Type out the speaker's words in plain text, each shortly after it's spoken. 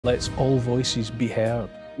Let's all voices be heard.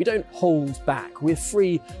 We don't hold back. We're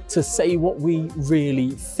free to say what we really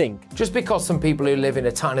think. Just because some people who live in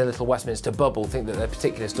a tiny little Westminster bubble think that their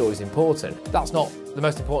particular story is important, that's not the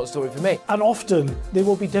most important story for me. And often there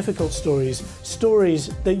will be difficult stories, stories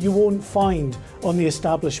that you won't find on the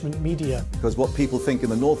establishment media. Because what people think in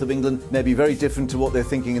the north of England may be very different to what they're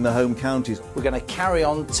thinking in their home counties. We're going to carry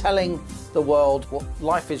on telling the world what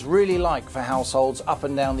life is really like for households up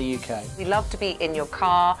and down the UK. We love to be in your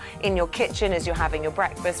car, in your kitchen as you're having your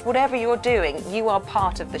breakfast. Whatever you're doing, you are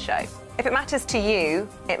part of the show. If it matters to you,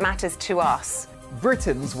 it matters to us.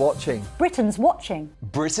 Britain's watching. Britain's watching.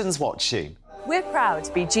 Britain's watching. We're proud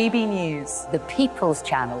to be GB News, The People's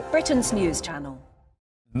Channel. Britain's news channel.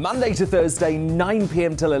 Monday to Thursday, 9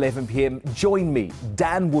 p.m. till 11 p.m. Join me,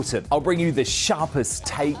 Dan Wootton. I'll bring you the sharpest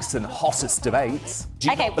takes and hottest debates. Do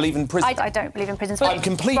you not believe in prisons? I don't believe in prisons. I'm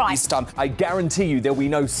completely stunned. I guarantee you there'll be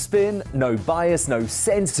no spin, no bias, no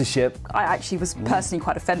censorship. I actually was personally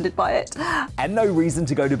quite offended by it. And no reason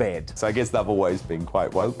to go to bed. So I guess they've always been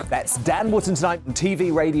quite woke. That's Dan Wootton tonight on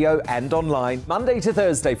TV, radio and online. Monday to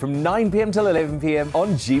Thursday from 9 p.m. till 11 p.m.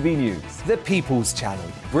 on GB News. The People's Channel.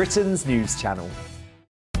 Britain's news channel.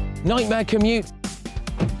 Nightmare commute.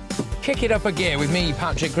 Kick it up a gear with me,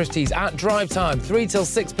 Patrick Christie's, at drive time, 3 till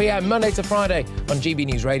 6 p.m, Monday to Friday on GB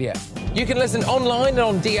News Radio. You can listen online and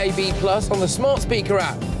on DAB+, on the smart speaker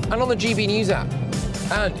app and on the GB News app.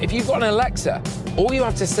 And if you've got an Alexa, all you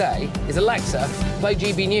have to say is, Alexa, play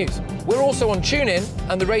GB News. We're also on TuneIn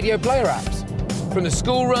and the Radio Player apps. From the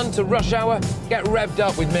school run to rush hour, get revved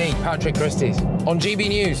up with me, Patrick Christie's, on GB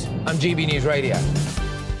News and GB News Radio.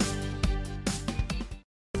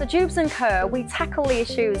 So Jubes and Kerr, we tackle the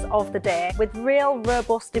issues of the day with real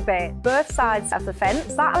robust debate, both sides of the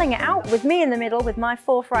fence, battling it out with me in the middle with my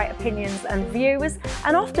forthright opinions and views.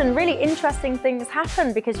 And often really interesting things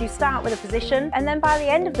happen because you start with a position and then by the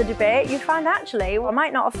end of the debate you find actually, well, I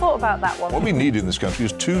might not have thought about that one. What we need in this country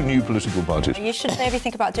is 2 new political parties. You should maybe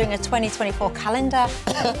think about doing a 2024 calendar.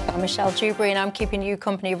 I'm Michelle Dewberry and I'm keeping you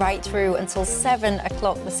company right through until 7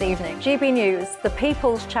 o'clock this evening. GB News, the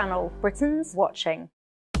People's Channel, Britain's watching.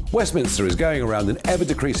 Westminster is going around in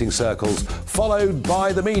ever-decreasing circles, followed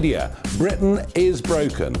by the media. Britain is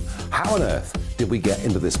broken. How on earth did we get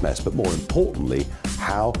into this mess? But more importantly,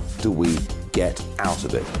 how do we get out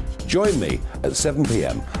of it? Join me at 7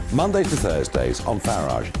 p.m, Mondays to Thursdays on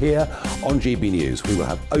Farage, here on GB News. We will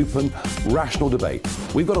have open, rational debate.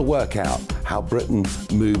 We've got to work out how Britain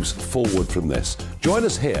moves forward from this. Join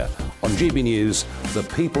us here on GB News, the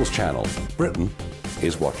People's Channel. Britain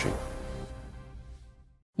is watching.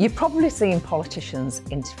 You've probably seen politicians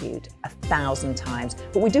interviewed 1,000 times,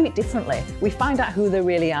 but we do it differently. We find out who they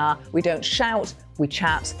really are, we don't shout, we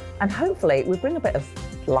chat, and hopefully we bring a bit of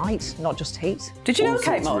light, not just heat. Did you know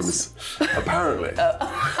Kate Moss? Apparently.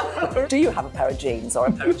 Do you have a pair of jeans or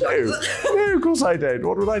a pair of jeans? No, of course I don't.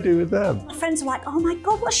 What would I do with them? My friends are like, oh my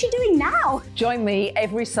God, what's she doing now? Join me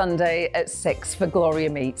every Sunday at 6 for Gloria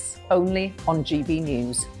Meets, only on GB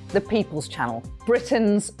News, the People's Channel,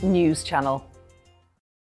 Britain's news channel.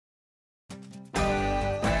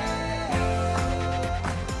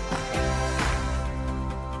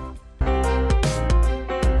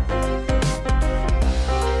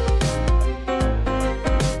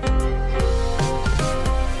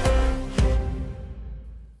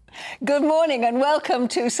 Good morning and welcome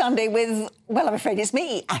to Sunday with, well, I'm afraid it's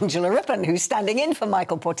me, Angela Rippon, who's standing in for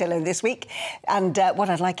Michael Portillo this week. And what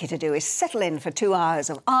I'd like you to do is settle in for 2 hours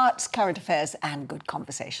of arts, current affairs and good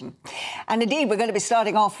conversation. And indeed, we're going to be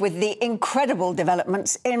starting off with the incredible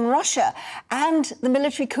developments in Russia and the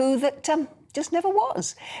military coup that just never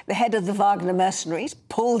was. The head of the Wagner mercenaries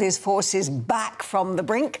pulled his forces back from the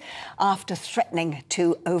brink after threatening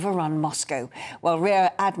to overrun Moscow. Well,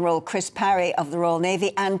 Rear Admiral Chris Parry of the Royal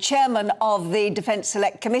Navy and Chairman of the Defence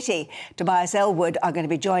Select Committee, Tobias Ellwood, are going to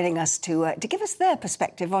be joining us to give us their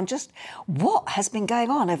perspective on just what has been going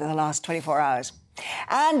on over the last 24 hours.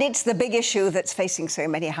 And it's the big issue that's facing so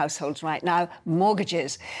many households right now,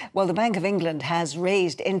 mortgages. Well, the Bank of England has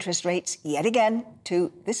raised interest rates yet again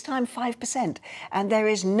to, this time, 5%. And there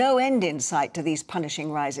is no end in sight to these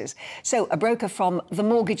punishing rises. So a broker from The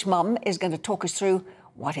Mortgage Mum is going to talk us through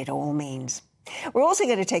what it all means. We're also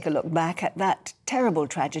going to take a look back at that terrible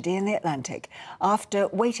tragedy in the Atlantic after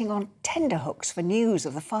waiting on tenterhooks for news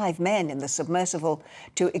of the 5 men in the submersible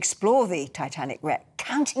to explore the Titanic wreck,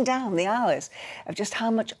 counting down the hours of just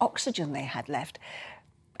how much oxygen they had left,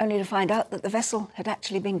 only to find out that the vessel had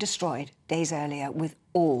actually been destroyed days earlier with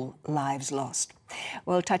all lives lost.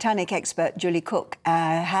 Well, Titanic expert Julie Cook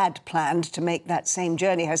had planned to make that same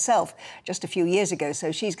journey herself just a few years ago,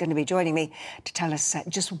 so she's going to be joining me to tell us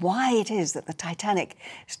just why it is that the Titanic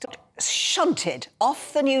shunted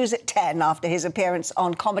off the news at 10 after his appearance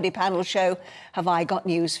on comedy panel show Have I Got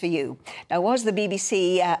News for You? Now, was the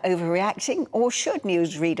BBC overreacting, or should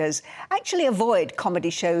newsreaders actually avoid comedy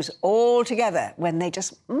shows altogether when they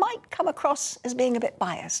just might come across as being a bit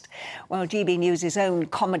biased? Well, GB News' own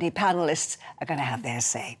comedy panellists are going to have their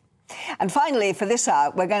say. And finally, for this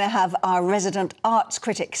hour, we're going to have our resident arts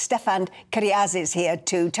critic, Stefan Kyriazis, here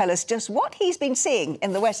to tell us just what he's been seeing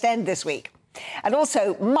in the West End this week. And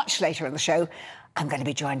also, much later in the show, I'm going to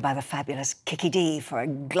be joined by the fabulous Kiki D for a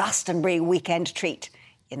Glastonbury weekend treat.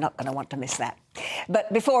 You're not going to want to miss that.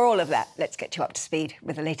 But before all of that, let's get you up to speed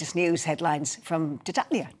with the latest news headlines from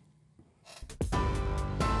Titania.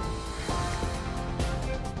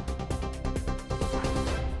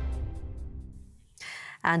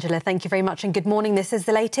 Angela, thank you very much and good morning. This is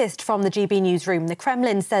the latest from the GB newsroom. The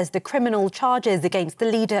Kremlin says the criminal charges against the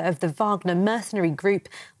leader of the Wagner mercenary group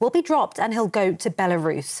will be dropped and he'll go to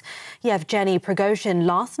Belarus. Yevgeny Prigozhin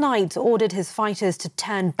last night ordered his fighters to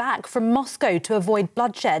turn back from Moscow to avoid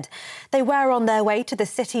bloodshed. They were on their way to the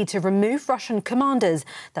city to remove Russian commanders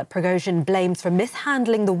that Prigozhin blames for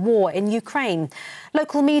mishandling the war in Ukraine.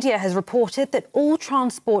 Local media has reported that all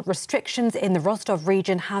transport restrictions in the Rostov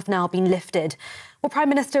region have now been lifted. Well, Prime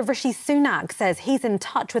Minister Rishi Sunak says he's in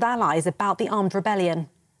touch with allies about the armed rebellion.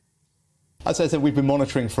 As I said, we've been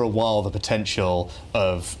monitoring for a while the potential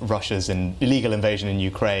of Russia's illegal invasion in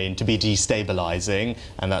Ukraine to be destabilising,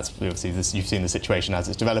 and that's obviously you've seen the situation as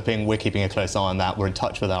it's developing. We're keeping a close eye on that. We're in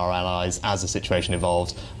touch with our allies as the situation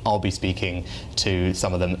evolves. I'll be speaking to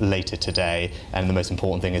some of them later today, and the most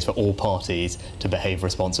important thing is for all parties to behave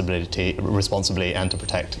responsibly and to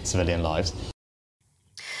protect civilian lives.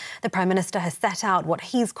 The Prime Minister has set out what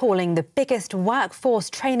he's calling the biggest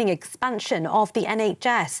workforce training expansion of the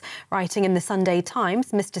NHS. Writing in the Sunday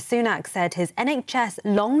Times, Mr Sunak said his NHS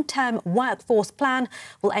long-term workforce plan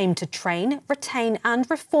will aim to train, retain and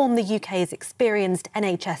reform the UK's experienced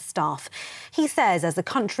NHS staff. He says, as a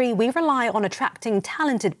country, we rely on attracting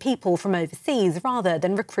talented people from overseas rather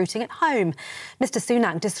than recruiting at home. Mr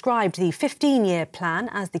Sunak described the 15-year plan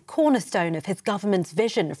as the cornerstone of his government's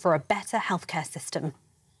vision for a better healthcare system.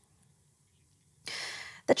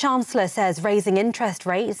 The Chancellor says raising interest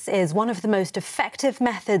rates is one of the most effective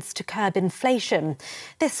methods to curb inflation.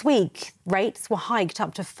 This week, rates were hiked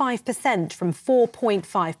up to 5% from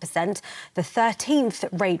 4.5%, the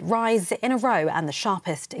 13th rate rise in a row and the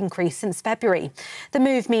sharpest increase since February. The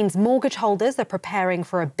move means mortgage holders are preparing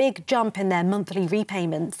for a big jump in their monthly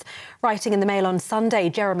repayments. Writing in the Mail on Sunday,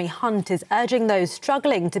 Jeremy Hunt is urging those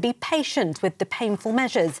struggling to be patient with the painful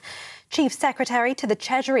measures. Chief Secretary to the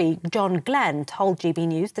Treasury, John Glenn, told GB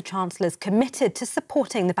News the Chancellor's committed to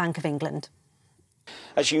supporting the Bank of England.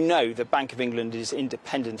 As you know, the Bank of England is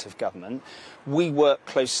independent of government. We work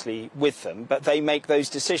closely with them, but they make those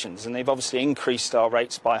decisions, and they've obviously increased our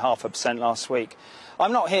rates by 0.5% last week.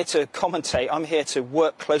 I'm not here to commentate, I'm here to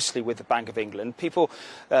work closely with the Bank of England. People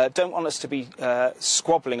don't want us to be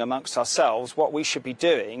squabbling amongst ourselves. What we should be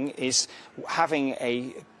doing is having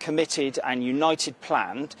a committed and united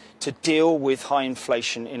plan to deal with high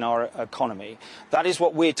inflation in our economy. That is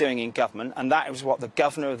what we're doing in government, and that is what the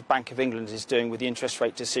Governor of the Bank of England is doing with the interest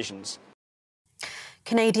rate decisions.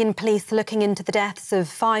 Canadian police looking into the deaths of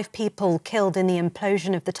 5 people killed in the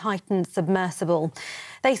implosion of the Titan submersible.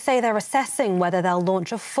 They say they're assessing whether they'll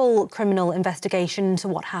launch a full criminal investigation into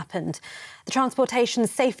what happened. The Transportation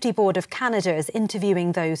Safety Board of Canada is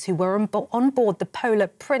interviewing those who were on board the Polar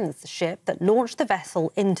Prince ship that launched the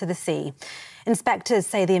vessel into the sea. Inspectors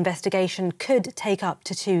say the investigation could take up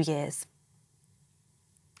to 2 years.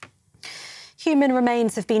 Human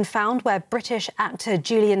remains have been found where British actor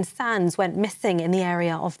Julian Sands went missing in the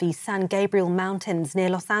area of the San Gabriel Mountains near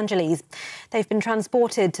Los Angeles. They've been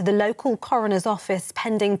transported to the local coroner's office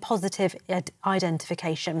pending positive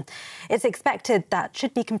identification. It's expected that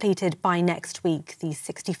should be completed by next week. The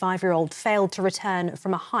 65-year-old failed to return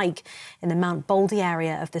from a hike in the Mount Baldy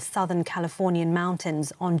area of the Southern Californian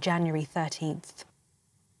mountains on January 13th.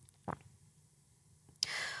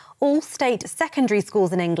 All state secondary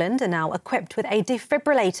schools in England are now equipped with a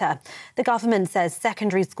defibrillator. The government says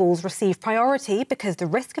secondary schools receive priority because the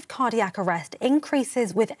risk of cardiac arrest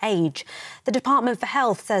increases with age. The Department for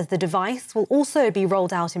Health says the device will also be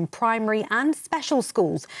rolled out in primary and special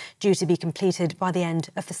schools, due to be completed by the end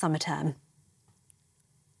of the summer term.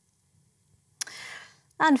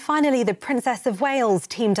 And finally, the Princess of Wales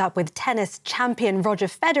teamed up with tennis champion Roger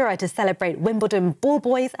Federer to celebrate Wimbledon ball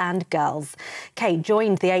boys and girls. Kate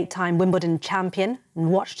joined the 8-time Wimbledon champion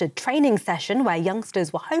and watched a training session where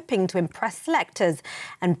youngsters were hoping to impress selectors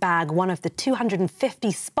and bag one of the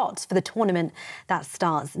 250 spots for the tournament that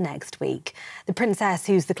starts next week. The Princess,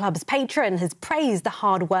 who's the club's patron, has praised the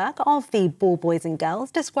hard work of the ball boys and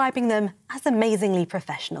girls, describing them as amazingly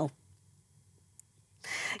professional.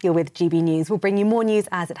 You're with GB News. We'll bring you more news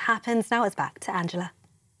as it happens. Now it's back to Angela.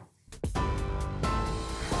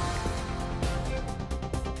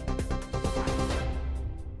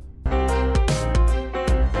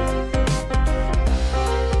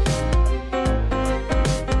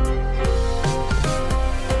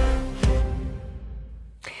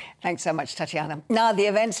 Thanks so much, Tatiana. Now, the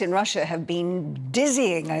events in Russia have been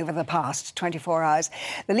dizzying over the past 24 hours.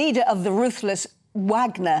 The leader of the ruthless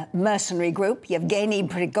Wagner mercenary group, Yevgeny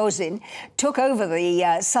Prigozhin, took over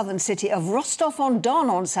the southern city of Rostov-on-Don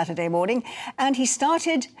on Saturday morning, and he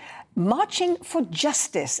started marching for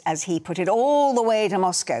justice, as he put it, all the way to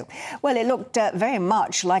Moscow. Well, it looked very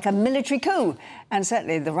much like a military coup, and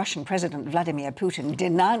certainly the Russian President Vladimir Putin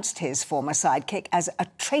denounced his former sidekick as a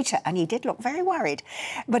traitor, and he did look very worried.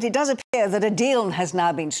 But it does appear that a deal has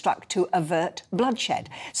now been struck to avert bloodshed.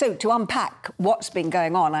 So, to unpack what's been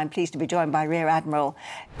going on, I'm pleased to be joined by Rear Admiral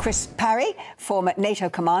Chris Parry, former NATO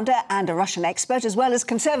commander and a Russian expert, as well as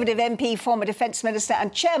Conservative MP, former Defence Minister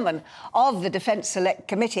and Chairman of the Defence Select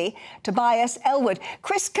Committee, Tobias Ellwood.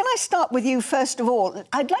 Chris, can I start with you first of all?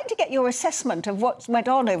 I'd like to get your assessment of what went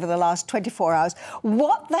on over the last 24 hours.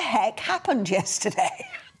 What the heck happened yesterday?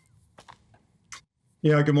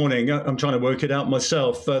 Yeah, good morning. I'm trying to work it out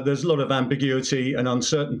myself. There's a lot of ambiguity and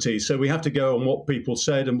uncertainty, so we have to go on what people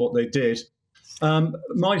said and what they did.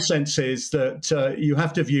 My sense is that you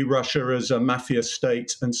have to view Russia as a mafia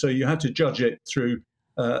state, and so you have to judge it through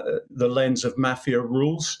the lens of mafia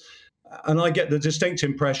rules. And I get the distinct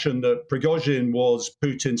impression that Prigozhin was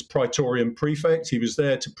Putin's Praetorian prefect. He was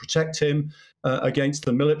there to protect him against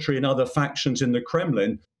the military and other factions in the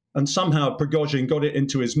Kremlin. And somehow Prigozhin got it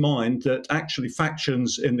into his mind that actually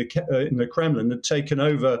factions in the Kremlin had taken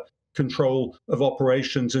over control of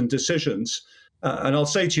operations and decisions. And I'll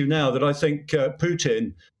say to you now that I think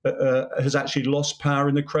Putin has actually lost power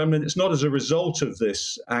in the Kremlin. It's not as a result of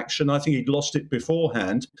this action. I think he'd lost it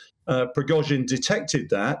beforehand. Prigozhin detected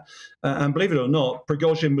that. And believe it or not,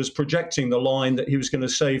 Prigozhin was projecting the line that he was going to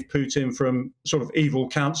save Putin from sort of evil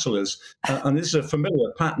counselors. And this is a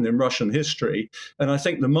familiar pattern in Russian history. And I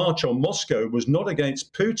think the march on Moscow was not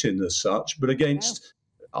against Putin as such, but against,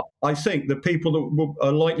 I think, the people that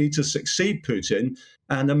are likely to succeed Putin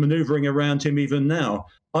and are maneuvering around him even now.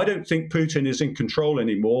 I don't think Putin is in control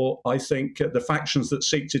anymore. I think the factions that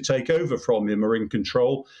seek to take over from him are in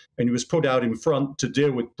control, and he was put out in front to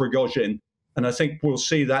deal with Prigozhin. And I think we'll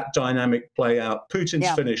see that dynamic play out. Putin's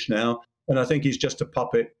finished now, and I think he's just a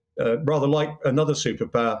puppet, rather like another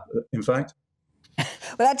superpower, in fact.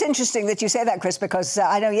 Well, that's interesting that you say that, Chris, because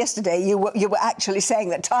I know yesterday you were actually saying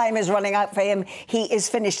that time is running out for him. He is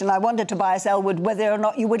finished. And I wonder, Tobias Ellwood, whether or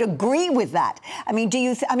not you would agree with that. I mean,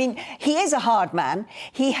 he is a hard man.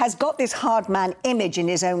 He has got this hard man image in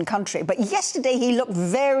his own country. But yesterday he looked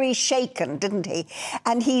very shaken, didn't he?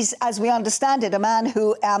 And he's, as we understand it, a man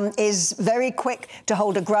who is very quick to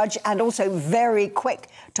hold a grudge and also very quick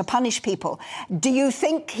to punish people. Do you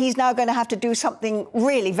think he's now going to have to do something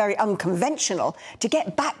really very unconventional to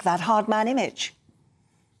get back that hard man image?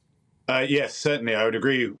 Yes, certainly. I would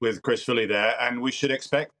agree with Chris fully there. And we should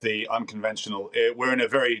expect the unconventional. We're in a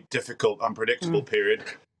very difficult, unpredictable period.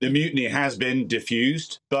 The mutiny has been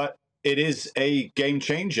diffused, but it is a game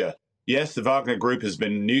changer. Yes, the Wagner group has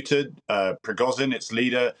been neutered, Prigozhin, its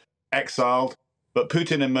leader, exiled, but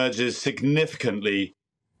Putin emerges significantly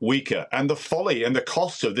weaker. And the folly and the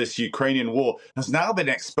cost of this Ukrainian war has now been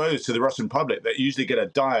exposed to the Russian public that usually get a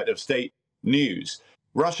diet of state news.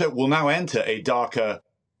 Russia will now enter a darker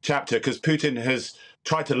chapter because Putin has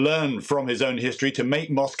tried to learn from his own history to make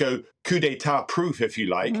Moscow coup d'etat proof, if you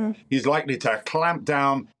like. He's likely to clamp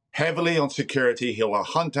down heavily on security. He'll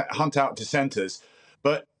hunt out dissenters.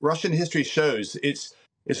 But Russian history shows it's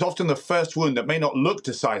often the first wound that may not look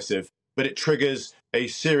decisive, but it triggers a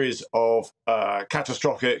series of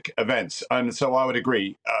catastrophic events. And so I would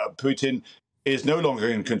agree, Putin is no longer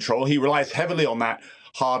in control. He relies heavily on that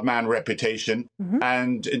hard man reputation.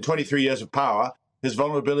 And in 23 years of power, his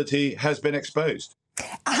vulnerability has been exposed.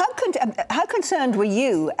 How concerned were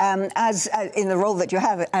you, as in the role that you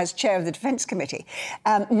have as chair of the Defence Committee,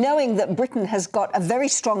 knowing that Britain has got a very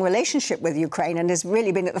strong relationship with Ukraine and has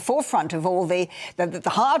really been at the forefront of all the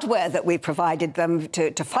hardware that we provided them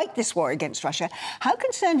to fight this war against Russia? How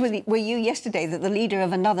concerned were you yesterday that the leader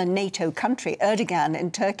of another NATO country, Erdogan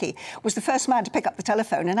in Turkey, was the first man to pick up the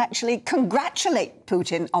telephone and actually congratulate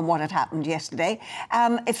Putin on what had happened yesterday,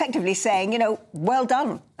 effectively saying, you know, well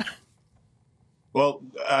done? Well,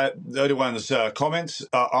 Erdogan's comments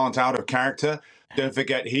aren't out of character. Don't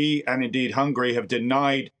forget, he and indeed Hungary have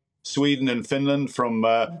denied Sweden and Finland from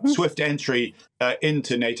swift entry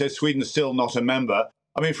into NATO. Sweden's still not a member.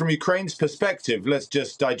 I mean, from Ukraine's perspective, let's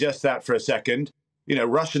just digest that for a second. You know,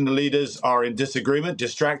 Russian leaders are in disagreement,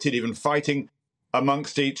 distracted, even fighting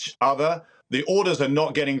amongst each other. The orders are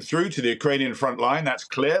not getting through to the Ukrainian front line. That's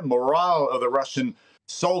clear. Morale of the Russian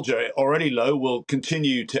soldier, already low, will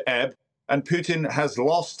continue to ebb. And Putin has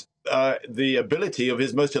lost the ability of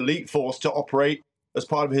his most elite force to operate as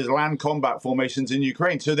part of his land combat formations in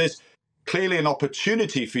Ukraine. So there's clearly an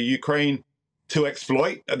opportunity for Ukraine to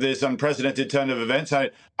exploit this unprecedented turn of events. And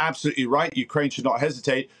absolutely right, Ukraine should not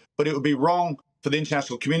hesitate, but it would be wrong for the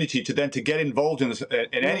international community to then to get involved in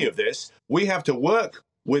any of this. We have to work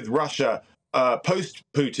with Russia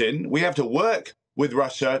post-Putin. We have to work with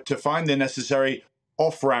Russia to find the necessary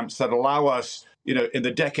off-ramps that allow us, you know, in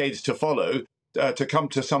the decades to follow, to come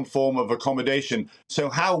to some form of accommodation. So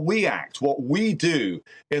how we act, what we do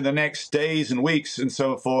in the next days and weeks and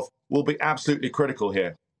so forth, will be absolutely critical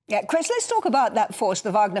here. Yeah, Chris, let's talk about that force,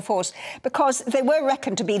 the Wagner force, because they were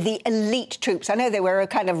reckoned to be the elite troops. I know they were a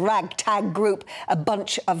kind of ragtag group, a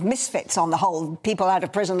bunch of misfits on the whole, people out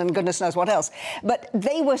of prison and goodness knows what else. But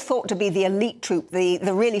they were thought to be the elite troop, the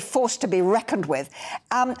really force to be reckoned with.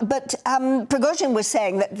 But Prigozhin was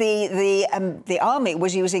saying that the army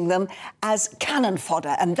was using them as cannon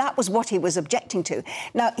fodder, and that was what he was objecting to.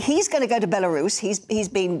 Now, he's going to go to Belarus. He's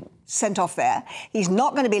been sent off there. He's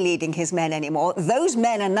not going to be leading his men anymore. Those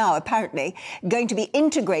men are now apparently going to be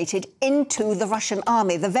integrated into the Russian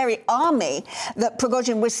army, the very army that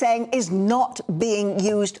Prigozhin was saying is not being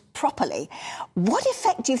used properly. What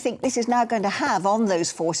effect do you think this is now going to have on those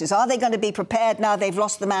forces? Are they going to be prepared now they've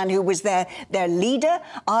lost the man who was their leader?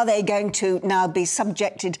 Are they going to now be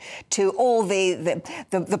subjected to all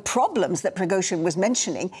the problems that Prigozhin was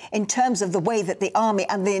mentioning in terms of the way that the army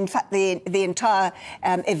and in fact the entire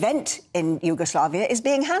event in Yugoslavia is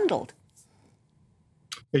being handled?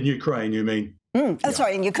 In Ukraine, you mean? Oh,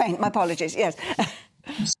 sorry, in Ukraine. My apologies, yes.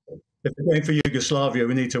 If we're going for Yugoslavia,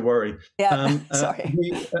 we need to worry. Yeah, sorry.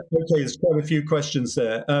 Okay, there's quite a few questions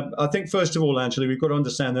there. I think, first of all, Angela, we've got to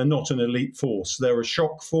understand they're not an elite force. They're a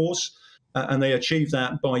shock force, and they achieve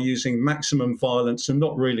that by using maximum violence and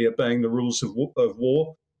not really obeying the rules of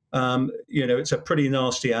war. You know, it's a pretty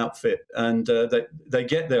nasty outfit, and they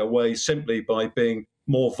get their way simply by being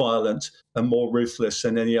more violent and more ruthless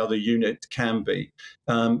than any other unit can be.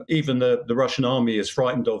 Even the Russian army is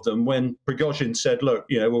frightened of them. When Prigozhin said, look,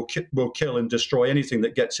 you know, we'll kill and destroy anything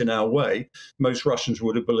that gets in our way, most Russians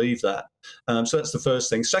would have believed that. So that's the first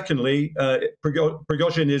thing. Secondly,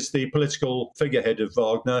 Prigozhin is the political figurehead of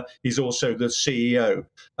Wagner. He's also the CEO.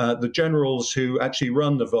 The generals who actually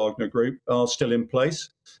run the Wagner group are still in place,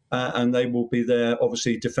 and they will be there,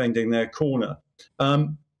 obviously, defending their corner.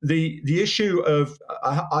 The issue of,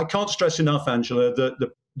 I can't stress enough, Angela,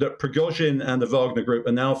 that Prigozhin and the Wagner Group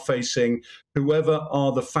are now facing whoever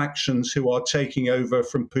are the factions who are taking over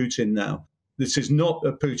from Putin now. This is not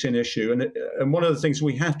a Putin issue. And one of the things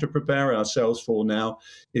we have to prepare ourselves for now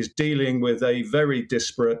is dealing with a very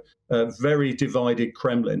disparate, very divided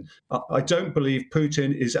Kremlin. I don't believe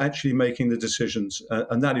Putin is actually making the decisions,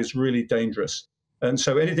 and that is really dangerous. And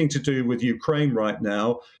so anything to do with Ukraine right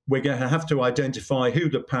now, we're going to have to identify who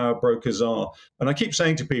the power brokers are. And I keep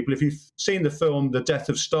saying to people, if you've seen the film The Death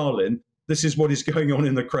of Stalin, this is what is going on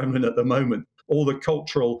in the Kremlin at the moment. All the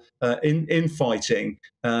cultural infighting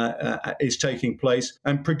is taking place.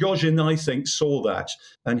 And Prigozhin, I think, saw that.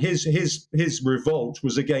 And his revolt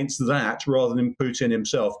was against that rather than Putin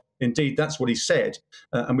himself. Indeed, that's what he said.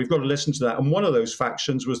 And we've got to listen to that. And one of those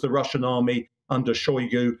factions was the Russian army under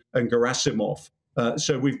Shoigu and Gerasimov.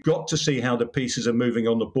 So we've got to see how the pieces are moving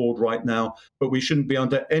on the board right now, but we shouldn't be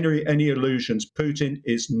under any illusions. Putin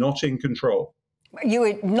is not in control. You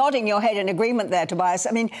were nodding your head in agreement there, Tobias.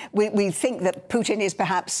 I mean, we think that Putin is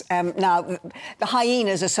perhaps now, the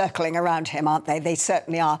hyenas are circling around him, aren't they? They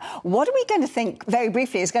certainly are. What are we going to think, very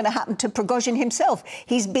briefly, is going to happen to Prigozhin himself?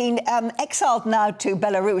 He's been exiled now to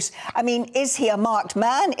Belarus. I mean, is he a marked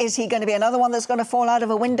man? Is he going to be another one that's going to fall out of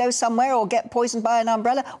a window somewhere or get poisoned by an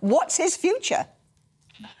umbrella? What's his future?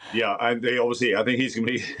 Yeah, and obviously, I think he's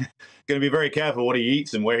going to be very careful what he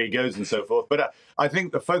eats and where he goes and so forth. But I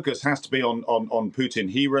think the focus has to be on Putin.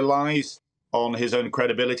 He relies on his own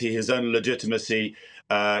credibility, his own legitimacy.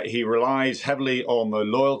 He relies heavily on the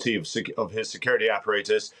loyalty of his security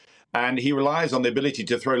apparatus, and he relies on the ability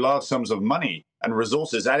to throw large sums of money and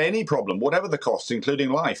resources at any problem, whatever the cost, including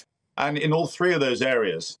life. And in all three of those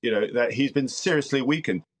areas, that he's been seriously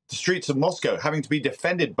weakened. The streets of Moscow having to be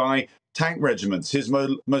defended by tank regiments. His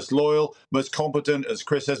most loyal, most competent, as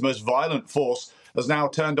Chris says, most violent force has now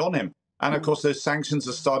turned on him. And of course, those sanctions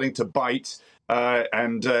are starting to bite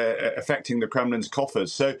and affecting the Kremlin's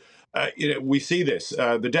coffers. So, we see this.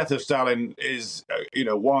 The death of Stalin is,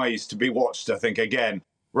 wise to be watched, I think, again.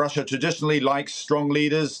 Russia traditionally likes strong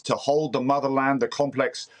leaders to hold the motherland, the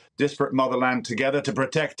complex, disparate motherland together to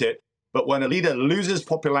protect it. But when a leader loses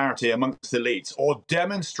popularity amongst elites or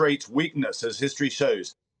demonstrates weakness, as history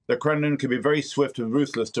shows, the Kremlin can be very swift and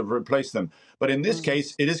ruthless to replace them. But in this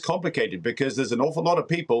case, it is complicated because there's an awful lot of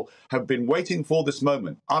people have been waiting for this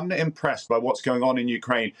moment, unimpressed by what's going on in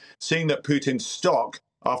Ukraine, seeing that Putin's stock,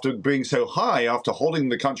 after being so high, after holding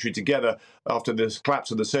the country together after the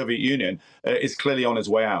collapse of the Soviet Union, is clearly on his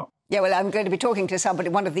way out. Yeah, well, I'm going to be talking to somebody,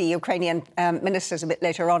 one of the Ukrainian ministers, a bit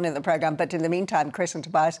later on in the programme. But in the meantime, Chris and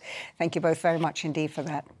Tobias, thank you both very much indeed for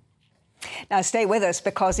that. Now, stay with us,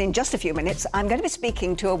 because in just a few minutes, I'm going to be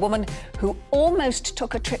speaking to a woman who almost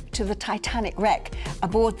took a trip to the Titanic wreck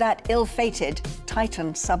aboard that ill-fated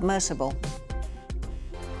Titan submersible.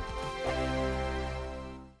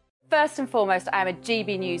 First and foremost, I am a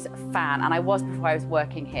GB News fan, and I was before I was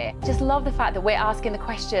working here. Just love the fact that we're asking the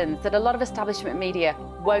questions that a lot of establishment media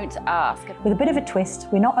won't ask. With a bit of a twist,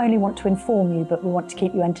 we not only want to inform you, but we want to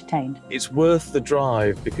keep you entertained. It's worth the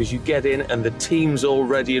drive because you get in and the team's all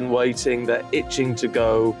ready and waiting, they're itching to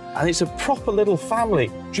go, and it's a proper little family.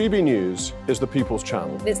 GB News is the people's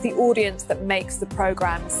channel. It's the audience that makes the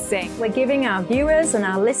programme sing. We're giving our viewers and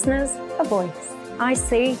our listeners a voice. I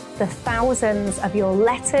see the thousands of your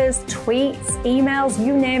letters, tweets, emails,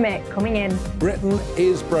 you name it, coming in. Britain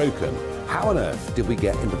is broken. How on earth did we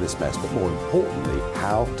get into this mess? But more importantly,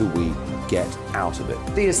 how do we get out of it?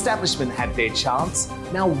 The establishment had their chance.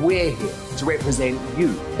 Now we're here to represent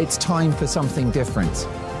you. It's time for something different.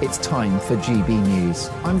 It's time for GB News.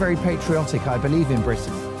 I'm very patriotic. I believe in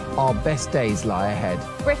Britain. Our best days lie ahead.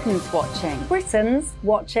 Britain's watching. Britain's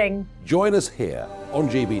watching. Join us here on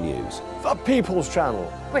GB News. The People's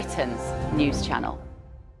Channel. Britain's news channel.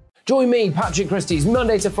 Join me, Patrick Christie's,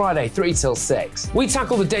 Monday to Friday, 3 till 6. We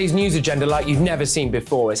tackle the day's news agenda like you've never seen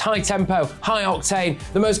before. It's high tempo, high octane,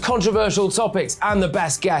 the most controversial topics, and the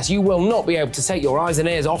best guests. You will not be able to take your eyes and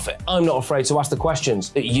ears off it. I'm not afraid to ask the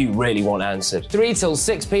questions that you really want answered. 3 till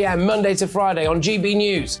 6 p.m, Monday to Friday on GB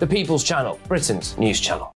News, the People's Channel, Britain's news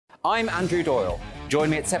channel. I'm Andrew Doyle. Join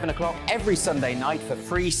me at 7 o'clock every Sunday night for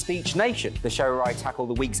Free Speech Nation, the show where I tackle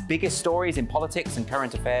the week's biggest stories in politics and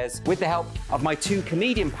current affairs with the help of my 2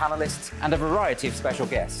 comedian panellists and a variety of special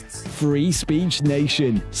guests. Free Speech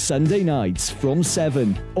Nation, Sunday nights from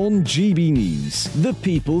 7 on GB News, the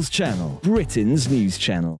People's Channel, Britain's news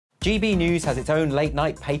channel. GB News has its own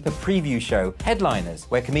late-night paper preview show, Headliners,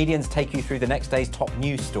 where comedians take you through the next day's top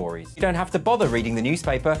news stories. You don't have to bother reading the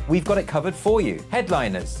newspaper, we've got it covered for you.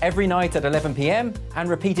 Headliners, every night at 11 p.m, and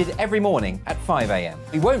repeated every morning at 5 a.m.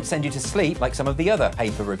 We won't send you to sleep like some of the other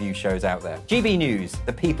paper review shows out there. GB News,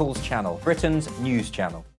 the People's Channel, Britain's news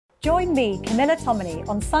channel. Join me, Camilla Tominey,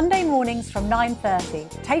 on Sunday mornings from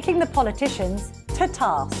 9:30, taking the politicians to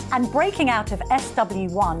task and breaking out of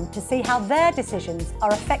SW1 to see how their decisions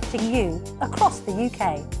are affecting you across the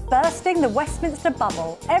UK. Bursting the Westminster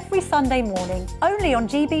bubble every Sunday morning, only on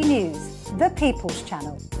GB News, the People's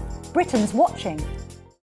Channel. Britain's watching.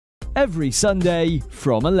 Every Sunday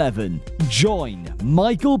from 11, join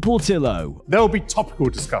Michael Portillo. There will be topical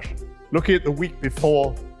discussion, looking at the week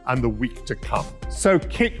before and the week to come. So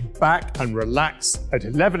kick back and relax at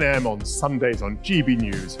 11 a.m. on Sundays on GB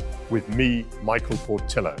News with me, Michael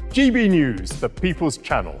Portillo. GB News, the People's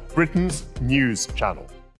Channel, Britain's news channel.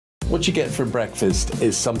 What you get for breakfast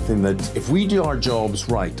is something that, if we do our jobs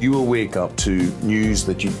right, you will wake up to news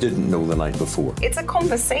that you didn't know the night before. It's a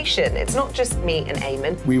conversation. It's not just me and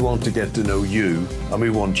Eamon. We want to get to know you, and we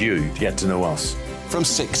want you to get to know us. From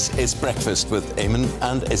 6, it's Breakfast with Eamon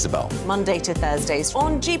and Isabel. Monday to Thursdays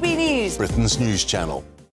on GB News, Britain's news channel.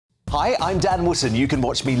 Hi, I'm Dan Wootton. You can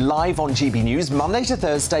watch me live on GB News Monday to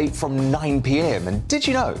Thursday from 9 p.m. And did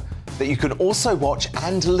you know that you can also watch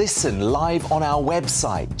and listen live on our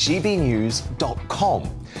website,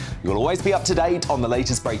 gbnews.com. You'll always be up to date on the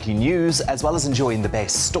latest breaking news, as well as enjoying the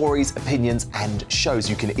best stories, opinions and shows.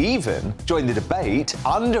 You can even join the debate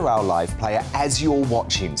under our live player as you're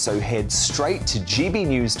watching. So head straight to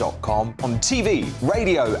gbnews.com on TV,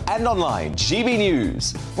 radio and online. GB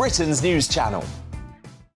News, Britain's news channel.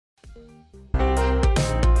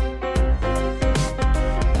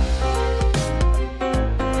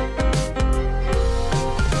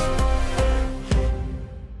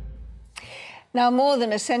 Now, more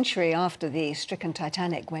than a century after the stricken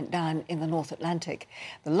Titanic went down in the North Atlantic,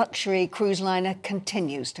 the luxury cruise liner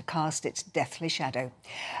continues to cast its deathly shadow.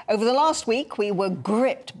 Over the last week, we were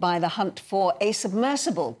gripped by the hunt for a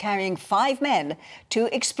submersible carrying 5 men to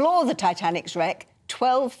explore the Titanic's wreck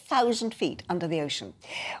 12,000 feet under the ocean.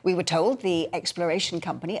 We were told the exploration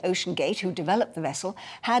company, OceanGate, who developed the vessel,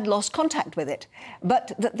 had lost contact with it,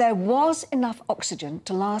 but that there was enough oxygen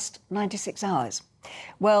to last 96 hours.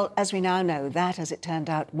 Well, as we now know, that, as it turned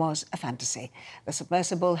out, was a fantasy. The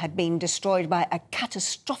submersible had been destroyed by a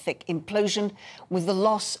catastrophic implosion with the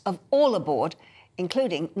loss of all aboard,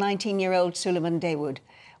 including 19-year-old Suleiman Dawood.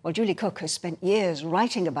 Well, Julie Cook has spent years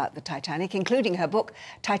writing about the Titanic, including her book,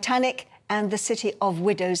 Titanic and the City of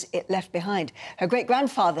Widows It Left Behind. Her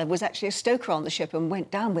great-grandfather was actually a stoker on the ship and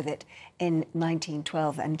went down with it in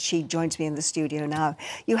 1912, and she joins me in the studio now.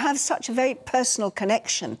 You have such a very personal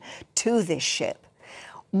connection to this ship.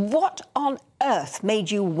 What on earth made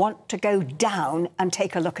you want to go down and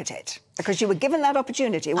take a look at it? Because you were given that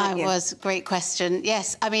opportunity, weren't you? I was. Great question.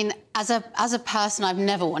 Yes, I mean, as a person, I've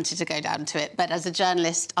never wanted to go down to it. But as a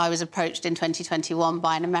journalist, I was approached in 2021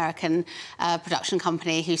 by an American production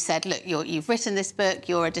company who said, look, you've written this book,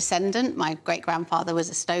 you're a descendant. My great-grandfather was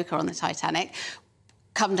a stoker on the Titanic.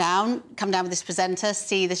 Come down with this presenter,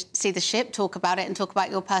 see the ship, talk about it and talk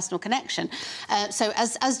about your personal connection. So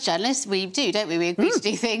as journalists, we do, don't we? We agree to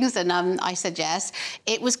do things, and I said yes.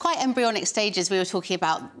 It was quite embryonic stages. We were talking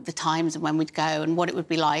about the times and when we'd go and what it would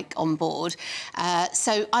be like on board.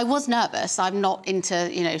 So I was nervous. I'm not into,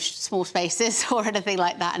 you know, small spaces or anything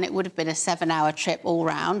like that, and it would have been a 7-hour trip all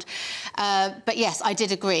round. But yes, I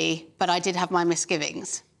did agree, but I did have my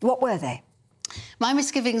misgivings. What were they? My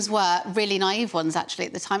misgivings were really naive ones, actually,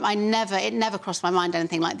 at the time. It never crossed my mind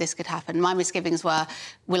anything like this could happen. My misgivings were,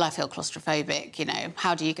 will I feel claustrophobic? You know,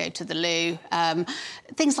 how do you go to the loo?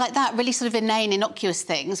 Things like that, really sort of inane, innocuous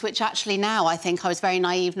things, which actually now I think I was very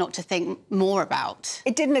naive not to think more about.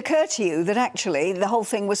 It didn't occur to you that actually the whole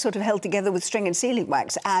thing was sort of held together with string and sealing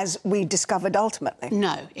wax, as we discovered ultimately?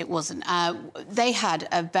 No, it wasn't. They had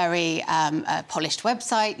a very polished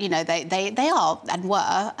website. You know, they are and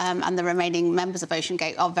were, and the remaining members of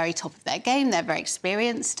OceanGate are very top of their game. They're very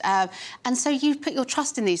experienced. And so you put your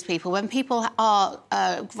trust in these people. When people are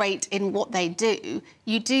great in what they do,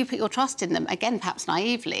 you do put your trust in them, again, perhaps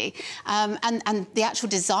naively. And the actual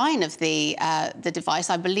design of the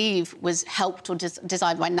device, I believe, was helped or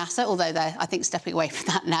designed by NASA, although they're, I think, stepping away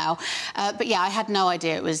from that now. But, yeah, I had no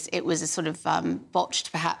idea it was a sort of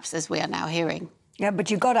botched, perhaps, as we are now hearing. Yeah,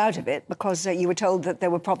 but you got out of it because you were told that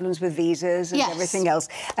there were problems with visas and everything else.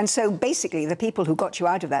 And so, basically, the people who got you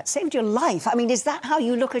out of that saved your life. I mean, is that how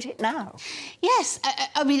you look at it now? Yes.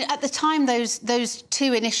 I mean, at the time, those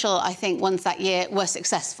 2 initial, I think, ones that year were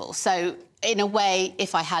successful. So, in a way,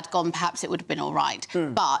 if I had gone, perhaps it would have been all right.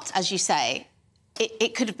 But, as you say,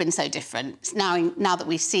 it could have been so different now that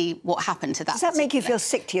we see what happened to that. Does that make you feel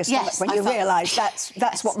sick to your stomach when you realise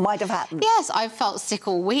that's what might have happened? Yes, I felt sick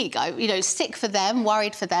all week. You know, sick for them,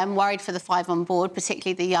 worried for the 5 on board,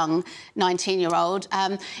 particularly the young 19-year-old.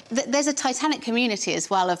 There's a Titanic community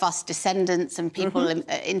as well of us descendants and people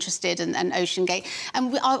interested and OceanGate.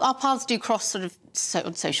 And our paths do cross sort of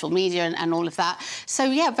on social media and all of that. So,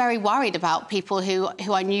 yeah, very worried about people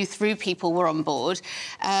who I knew through people were on board.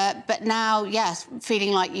 But now, yes,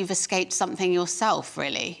 feeling like you've escaped something yourself,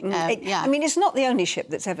 really. Yeah. I mean, it's not the only ship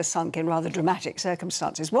that's ever sunk in rather dramatic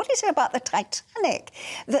circumstances. What is it about the Titanic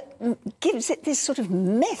that gives it this sort of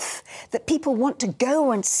myth that people want to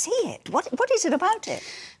go and see it? What is it about it?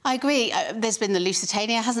 I agree. There's been the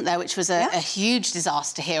Lusitania, hasn't there, which was a huge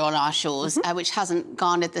disaster here on our shores, which hasn't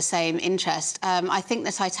garnered the same interest. I think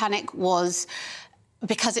the Titanic was,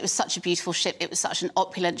 because it was such a beautiful ship, it was such an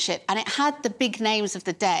opulent ship, and it had the big names of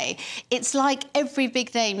the day. It's like every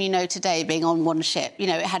big name you know today being on one ship. You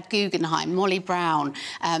know, it had Guggenheim, Molly Brown,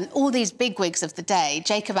 all these bigwigs of the day,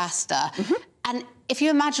 Jacob Astor. And if you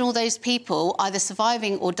imagine all those people either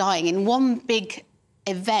surviving or dying in one big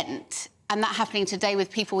event, and that happening today with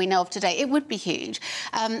people we know of today, it would be huge.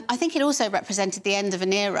 I think it also represented the end of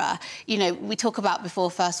an era. You know, we talk about before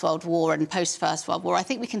First World War and post-First World War. I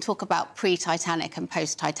think we can talk about pre-Titanic and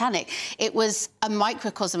post-Titanic. It was a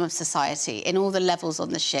microcosm of society in all the levels on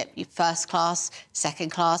the ship. First class,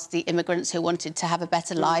 second class, the immigrants who wanted to have a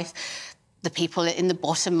better life, the people in the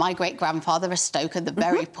bottom, my great-grandfather, a stoker, the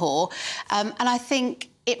very poor. And I think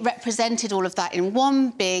it represented all of that in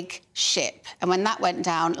one big ship. And when that went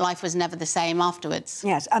down, life was never the same afterwards.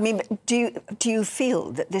 Yes, I mean, do you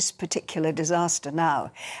feel that this particular disaster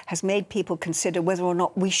now has made people consider whether or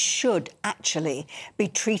not we should actually be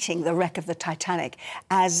treating the wreck of the Titanic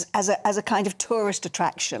as a kind of tourist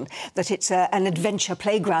attraction, that it's an adventure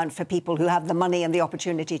playground for people who have the money and the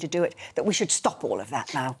opportunity to do it, that we should stop all of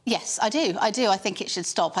that now? Yes, I do. I think it should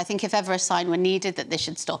stop. I think if ever a sign were needed that this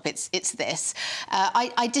should stop, it's this.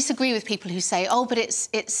 I disagree with people who say, oh, but it's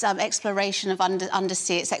exploration of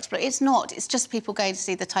undersea, it's not. It's just people going to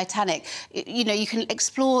see the Titanic. You know, you can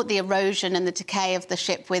explore the erosion and the decay of the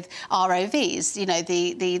ship with ROVs, you know,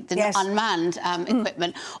 the yes. unmanned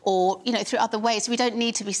equipment, or, you know, through other ways. We don't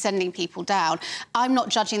need to be sending people down. I'm not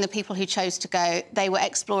judging the people who chose to go. They were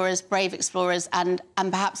explorers, brave explorers, and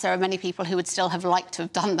perhaps there are many people who would still have liked to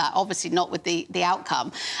have done that, obviously not with the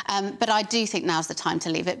outcome. But I do think now's the time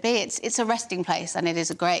to leave it be. It's a resting place and it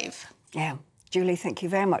is a grave. Yeah. Julie, thank you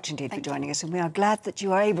very much indeed for joining us, and we are glad that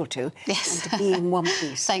you are able to, yes. and to be in one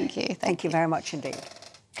piece. Thank you. Thank you very much indeed.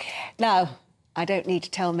 Now, I don't need to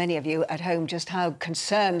tell many of you at home just how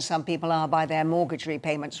concerned some people are by their mortgage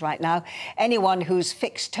repayments right now. Anyone whose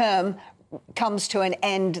fixed term comes to an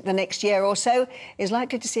end the next year or so is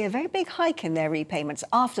likely to see a very big hike in their repayments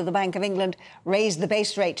after the Bank of England raised the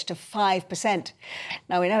base rate to 5%.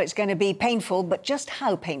 Now, we know it's going to be painful, but just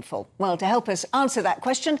how painful? Well, to help us answer that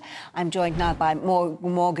question, I'm joined now by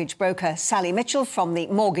mortgage broker Sally Mitchell from the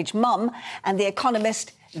Mortgage Mum and the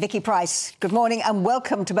economist Vicky Price. Good morning and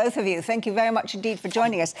welcome to both of you. Thank you very much indeed for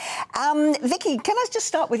joining us. Vicky, can I just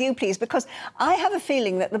start with you, please? Because I have a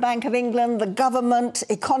feeling that the Bank of England, the government,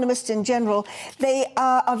 economists in general, they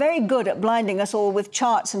are very good at blinding us all with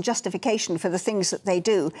charts and justification for the things that they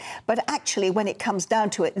do. But actually, when it comes down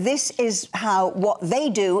to it, this is how what they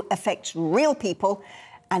do affects real people,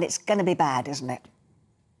 and it's going to be bad, isn't it?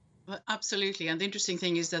 Absolutely. And the interesting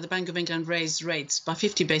thing is that the Bank of England raised rates by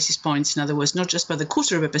 50 basis points. In other words, not just by the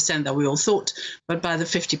 0.25% that we all thought, but by the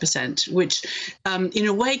 50%, which in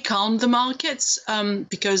a way calmed the markets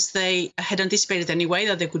because they had anticipated anyway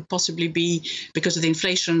that there could possibly be, because of the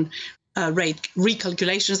inflation rate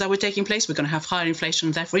recalculations that were taking place, we're going to have higher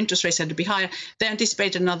inflation, therefore interest rates had to be higher. They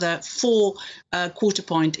anticipated another 4 quarter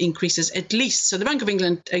point increases at least. So the Bank of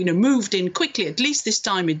England, moved in quickly. At least this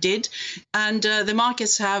time it did, and the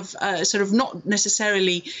markets have sort of not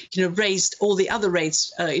necessarily, raised all the other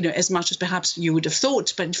rates, as much as perhaps you would have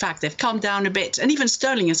thought. But in fact, they've come down a bit, and even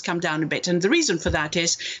sterling has come down a bit. And the reason for that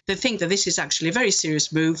is they think that this is actually a very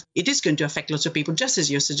serious move. It is going to affect lots of people, just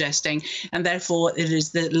as you're suggesting, and therefore it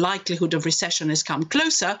is the likelihood of recession has come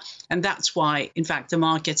closer, and that's why, in fact, the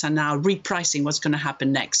markets are now repricing what's going to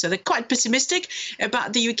happen next. So they're quite pessimistic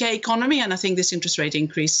about the UK economy, and I think this interest rate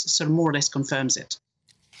increase sort of more or less confirms it.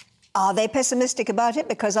 Are they pessimistic about it?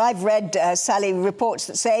 Because I've read, Sally, reports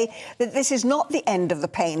that say that this is not the end of the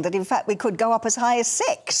pain, that in fact we could go up as high as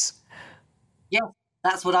 6. Yeah,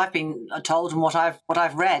 that's what I've been told and what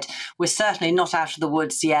I've read. We're certainly not out of the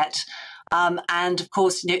woods yet. And of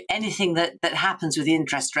course, anything that happens with the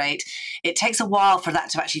interest rate, it takes a while for that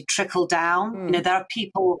to actually trickle down. There are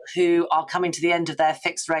people who are coming to the end of their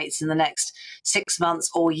fixed rates in the next 6 months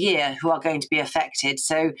or year who are going to be affected.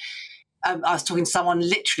 So I was talking to someone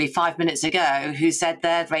literally 5 minutes ago who said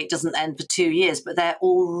their rate doesn't end for 2 years, but they're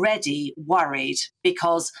already worried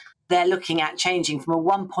because they're looking at changing from a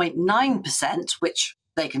 1.9%, which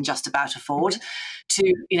they can just about afford,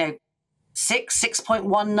 to,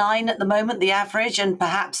 6.19 at the moment, the average, and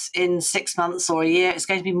perhaps in 6 months or a year, it's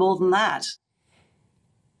going to be more than that.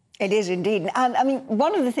 It is indeed. And, I mean,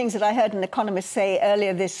 one of the things that I heard an economist say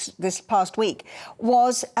earlier this past week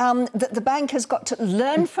was that the bank has got to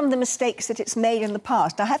learn from the mistakes that it's made in the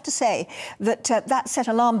past. I have to say that that set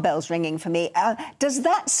alarm bells ringing for me. Does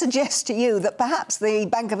that suggest to you that perhaps the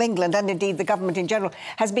Bank of England, and indeed the government in general,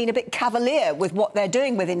 has been a bit cavalier with what they're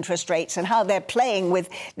doing with interest rates and how they're playing with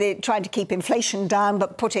trying to keep inflation down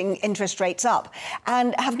but putting interest rates up,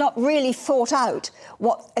 and have not really thought out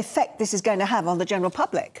what effect this is going to have on the general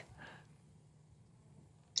public?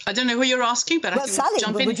 I don't know who you're asking, but I can Sally,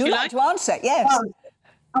 jump in would if you like to answer? Yes.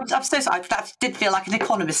 I'm so sorry. That did feel like an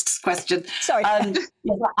economist's question. Sorry.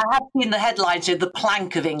 Yes, I have seen the headlines, the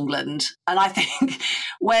plank of England, and I think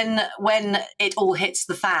when it all hits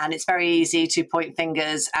the fan, it's very easy to point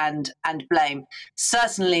fingers and blame.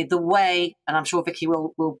 Certainly, the way, and I'm sure Vicky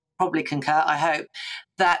will probably concur, I hope,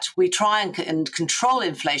 that we try and control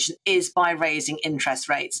inflation is by raising interest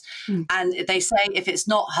rates. And they say if it's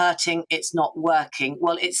not hurting, it's not working.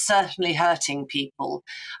 Well, it's certainly hurting people.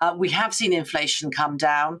 We have seen inflation come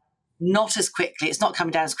down, not as quickly. It's not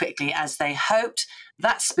coming down as quickly as they hoped.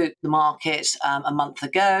 That spooked the market a month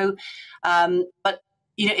ago. But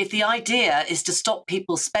if the idea is to stop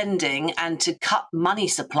people spending and to cut money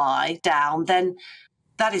supply down, then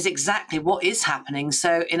that is exactly what is happening.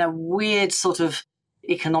 So in a weird sort of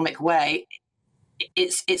economic way,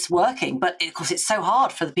 it's working. But of course, it's so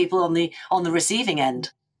hard for the people on the receiving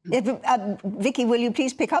end. Yeah, Vicky, will you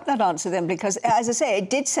please pick up that answer then? Because, as I say, it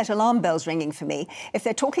did set alarm bells ringing for me. If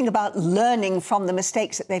they're talking about learning from the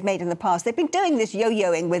mistakes that they've made in the past, they've been doing this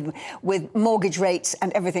yo-yoing with mortgage rates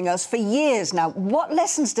and everything else for years now. What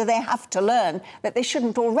lessons do they have to learn that they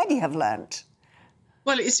shouldn't already have learned?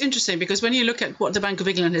 Well, it's interesting because when you look at what the Bank of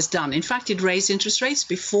England has done, in fact, it raised interest rates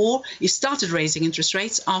before it started raising interest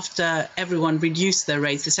rates after everyone reduced their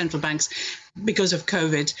rates, the central banks, because of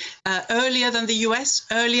COVID, earlier than the US,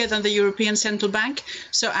 earlier than the European Central Bank.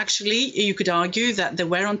 So actually, you could argue that they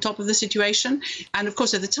were on top of the situation. And of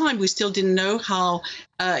course, at the time, we still didn't know how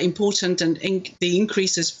important the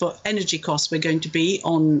increases for energy costs were going to be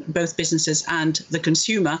on both businesses and the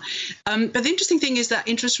consumer. But the interesting thing is that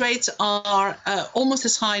interest rates are almost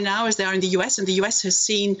as high now as they are in the US, and the US has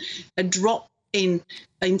seen a drop in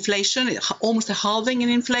inflation, almost a halving in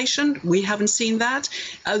inflation. We haven't seen that.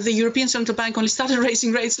 The European Central Bank only started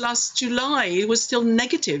raising rates last July. It was still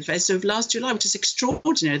negative as of last July, which is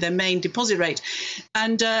extraordinary, their main deposit rate.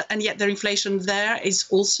 And yet their inflation there is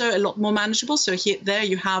also a lot more manageable. So there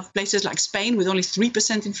you have places like Spain with only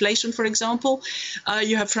 3% inflation, for example.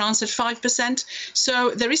 You have France at 5%.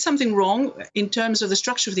 So there is something wrong in terms of the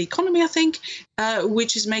structure of the economy, I think,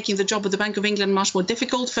 which is making the job of the Bank of England much more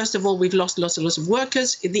difficult. First of all, we've lost lots of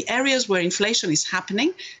workers. In the areas where inflation is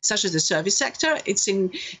happening, such as the service sector, it's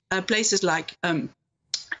in places like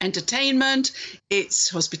entertainment, it's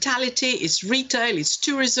hospitality, it's retail, it's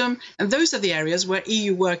tourism. And those are the areas where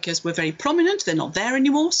EU workers were very prominent. They're not there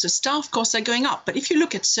anymore. So staff costs are going up. But if you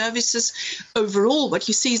look at services overall, what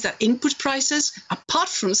you see is that input prices, apart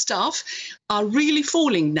from staff, are really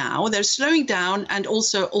falling now. They're slowing down and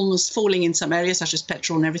also almost falling in some areas such as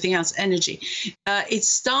petrol and everything else, energy. It's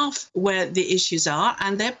staff where the issues are,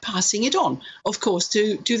 and they're passing it on, of course,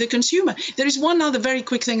 to the consumer. There is one other very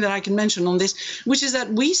quick thing that I can mention on this, which is that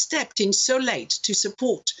we stepped in so late to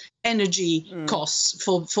support energy costs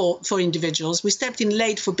for individuals. We stepped in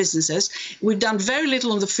late for businesses. We've done very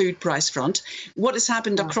little on the food price front. What has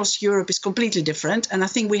happened across Europe is completely different. And I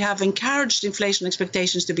think we have encouraged inflation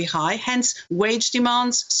expectations to be high, hence wage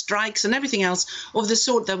demands, strikes and everything else of the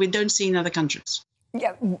sort that we don't see in other countries.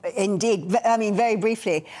 Yeah, indeed. I mean, very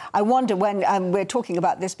briefly, I wonder when we're talking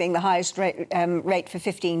about this being the highest rate for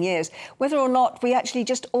 15 years, whether or not we actually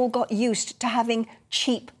just all got used to having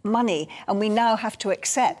cheap money, and we now have to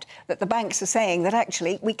accept that the banks are saying that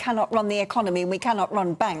actually we cannot run the economy and we cannot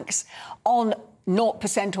run banks on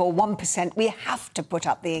 0% or 1%. We have to put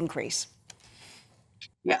up the increase.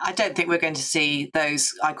 Yeah, I don't think we're going to see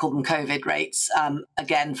those, I call them COVID rates,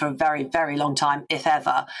 again for a very, very long time, if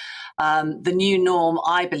ever. The new norm,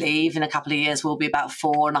 I believe, in a couple of years will be about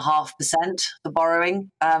 4.5% for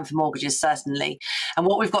borrowing, for mortgages, certainly. And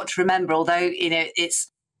what we've got to remember, although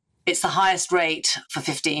it's the highest rate for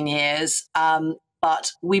 15 years,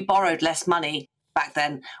 but we borrowed less money back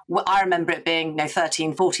then. I remember it being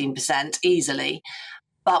 13, 14% easily,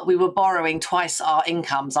 but we were borrowing twice our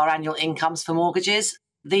incomes, our annual incomes for mortgages.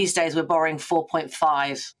 These days, we're borrowing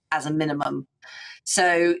 4.5 as a minimum.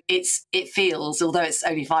 So it feels, although it's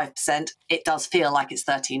only 5%, it does feel like it's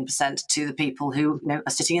 13% to the people who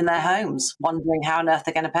are sitting in their homes, wondering how on earth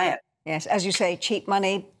they're going to pay it. Yes, as you say, cheap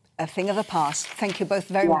money, a thing of the past. Thank you both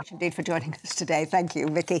very much indeed for joining us today. Thank you,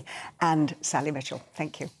 Vicky and Sally Mitchell.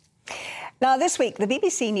 Thank you. Now, this week, the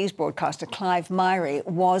BBC News broadcaster Clive Myrie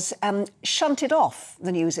was shunted off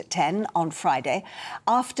the news at 10 on Friday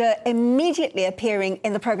after immediately appearing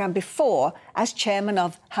in the programme before as chairman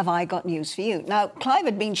of Have I Got News for You? Now, Clive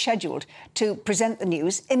had been scheduled to present the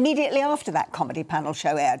news immediately after that comedy panel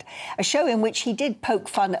show aired, a show in which he did poke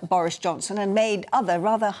fun at Boris Johnson and made other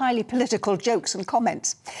rather highly political jokes and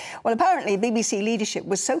comments. Well, apparently, BBC leadership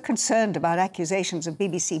was so concerned about accusations of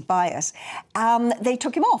BBC bias, they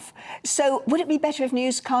took him off. So So would it be better if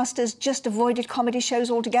newscasters just avoided comedy shows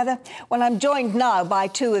altogether? Well, I'm joined now by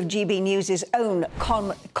two of GB News' own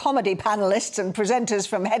comedy panellists and presenters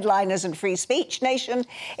from Headliners and Free Speech Nation.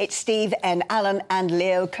 It's Steve N. Allen and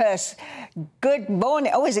Leo Kearse. Good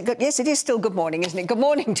morning. Oh, is it good? Yes, it is still good morning, isn't it? Good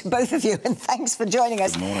morning to both of you, and thanks for joining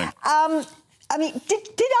us. Good morning. I mean,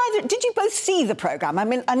 did you both see the programme? I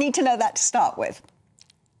mean, I need to know that to start with.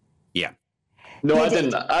 Yeah. No, I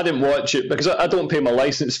didn't watch it because I don't pay my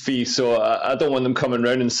licence fee, so I don't want them coming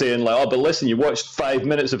round and saying like, "Oh, but listen, you watched 5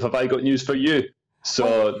 minutes of Have I Got News for You?"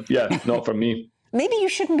 So yeah, not for me. Maybe you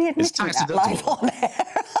shouldn't be admitting that live on air.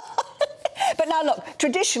 But now, look,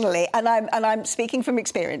 traditionally, and I'm speaking from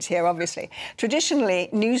experience here, obviously, traditionally,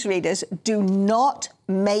 newsreaders do not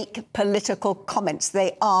make political comments.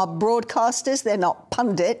 They are broadcasters, they're not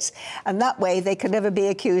pundits, and that way they can never be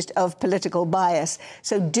accused of political bias.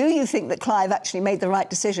 So do you think that Clive actually made the right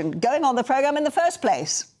decision going on the programme in the first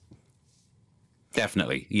place?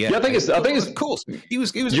 Definitely, yeah. I think it's. Of course, he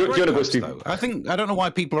was. A great host, though. I don't know why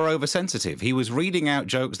people are oversensitive. He was reading out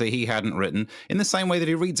jokes that he hadn't written in the same way that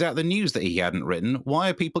he reads out the news that he hadn't written. Why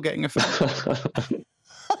are people getting offended?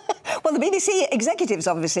 Well, the BBC executives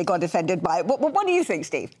obviously got offended by it. What do you think,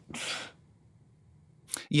 Steve?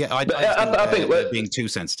 Yeah, I think they're being too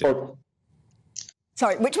sensitive.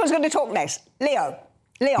 Sorry, which one's going to talk next? Leon.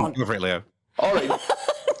 Go for it, Leo. All right.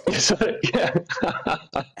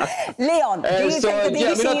 Leon, do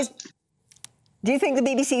you think the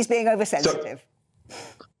BBC is being oversensitive?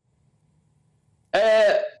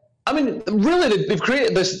 I mean, really, they've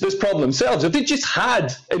created this problem themselves. If they just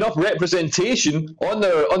had enough representation on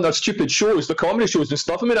their stupid shows, the comedy shows and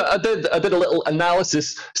stuff. I mean, I did a little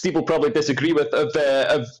analysis. Steve will probably disagree with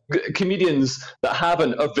of comedians that have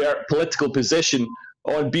an overt political position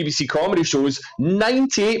on BBC comedy shows.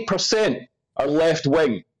 98% are left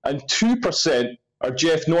wing. And 2% are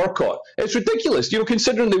Jeff Norcott. It's ridiculous,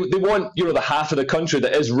 considering they want, the half of the country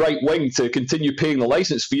that is right wing to continue paying the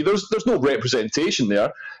licence fee. There's no representation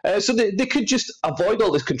there, so they could just avoid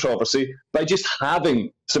all this controversy by just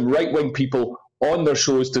having some right wing people on their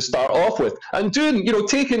shows to start off with, and doing,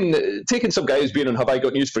 taking some guy who's been on Have I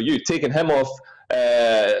Got News for You, taking him off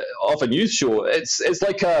a news show. It's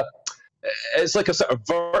like a sort of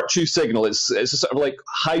virtue signal. It's a sort of like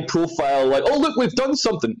high profile, like, oh look, we've done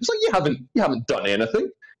something. It's like you haven't done anything.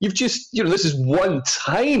 You've just, this is one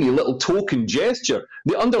tiny little token gesture.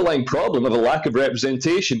 The underlying problem of a lack of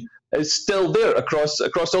representation is still there across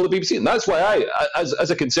all the BBC, and that's why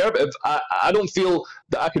as a Conservative, I don't feel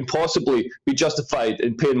that I can possibly be justified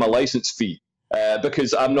in paying my licence fee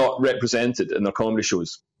because I'm not represented in their comedy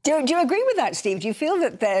shows. Do you agree with that, Steve? Do you feel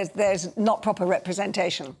that there's not proper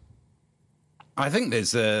representation? I think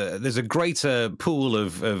there's a greater pool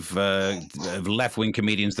of left-wing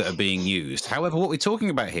comedians that are being used. However, what we're talking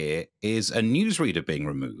about here is a newsreader being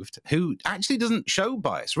removed who actually doesn't show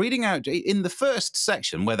bias. Reading out in the first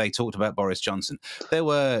section where they talked about Boris Johnson, there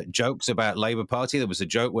were jokes about Labour Party. There was a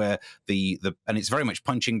joke where and it's very much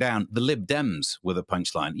punching down, the Lib Dems were the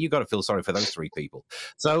punchline. You've got to feel sorry for those three people.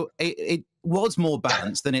 So it was more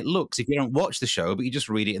balanced than it looks if you don't watch the show, but you just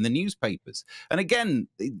read it in the newspapers. And again,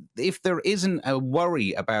 if there isn't a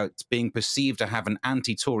worry about being perceived to have an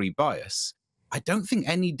anti-Tory bias, I don't think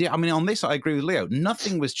I mean, on this, I agree with Leo.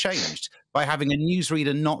 Nothing was changed by having a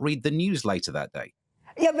newsreader not read the news later that day.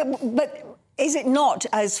 Yeah, but is it not,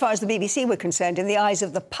 as far as the BBC were concerned, in the eyes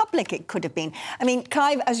of the public it could have been? I mean,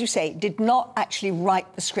 Clive, as you say, did not actually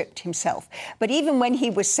write the script himself. But even when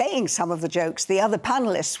he was saying some of the jokes, the other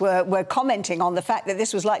panellists were commenting on the fact that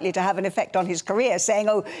this was likely to have an effect on his career, saying,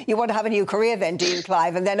 oh, you want to have a new career then, do you,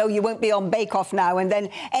 Clive? And then, oh, you won't be on Bake Off now. And then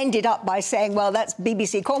ended up by saying, well, that's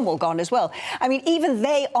BBC Cornwall gone as well. I mean, even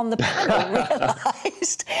they on the panel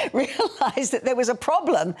realised that there was a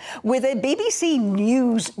problem with a BBC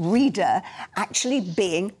News reader actually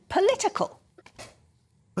being political.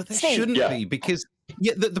 But there shouldn't be, because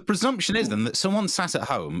the presumption is then that someone sat at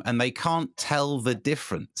home and they can't tell the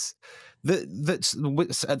difference. That's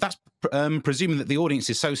presuming that the audience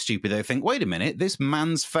is so stupid they think, wait a minute, this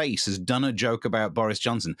man's face has done a joke about Boris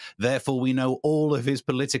Johnson, therefore we know all of his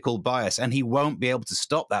political bias, and he won't be able to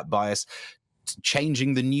stop that bias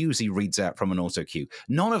changing the news he reads out from an auto cue.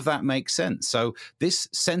 None of that makes sense. So this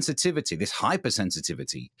sensitivity, this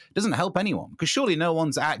hypersensitivity, doesn't help anyone, because surely no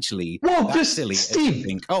one's actually silly. Steve,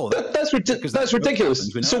 think, oh, that's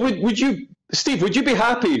ridiculous. So would you, Steve, would you be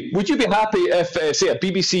happy? Would you be happy if, say, a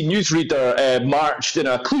BBC newsreader marched in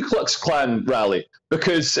a Ku Klux Klan rally?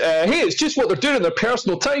 Because hey, it's just what they're doing in their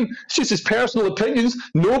personal time. It's just his personal opinions.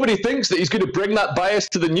 Nobody thinks that he's going to bring that bias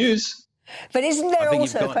to the news. But isn't there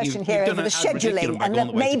also a question here over the scheduling, and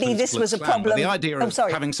that maybe this was a problem? The idea of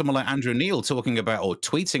having someone like Andrew Neil talking about or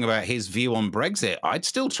tweeting about his view on Brexit, I'd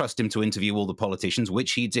still trust him to interview all the politicians,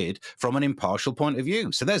 which he did, from an impartial point of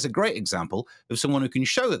view. So there's a great example of someone who can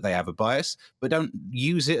show that they have a bias, but don't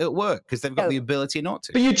use it at work because they've got the ability not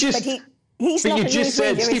to. But you just... you just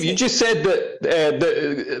said, Steve, you just said that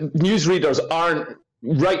the newsreaders aren't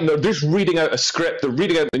right, they're just reading out a script, they're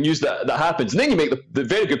reading out the news that happens. And then you make the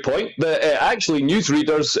very good point that actually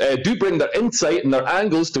newsreaders do bring their insight and their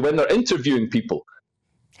angles to when they're interviewing people.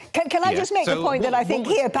 Can I just make the point that I think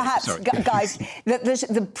here, perhaps, guys, that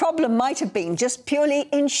the problem might have been just purely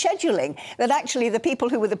in scheduling, that actually the people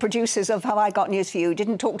who were the producers of Have I Got News for You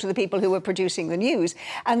didn't talk to the people who were producing the news,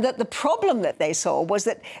 and that the problem that they saw was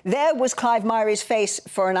that there was Clive Myrie's face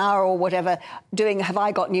for an hour or whatever doing Have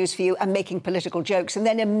I Got News for You and making political jokes, and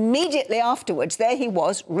then immediately afterwards there he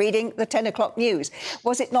was reading the 10 o'clock news.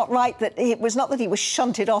 Was it not right that it was not that he was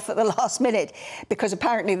shunted off at the last minute, because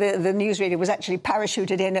apparently the newsreader was actually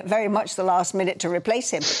parachuted in at very much the last minute to replace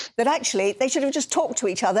him, that actually they should have just talked to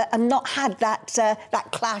each other and not had that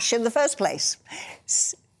clash in the first place?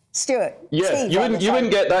 Stuart? Yeah, Steve, you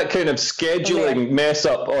wouldn't get that kind of scheduling mess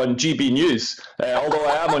up on GB News, although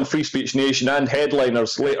I am on Free Speech Nation and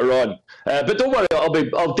Headliners later on. But don't worry,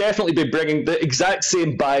 I'll definitely be bringing the exact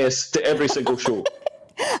same bias to every single show.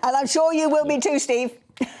 And I'm sure you will be too, Steve.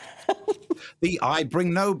 I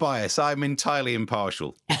bring no bias. I'm entirely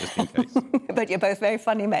impartial, just in case. But you're both very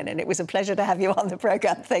funny men, and it was a pleasure to have you on the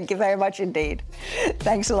programme. Thank you very much indeed.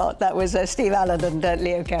 Thanks a lot. That was Steve Allen and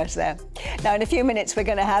Leo Kearse there. Now, in a few minutes, we're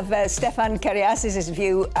going to have Stefan Kariasis'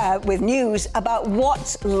 view with news about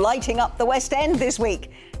what's lighting up the West End this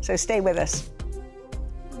week. So stay with us.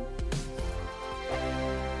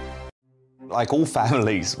 Like all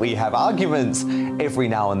families, we have arguments every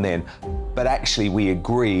now and then, but actually we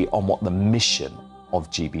agree on what the mission of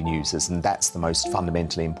GB News is, and that's the most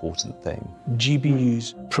fundamentally important thing. GB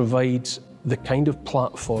News provides the kind of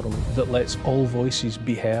platform that lets all voices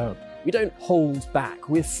be heard. We don't hold back.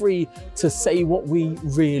 We're free to say what we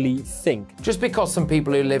really think. Just because some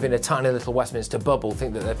people who live in a tiny little Westminster bubble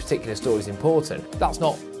think that their particular story is important, that's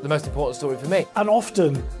not the most important story for me. And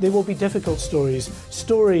often they will be difficult stories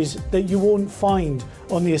that you won't find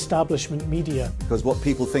on the establishment media. Because what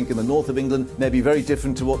people think in the north of England may be very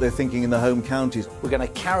different to what they're thinking in their home counties. We're going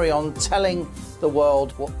to carry on telling the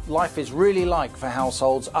world what life is really like for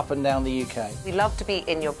households up and down the UK. We love to be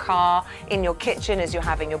in your car, in your kitchen as you're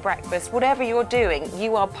having your breakfast. Whatever you're doing,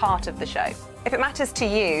 you are part of the show. If it matters to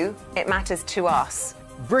you, it matters to us.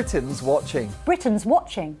 Britain's watching. Britain's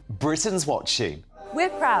watching. Britain's watching. We're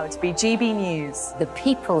proud to be GB News, the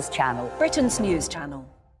People's Channel, Britain's news channel.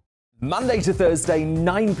 Monday to Thursday,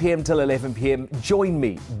 9 p.m. till 11 p.m. Join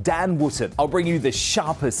me, Dan Wootton. I'll bring you the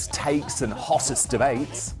sharpest takes and hottest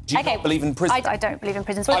debates. Do you not believe in prison? I don't believe in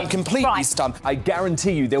prison. I'm completely stunned. I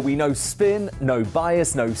guarantee you there'll be no spin, no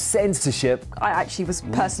bias, no censorship. I actually was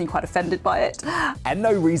personally quite offended by it. And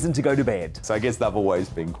no reason to go to bed. So I guess they've always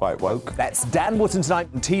been quite woke. That's Dan Wootton tonight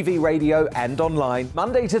on TV, radio and online.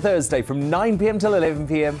 Monday to Thursday from 9 p.m. till 11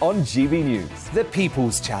 p.m. on GB News. The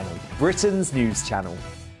People's Channel. Britain's news channel.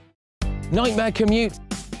 Nightmare commute?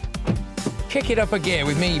 Kick it up a gear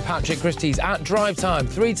with me, Patrick Christys, at drive time,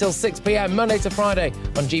 3 till 6 p.m, Monday to Friday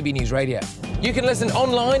on GB News Radio. You can listen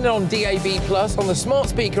online and on DAB+, on the smart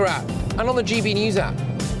speaker app and on the GB News app.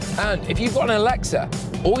 And if you've got an Alexa,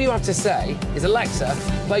 all you have to say is, Alexa,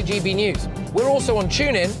 play GB News. We're also on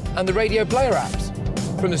TuneIn and the Radio Player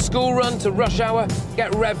apps. From the school run to rush hour,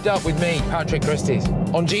 get revved up with me, Patrick Christys,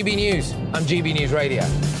 on GB News and GB News Radio.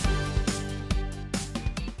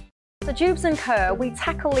 So Jubes and Kerr, we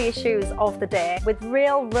tackle the issues of the day with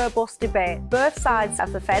real robust debate, both sides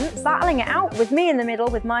of the fence, battling it out with me in the middle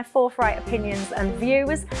with my forthright opinions and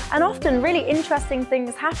views, and often really interesting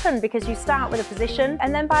things happen because you start with a position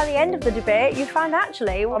and then by the end of the debate you find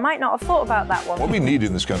actually, well, I might not have thought about that one. What we need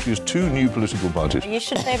in this country is 2 new political parties. You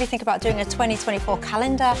should maybe think about doing a 2024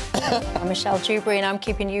 calendar. I'm Michelle Dewberry and I'm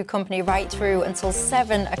keeping you company right through until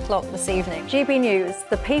 7 o'clock this evening. GB News,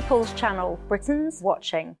 the People's Channel, Britain's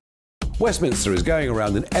watching. Westminster is going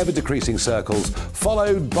around in ever-decreasing circles,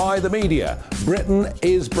 followed by the media. Britain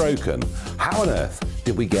is broken. How on earth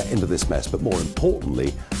did we get into this mess? But more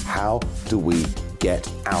importantly, how do we get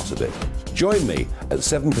out of it? Join me at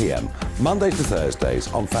 7 p.m, Mondays to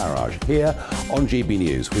Thursdays on Farage, here on GB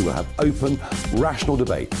News. We will have open, rational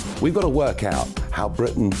debate. We've got to work out how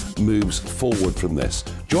Britain moves forward from this.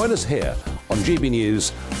 Join us here on GB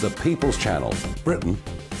News, the People's Channel. Britain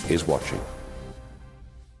is watching.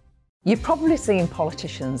 You've probably seen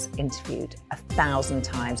politicians interviewed 1,000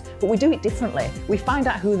 times, but we do it differently. We find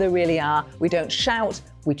out who they really are, we don't shout,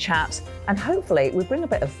 we chat, and hopefully we bring a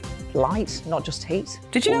bit of light, not just heat.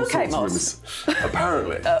 Did you know Kate Moss?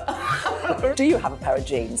 Apparently. Do you have a pair of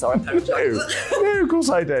jeans or a pair of jeans? No, of course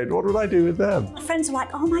I don't. What would I do with them? My friends are like,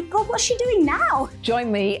 oh my God, what's she doing now?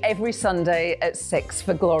 Join me every Sunday at 6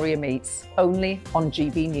 for Gloria Meets, only on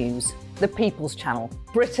GB News, the People's Channel,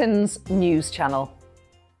 Britain's news channel.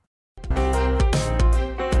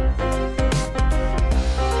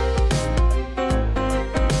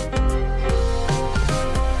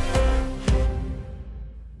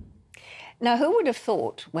 Now, who would have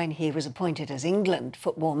thought when he was appointed as England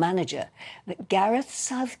football manager that Gareth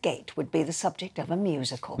Southgate would be the subject of a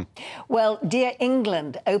musical? Well, Dear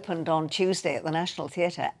England opened on Tuesday at the National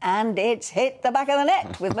Theatre and it's hit the back of the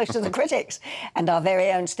net with most of the critics. And our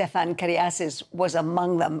very own Stefan Kyriasis was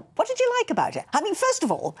among them. What did you like about it? I mean, first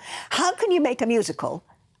of all, how can you make a musical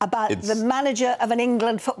about the manager of an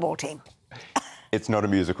England football team? It's not a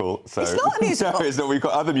musical. So it's not a musical? No, it's not. We've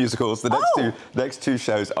got other musicals. The next two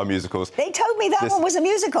shows are musicals. They told me that one was a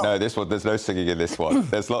musical. No, this one, there's no singing in this one.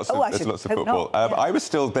 There's lots of, there's lots of football. I was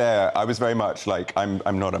still there. I was very much like,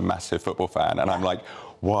 I'm not a massive football fan. And I'm like,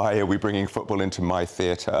 why are we bringing football into my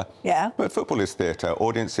theatre? Yeah. But football is theatre.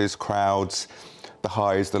 Audiences, crowds, the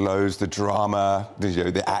highs, the lows, the drama,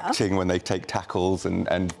 the acting when they take tackles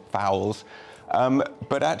and fouls.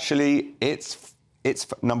 But actually, it's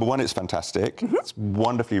number one, it's fantastic. It's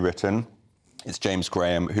wonderfully written. It's James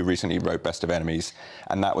Graham, who recently wrote Best of Enemies,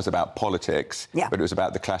 and that was about politics, but it was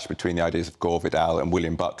about the clash between the ideas of Gore Vidal and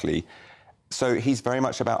William Buckley. So he's very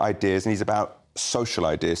much about ideas, and he's about social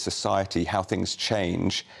ideas, society, how things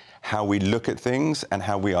change, how we look at things, and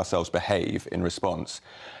how we ourselves behave in response.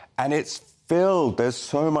 And it's filled, there's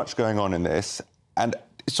so much going on in this, and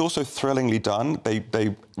it's also thrillingly done.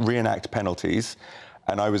 They reenact penalties.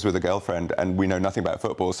 And I was with a girlfriend, and we know nothing about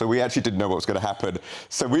football, so we actually didn't know what was going to happen.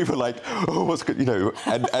 So we were like, "Oh, what's good?"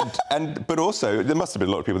 But also there must have been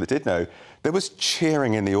a lot of people that did know. There was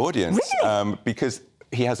cheering in the audience because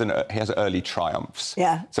he has early triumphs.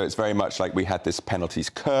 Yeah. So it's very much like we had this penalties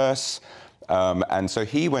curse, and so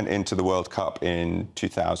he went into the World Cup in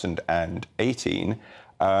 2018,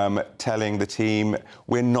 telling the team,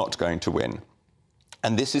 "We're not going to win,"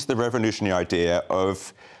 and this is the revolutionary idea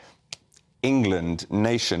of England,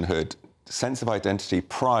 nationhood, sense of identity,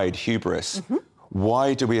 pride, hubris.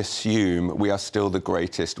 Why do we assume we are still the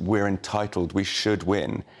greatest? We're entitled, we should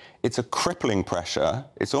win. It's a crippling pressure.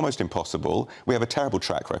 It's almost impossible. We have a terrible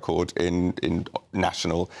track record in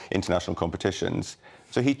international competitions.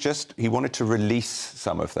 So he wanted to release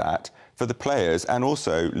some of that for the players, and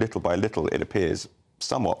also, little by little, it appears,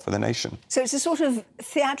 somewhat for the nation. So it's a sort of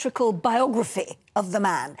theatrical biography of the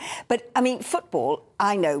man. But, I mean, football,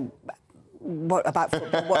 I know about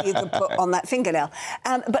football, what you could put on that fingernail.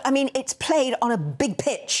 But, I mean, it's played on a big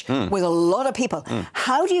pitch with a lot of people.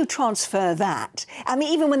 How do you transfer that? I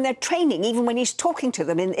mean, even when they're training, even when he's talking to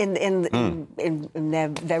them in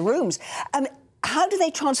their rooms, how do they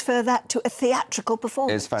transfer that to a theatrical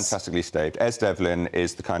performance? It's fantastically staged. Es Devlin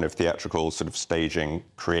is the kind of theatrical sort of staging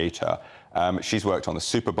creator. She's worked on the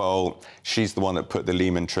Super Bowl. She's the one that put the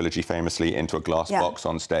Lehman trilogy famously into a glass box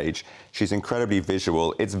on stage. She's incredibly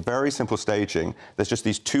visual. It's very simple staging. There's just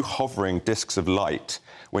these two hovering discs of light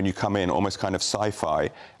when you come in, almost kind of sci-fi,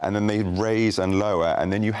 and then they raise and lower,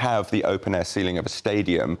 and then you have the open-air ceiling of a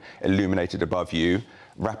stadium illuminated above you.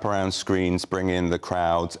 Wraparound screens bring in the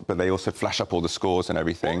crowds, but they also flash up all the scores and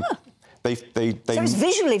everything. So it's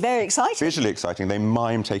visually very exciting. Visually exciting. They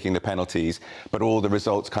mime taking the penalties, but all the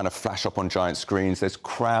results kind of flash up on giant screens. There's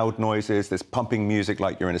crowd noises, there's pumping music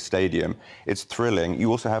like you're in a stadium. It's thrilling.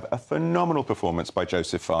 You also have a phenomenal performance by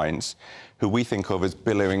Joseph Fiennes, who we think of as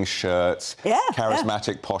billowing shirts,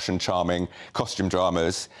 charismatic, posh and charming, costume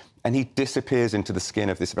dramas. And he disappears into the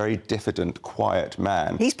skin of this very diffident, quiet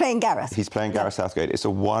man. He's playing Gareth. He's playing Gareth Southgate. It's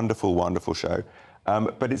a wonderful, wonderful show.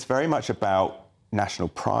 But it's very much about national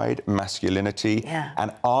pride, masculinity,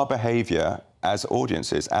 and our behaviour as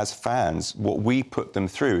audiences, as fans, what we put them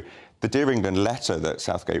through. The Dear England letter that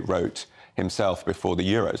Southgate wrote himself before the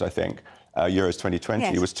Euros, I think, Euros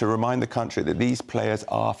 2020, was to remind the country that these players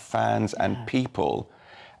are fans and people.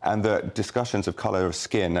 and that discussions of colour of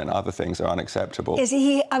skin and other things are unacceptable. Is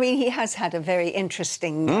he? I mean, he has had a very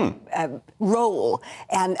interesting role,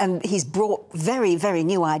 and he's brought very, very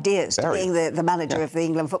new ideas to being the manager of the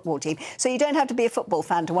England football team. So you don't have to be a football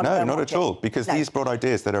fan to want to. No, not at all, because these brought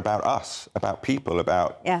ideas that are about us, about people,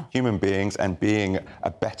 about human beings, and being a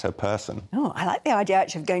better person. Oh, I like the idea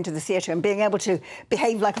actually of going to the theatre and being able to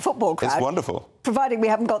behave like a football crowd. It's wonderful. Providing we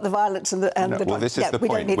haven't got the violence and the... Well, this is the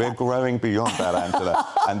point. We're growing beyond that, Angela.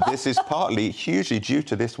 And this is partly hugely due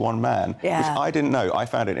to this one man, which I didn't know. I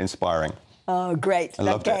found it inspiring. Oh, great. I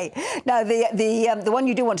loved it. Now, the one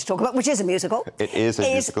you do want to talk about, which is a musical... It is a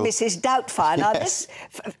musical. Mrs. Doubtfire. Now, this,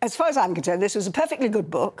 as far as I'm concerned, this was a perfectly good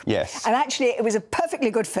book. Yes. And actually, it was a perfectly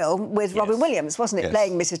good film with Robin Williams, wasn't it? Yes.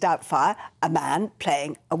 Playing Mrs. Doubtfire, a man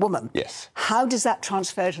playing a woman. Yes. How does that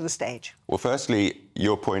transfer to the stage? Well, firstly,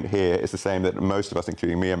 your point here is the same that most of us,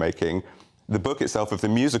 including me, are making. The book itself of the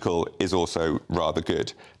musical is also rather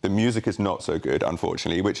good. The music is not so good,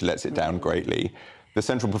 unfortunately, which lets it down greatly. The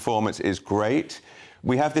central performance is great.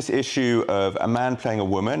 We have this issue of a man playing a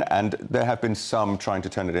woman, and there have been some trying to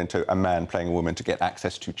turn it into a man playing a woman to get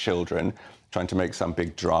access to children, trying to make some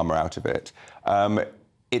big drama out of it.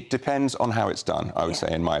 It depends on how it's done, I would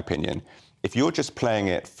say, in my opinion. If you're just playing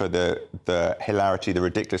it for the hilarity, the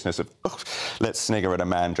ridiculousness of, oh, let's snigger at a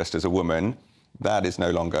man dressed as a woman, that is no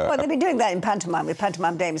longer... Well, they've been doing that in pantomime with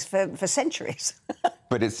pantomime dames for centuries.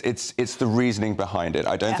 But it's the reasoning behind it.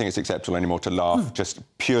 I don't think it's acceptable anymore to laugh just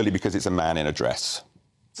purely because it's a man in a dress.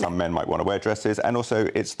 Some men might want to wear dresses, and also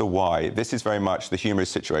it's the why. This is very much, the humour is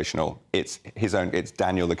situational. It's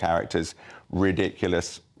Daniel the character's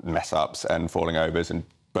ridiculous mess-ups and falling overs and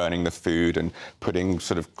burning the food and putting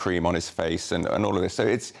sort of cream on his face and all of this. So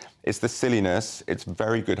it's the silliness, it's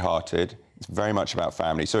very good-hearted, it's very much about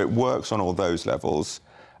family. So it works on all those levels.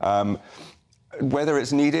 Whether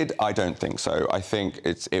it's needed, I don't think so. I think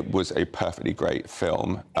it was a perfectly great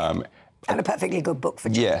film. And a perfectly good book for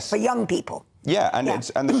young people. Yeah,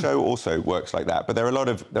 and the show also works like that. But there are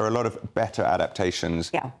a lot of better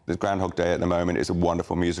adaptations. Yeah. The Groundhog Day at the moment is a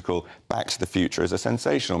wonderful musical. Back to the Future is a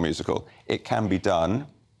sensational musical. It can be done.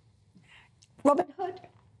 Robin Hood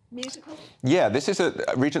musical? Yeah, this is a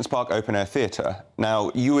Regent's Park open air theatre.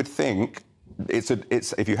 Now you would think it's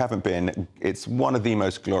if you haven't been, it's one of the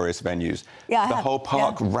most glorious venues. Yeah, the whole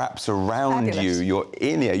park wraps around you. You're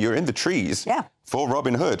in the trees for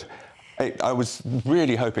Robin Hood. I was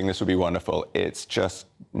really hoping this would be wonderful. It's just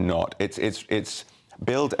not. It's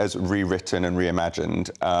billed as rewritten and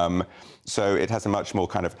reimagined. So it has a much more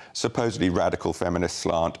kind of supposedly radical feminist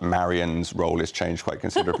slant. Marion's role is changed quite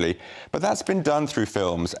considerably. But that's been done through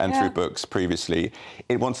films and through books previously.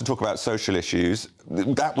 It wants to talk about social issues.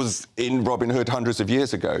 That was in Robin Hood hundreds of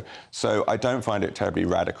years ago. So I don't find it terribly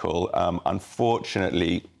radical.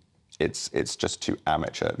 Unfortunately, it's just too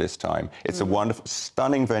amateur this time. It's a wonderful,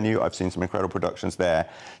 stunning venue. I've seen some incredible productions there.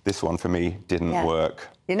 This one, for me, didn't work.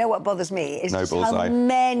 You know what bothers me is just how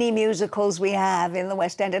many musicals we have in the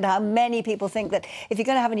West End and how many people think that if you're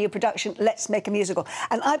going to have a new production, let's make a musical.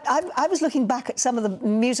 And I was looking back at some of the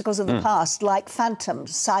musicals of the past, like Phantom,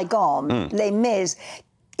 Saigon, Les Mis,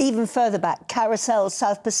 even further back, Carousel,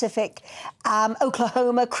 South Pacific,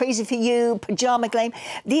 Oklahoma, Crazy for You, Pajama Game.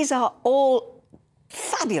 These are all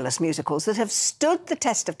fabulous musicals that have stood the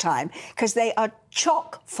test of time because they are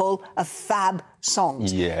chock full of fab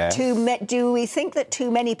songs. Yeah. Do we think that too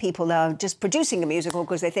many people are just producing a musical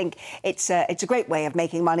because they think it's a great way of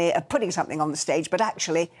making money, of putting something on the stage, but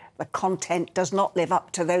actually the content does not live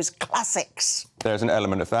up to those classics? There's an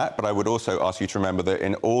element of that, but I would also ask you to remember that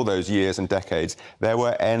in all those years and decades, there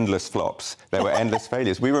were endless flops. There were endless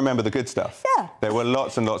failures. We remember the good stuff. Yeah. There were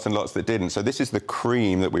lots and lots and lots that didn't. So this is the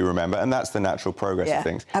cream that we remember, and that's the natural progress of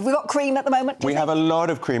things. Have we got cream at the moment? We have a lot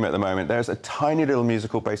of cream at the moment. There's a tiny little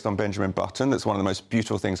musical based on Benjamin Button that's one of the most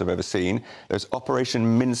beautiful things I've ever seen. There's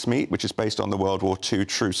Operation Mincemeat, which is based on the World War II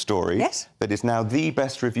true story. Yes. That is now the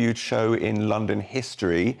best reviewed show in London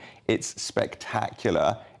history. It's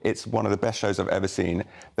spectacular. It's one of the best shows I've ever seen.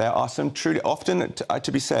 There are some truly, often,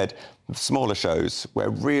 to be said, smaller shows where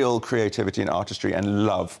real creativity and artistry and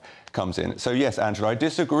love comes in. So, yes, Angela, I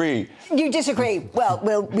disagree. You disagree? Well,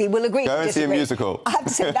 we will agree Go to and disagree. see a musical. I have to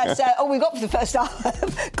say, that's all we got for the first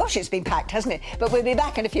half. Gosh, it's been packed, hasn't it? But we'll be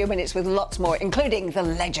back in a few minutes with lots more, including the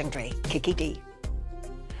legendary Kiki D.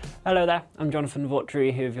 Hello there, I'm Jonathan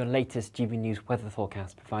Vautry here with your latest GB News weather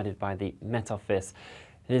forecast provided by the Met Office.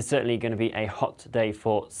 It is certainly going to be a hot day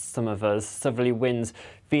for some of us. Southerly winds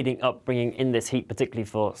feeding up, bringing in this heat, particularly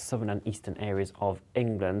for southern and eastern areas of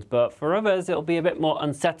England. But for others, it'll be a bit more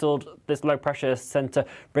unsettled. This low pressure centre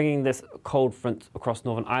bringing this cold front across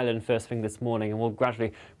Northern Ireland first thing this morning, and will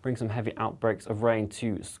gradually bring some heavy outbreaks of rain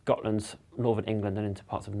to Scotland, northern England and into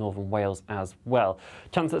parts of northern Wales as well.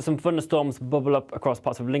 Chance that some thunderstorms bubble up across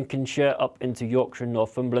parts of Lincolnshire, up into Yorkshire and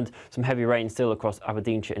Northumberland. Some heavy rain still across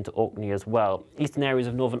Aberdeenshire into Orkney as well. Eastern areas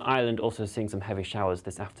of Northern Ireland also seeing some heavy showers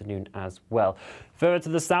this afternoon as well. Further to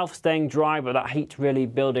the south, staying dry, but that heat really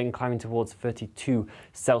building, climbing towards 32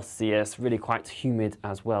 Celsius. Really quite humid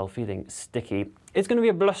as well, feeling sticky. It's going to be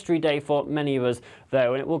a blustery day for many of us,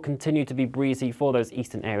 though, and it will continue to be breezy for those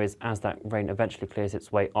eastern areas as that rain eventually clears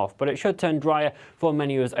its way off. But it should turn drier for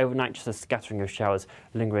many of us overnight, just a scattering of showers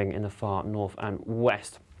lingering in the far north and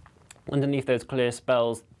west. Underneath those clear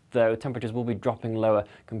spells, though, temperatures will be dropping lower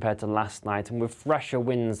compared to last night, and with fresher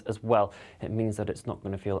winds as well, it means that it's not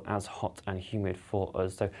going to feel as hot and humid for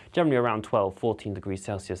us. So generally around 12-14 degrees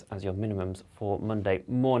Celsius as your minimums for Monday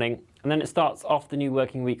morning. And then it starts off the new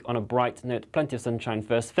working week on a bright note. Plenty of sunshine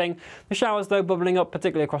first thing. The showers, though, bubbling up,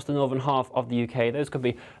 particularly across the northern half of the UK. Those could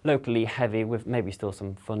be locally heavy, with maybe still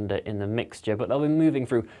some thunder in the mixture, but they'll be moving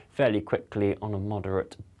through fairly quickly on a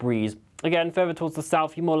moderate breeze. Again, further towards the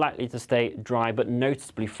south, you're more likely to stay dry, but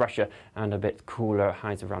noticeably fresher and a bit cooler,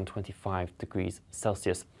 highs around 25 degrees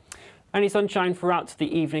Celsius. Any sunshine throughout the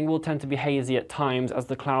evening will tend to be hazy at times as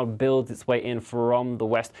the cloud builds its way in from the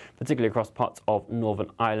west, particularly across parts of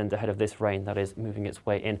Northern Ireland ahead of this rain that is moving its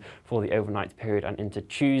way in for the overnight period and into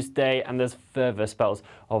Tuesday. And there's further spells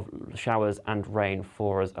of showers and rain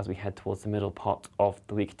for us as we head towards the middle part of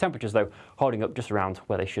the week. Temperatures, though, holding up just around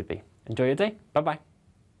where they should be. Enjoy your day. Bye-bye.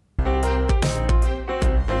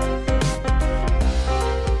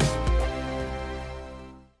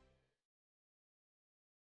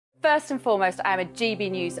 First and foremost, I'm a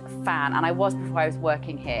GB News fan, and I was before I was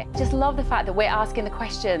working here. Just love the fact that we're asking the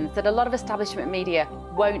questions that a lot of establishment media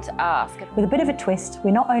won't ask. With a bit of a twist,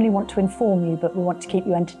 we not only want to inform you, but we want to keep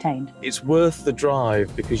you entertained. It's worth the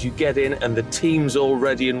drive because you get in and the team's all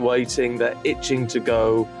ready and waiting, they're itching to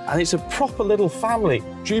go, and it's a proper little family.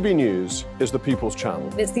 GB News is the people's channel.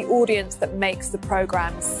 It's the audience that makes the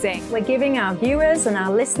programme sing. We're giving our viewers and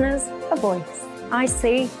our listeners a voice. I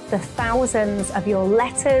see the thousands of your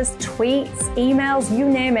letters, tweets, emails, you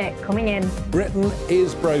name it, coming in. Britain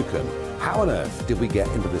is broken. How on earth did we get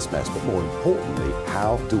into this mess? But more importantly,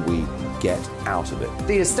 how do we get out of it?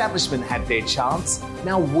 The establishment had their chance.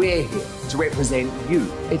 Now we're here to represent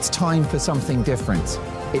you. It's time for something different.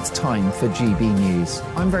 It's time for GB News.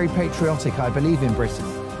 I'm very patriotic. I believe in Britain.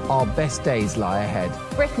 Our best days lie ahead.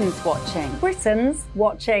 Britain's watching. Britain's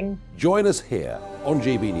watching. Join us here on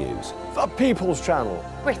GB News. The People's Channel.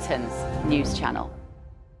 Britain's news channel.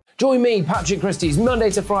 Join me, Patrick Christie's,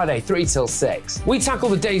 Monday to Friday, 3 till 6. We tackle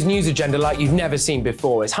the day's news agenda like you've never seen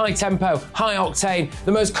before. It's high tempo, high octane,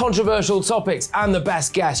 the most controversial topics and the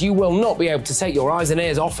best guests. You will not be able to take your eyes and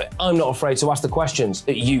ears off it. I'm not afraid to ask the questions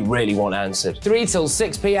that you really want answered. 3 till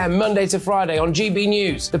 6 p.m, Monday to Friday on GB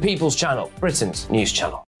News, the People's Channel, Britain's news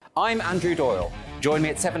channel. I'm Andrew Doyle. Join me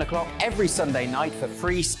at 7 o'clock every Sunday night for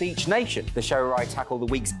Free Speech Nation, the show where I tackle the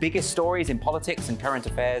week's biggest stories in politics and current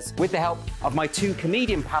affairs with the help of my 2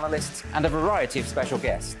 comedian panellists and a variety of special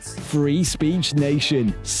guests. Free Speech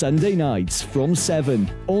Nation, Sunday nights from 7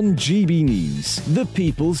 on GB News, the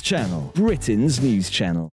People's Channel, Britain's news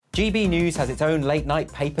channel. GB News has its own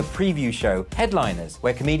late-night paper preview show, Headliners,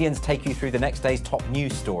 where comedians take you through the next day's top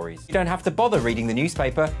news stories. You don't have to bother reading the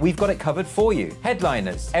newspaper, we've got it covered for you.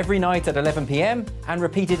 Headliners, every night at 11 p.m, and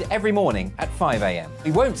repeated every morning at 5 a.m.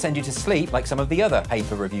 We won't send you to sleep like some of the other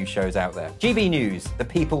paper review shows out there. GB News, the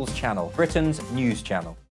People's Channel, Britain's news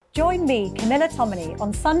channel. Join me, Camilla Tominey,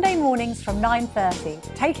 on Sunday mornings from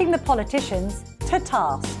 9:30, taking the politicians to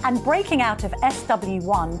task and breaking out of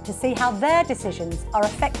SW1 to see how their decisions are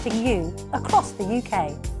affecting you across the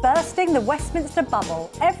UK. Bursting the Westminster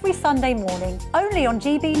bubble every Sunday morning, only on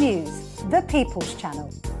GB News, the People's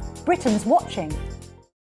Channel. Britain's watching.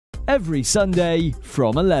 Every Sunday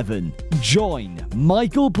from 11, join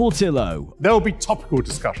Michael Portillo. There will be topical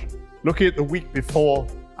discussion, looking at the week before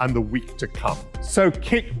and the week to come. So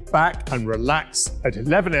kick back and relax at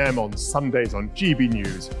 11 a.m. on Sundays on GB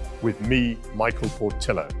News with me, Michael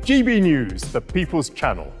Portillo. GB News, the People's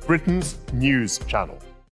Channel, Britain's news channel.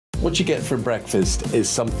 What you get for breakfast is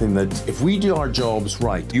something that, if we do our jobs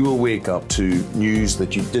right, you will wake up to news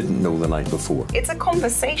that you didn't know the night before. It's a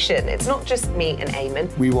conversation. It's not just me and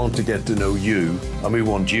Eamon. We want to get to know you, and we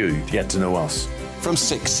want you to get to know us. From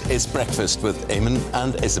 6, it's Breakfast with Eamon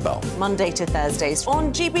and Isabel. Monday to Thursdays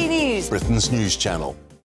on GB News, Britain's news channel.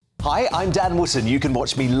 Hi, I'm Dan Wootton. You can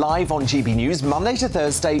watch me live on GB News Monday to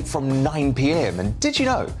Thursday from 9 p.m. And did you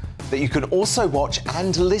know that you can also watch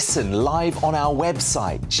and listen live on our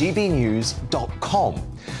website,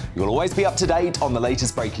 gbnews.com. You'll always be up to date on the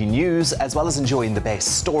latest breaking news, as well as enjoying the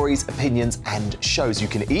best stories, opinions and shows. You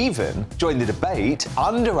can even join the debate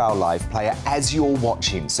under our live player as you're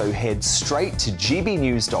watching. So head straight to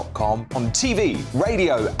gbnews.com on TV,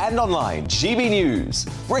 radio and online. GB News,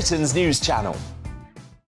 Britain's news channel.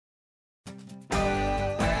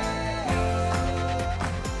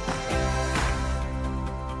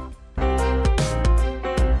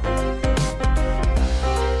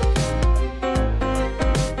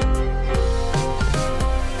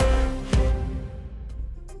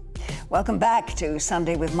 Welcome back to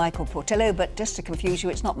Sunday with Michael Portillo, but just to confuse you,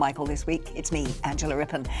 it's not Michael this week, it's me, Angela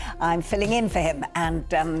Rippon. I'm filling in for him, and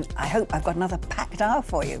I hope I've got another packed hour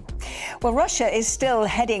for you. Well, Russia is still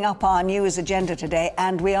heading up our news agenda today,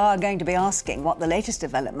 and we are going to be asking what the latest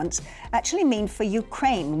developments actually mean for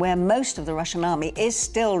Ukraine, where most of the Russian army is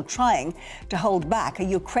still trying to hold back a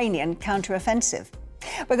Ukrainian counteroffensive.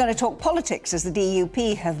 We're going to talk politics, as the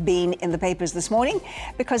DUP have been in the papers this morning,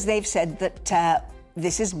 because they've said that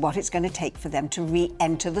this is what it's going to take for them to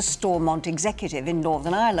re-enter the Stormont executive in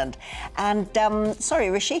Northern Ireland. And, sorry,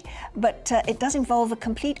 Rishi, but it does involve a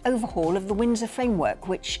complete overhaul of the Windsor framework,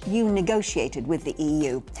 which you negotiated with the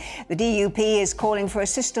EU. The DUP is calling for a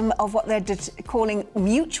system of what they're calling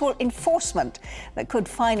mutual enforcement that could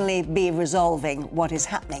finally be resolving what is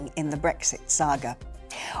happening in the Brexit saga.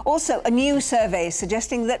 Also, a new survey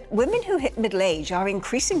suggesting that women who hit middle age are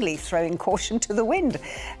increasingly throwing caution to the wind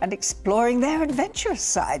and exploring their adventurous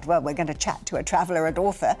side. Well, we're going to chat to a traveller and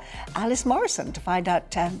author, Alice Morrison, to find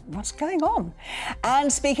out what's going on.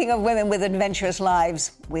 And speaking of women with adventurous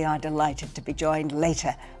lives, we are delighted to be joined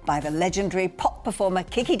later by the legendary pop performer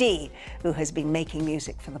Kiki Dee, who has been making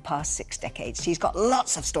music for the past 6 decades. She's got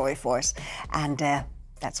lots of story for us, and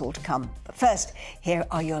that's all to come. But first, here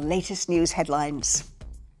are your latest news headlines.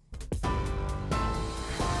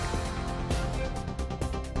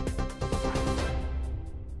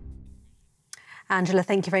 Angela,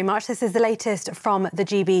 thank you very much. This is the latest from the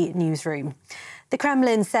GB newsroom. The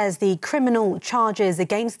Kremlin says the criminal charges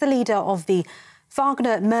against the leader of the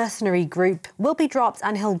Wagner mercenary group will be dropped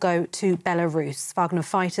and he'll go to Belarus. Wagner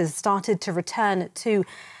fighters started to return to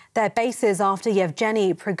their bases after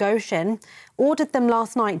Yevgeny Prigozhin ordered them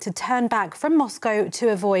last night to turn back from Moscow to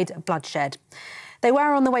avoid bloodshed. They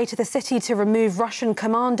were on the way to the city to remove Russian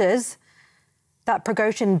commanders that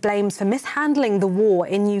Prigozhin blames for mishandling the war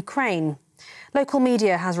in Ukraine. Local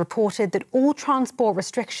media has reported that all transport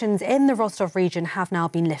restrictions in the Rostov region have now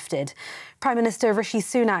been lifted. Prime Minister Rishi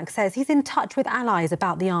Sunak says he's in touch with allies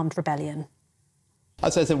about the armed rebellion.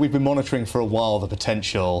 As I said, we've been monitoring for a while the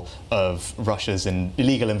potential of Russia's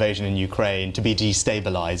illegal invasion in Ukraine to be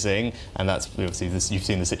destabilising, and that's obviously you've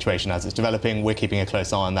seen the situation as it's developing. We're keeping a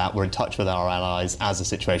close eye on that. We're in touch with our allies as the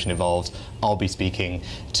situation evolves. I'll be speaking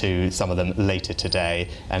to some of them later today,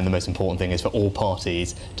 and the most important thing is for all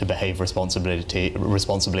parties to behave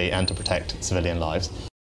responsibly and to protect civilian lives.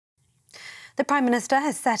 The Prime Minister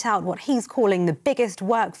has set out what he's calling the biggest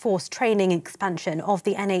workforce training expansion of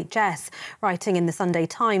the NHS. Writing in the Sunday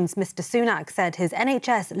Times, Mr Sunak said his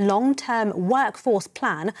NHS long-term workforce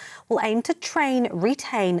plan will aim to train,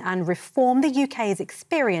 retain and reform the UK's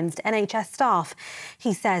experienced NHS staff.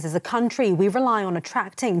 He says, as a country, we rely on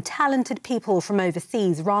attracting talented people from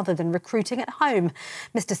overseas rather than recruiting at home.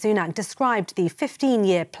 Mr Sunak described the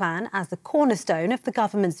 15-year plan as the cornerstone of the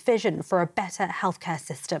government's vision for a better healthcare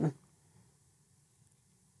system.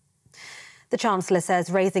 The Chancellor says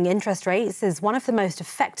raising interest rates is one of the most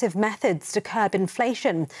effective methods to curb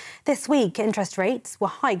inflation. This week, interest rates were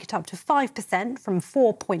hiked up to 5% from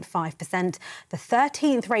 4.5%, the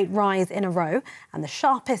 13th rate rise in a row and the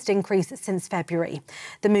sharpest increase since February.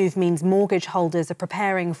 The move means mortgage holders are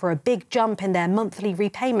preparing for a big jump in their monthly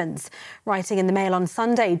repayments. Writing in the Mail on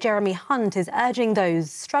Sunday, Jeremy Hunt is urging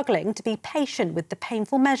those struggling to be patient with the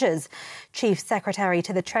painful measures. Chief Secretary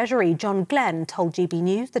to the Treasury, John Glenn, told GB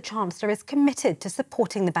News the Chancellor is committed to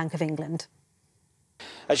supporting the Bank of England.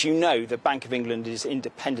 As you know, the Bank of England is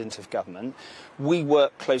independent of government. We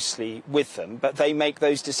work closely with them, but they make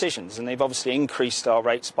those decisions, and they've obviously increased our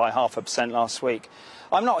rates by 0.5% last week.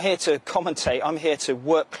 I'm not here to commentate. I'm here to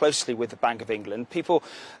work closely with the Bank of England. People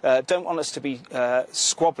don't want us to be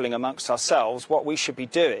squabbling amongst ourselves. What we should be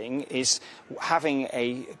doing is having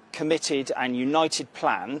a committed and united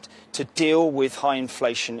plan to deal with high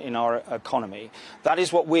inflation in our economy. That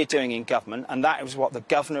is what we're doing in government, and that is what the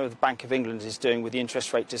Governor of the Bank of England is doing with the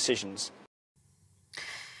interest rate decisions.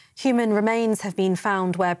 Human remains have been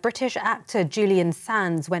found where British actor Julian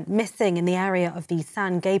Sands went missing in the area of the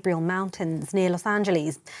San Gabriel Mountains near Los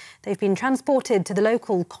Angeles. They've been transported to the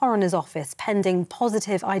local coroner's office pending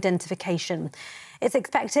positive identification. It's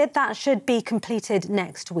expected that should be completed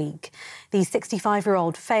next week. The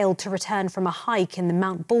 65-year-old failed to return from a hike in the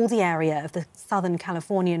Mount Baldy area of the Southern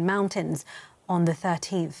Californian mountains on the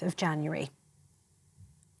 13th of January.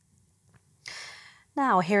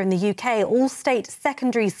 Now, here in the UK, all state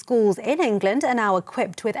secondary schools in England are now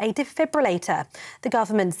equipped with a defibrillator. The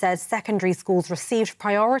government says secondary schools received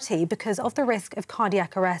priority because of the risk of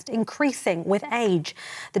cardiac arrest increasing with age.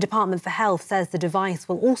 The Department for Health says the device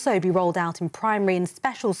will also be rolled out in primary and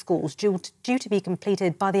special schools due to be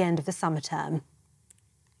completed by the end of the summer term.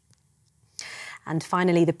 And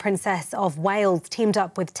finally, the Princess of Wales teamed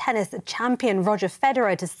up with tennis champion Roger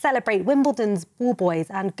Federer to celebrate Wimbledon's ball boys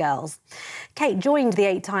and girls. Kate joined the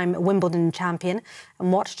 8-time Wimbledon champion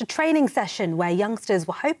and watched a training session where youngsters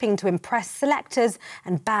were hoping to impress selectors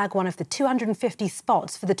and bag one of the 250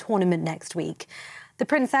 spots for the tournament next week. The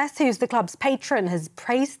Princess, who's the club's patron, has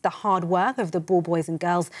praised the hard work of the ball boys and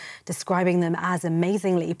girls, describing them as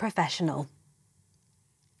amazingly professional.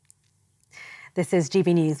 This is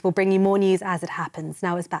GB News. We'll bring you more news as it happens.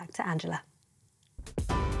 Now it's back to Angela.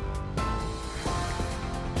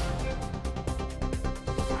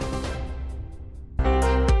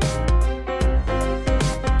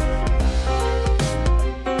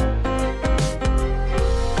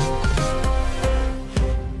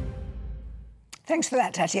 Thanks for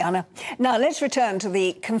that, Tatiana. Now, let's return to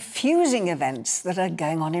the confusing events that are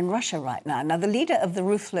going on in Russia right now. Now, the leader of the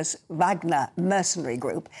ruthless Wagner mercenary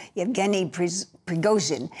group, Yevgeny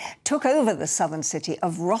Prigozhin, took over the southern city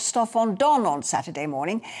of Rostov-on-Don on Saturday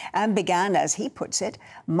morning and began, as he puts it,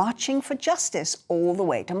 marching for justice all the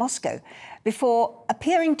way to Moscow, before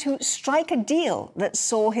appearing to strike a deal that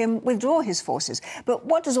saw him withdraw his forces. But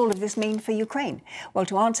what does all of this mean for Ukraine? Well,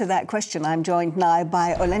 to answer that question, I'm joined now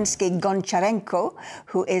by Olensky Goncharenko,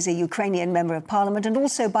 who is a Ukrainian member of parliament, and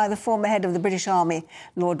also by the former head of the British Army,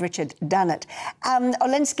 Lord Richard Dannett.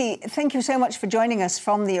 Olensky, thank you so much for joining us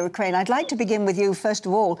from the Ukraine. I'd like to begin with you, first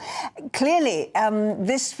of all. Clearly,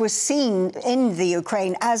 this was seen in the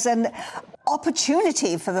Ukraine as an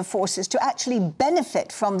opportunity for the forces to actually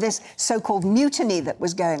benefit from this so-called mutiny that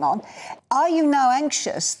was going on. Are you now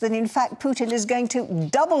anxious that, in fact, Putin is going to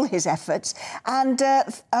double his efforts and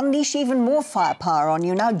unleash even more firepower on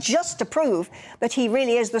you now, just to prove that he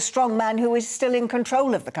really is the strong man who is still in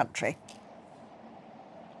control of the country?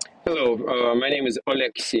 Hello, my name is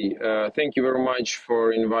Oleksiy. Thank you very much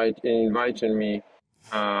for inviting me.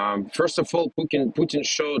 First of all, Putin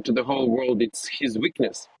showed to the whole world it's his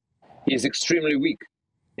weakness. He's extremely weak.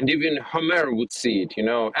 And even Homer would see it, you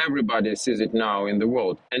know, everybody sees it now in the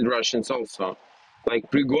world, and Russians also. Like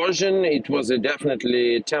Prigozhin, it was a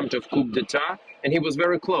definitely attempt of coup d'etat, and he was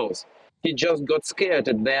very close. He just got scared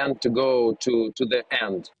at the end to go to the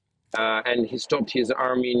end. And he stopped his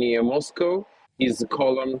army near Moscow, his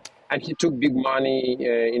column, and he took big money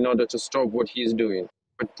in order to stop what he's doing.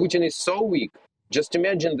 But Putin is so weak. Just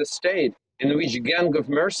imagine the state in which a gang of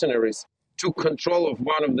mercenaries took control of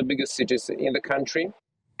one of the biggest cities in the country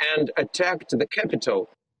and attacked the capital.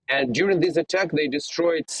 And during this attack, they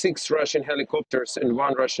destroyed 6 Russian helicopters and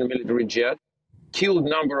 1 Russian military jet, killed a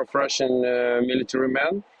number of Russian military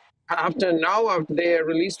men. After they are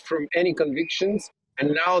released from any convictions,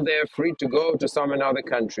 and now they're free to go to some another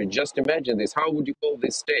country. Just imagine this. How would you call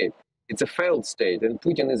this state? It's a failed state, and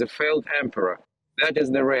Putin is a failed emperor. That is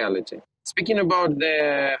the reality. Speaking about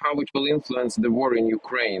how it will influence the war in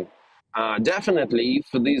Ukraine, definitely,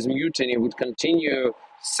 if this mutiny would continue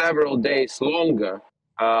several days longer,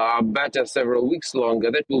 better several weeks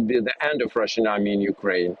longer, that will be the end of Russian army in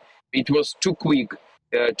Ukraine. It was too quick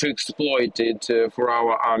to exploit it for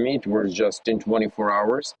our army. It was just in 24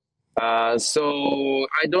 hours. So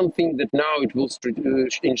I don't think that now it will,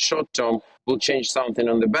 in short term, will change something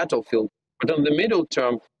on the battlefield. But on the middle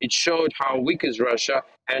term, it showed how weak is Russia,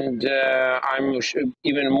 and I'm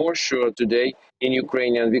even more sure today in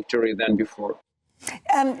Ukrainian victory than before.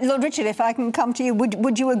 Lord Richard, if I can come to you,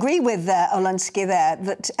 would you agree with Olensky there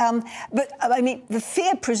that, but I mean, the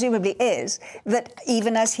fear presumably is that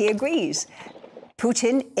even as he agrees,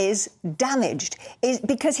 Putin is damaged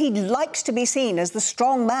because he likes to be seen as the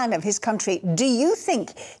strong man of his country. Do you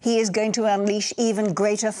think he is going to unleash even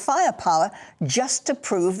greater firepower just to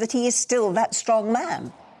prove that he is still that strong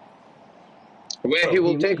man? Where he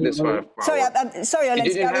will take this firepower? Sorry,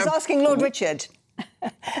 Olensky, I was asking Lord Richard.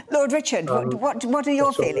 Lord Richard, what are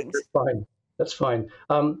your feelings? That's fine.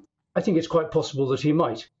 I think it's quite possible that he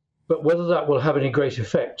might. But whether that will have any great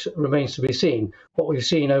effect remains to be seen. What we've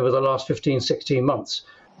seen over the last 15, 16 months,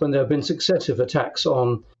 when there have been successive attacks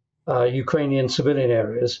on Ukrainian civilian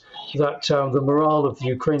areas, that the morale of the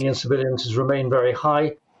Ukrainian civilians has remained very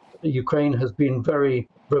high. Ukraine has been very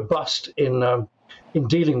robust in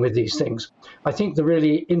dealing with these things. I think the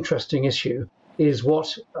really interesting issue is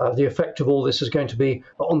what the effect of all this is going to be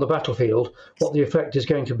on the battlefield, what the effect is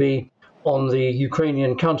going to be on the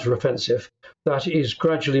Ukrainian counteroffensive that is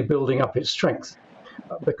gradually building up its strength.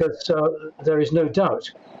 Because there is no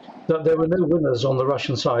doubt that there were no winners on the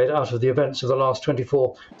Russian side out of the events of the last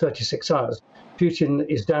 24, 36 hours. Putin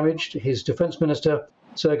is damaged. His defense minister,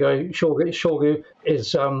 Sergei Shoigu,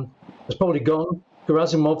 is probably gone.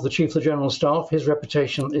 Gerasimov, the chief of the general staff, his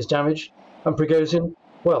reputation is damaged. And Prigozhin,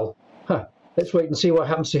 well, let's wait and see what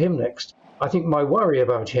happens to him next. I think my worry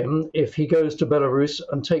about him, if he goes to Belarus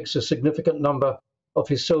and takes a significant number of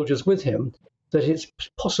his soldiers with him, that it's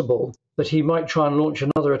possible that he might try and launch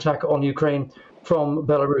another attack on Ukraine from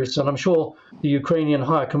Belarus. And I'm sure the Ukrainian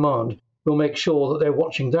Higher Command will make sure that they're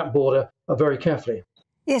watching that border very carefully.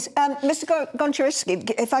 Yes, Mr.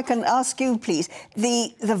 Gonczarewski, if I can ask you, please.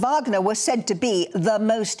 The Wagner was said to be the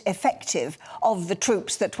most effective of the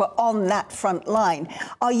troops that were on that front line.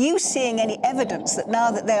 Are you seeing any evidence that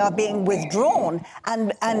now that they are being withdrawn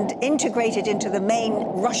and integrated into the main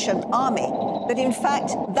Russian army, that in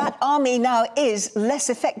fact that army now is less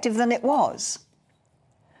effective than it was?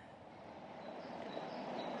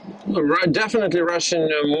 Definitely, Russian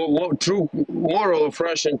moral of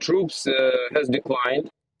Russian troops has declined.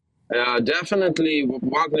 Definitely,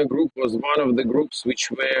 Wagner Group was one of the groups which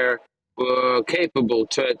were capable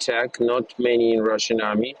to attack. Not many in Russian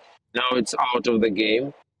army. Now it's out of the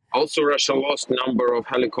game. Also, Russia lost number of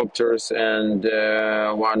helicopters and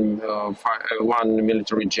one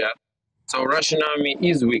military jet. So Russian army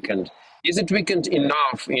is weakened. Is it weakened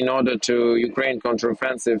enough in order to Ukraine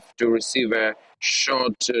counteroffensive to receive a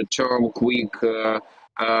short-term, quick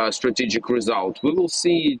strategic result? We will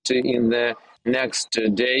see it in the next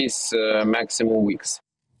days, maximum weeks.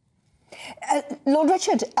 Lord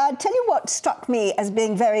Richard, tell you what struck me as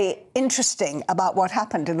being very interesting about what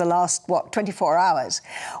happened in the last, 24 hours,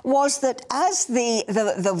 was that as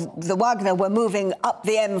the Wagner were moving up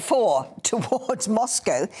the M4 towards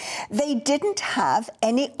Moscow, they didn't have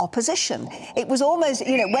any opposition. It was almost,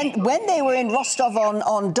 when they were in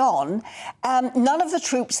Rostov-on-Don, none of the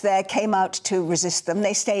troops there came out to resist them.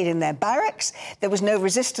 They stayed in their barracks. There was no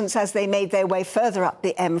resistance as they made their way further up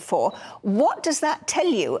the M4. What does that tell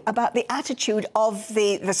you about the attitude of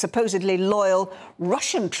the supposedly loyal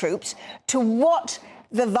Russian troops to what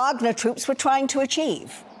the Wagner troops were trying to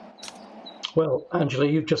achieve? Well, Angela,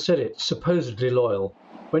 you've just said it, supposedly loyal.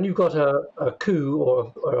 When you've got a coup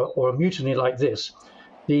or a mutiny like this,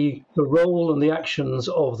 the role and the actions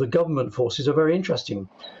of the government forces are very interesting.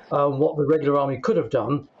 What the regular army could have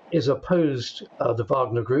done is opposed the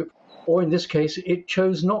Wagner group, or in this case, it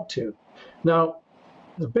chose not to. Now,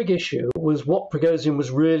 the big issue was what Prigozhin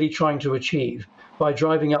was really trying to achieve by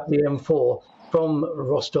driving up the M4 from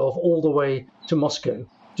Rostov all the way to Moscow.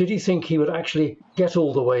 Did he think he would actually get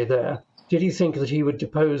all the way there? Did he think that he would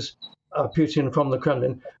depose Putin from the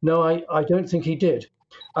Kremlin? No, I don't think he did.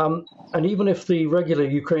 And even if the regular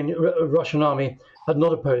Russian army had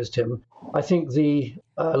not opposed him, I think the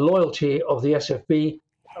loyalty of the SFB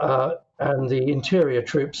and the interior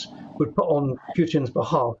troops would put on Putin's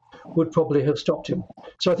behalf would probably have stopped him.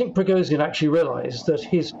 So I think Prigozhin actually realized that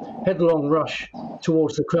his headlong rush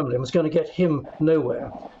towards the Kremlin was going to get him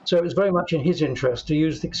nowhere. So it was very much in his interest to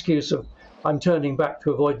use the excuse of, I'm turning back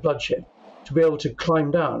to avoid bloodshed, to be able to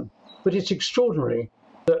climb down. But it's extraordinary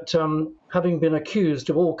that having been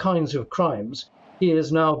accused of all kinds of crimes, he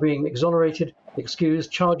is now being exonerated,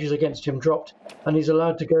 excused, charges against him dropped, and he's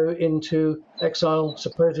allowed to go into exile,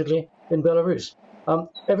 supposedly, in Belarus.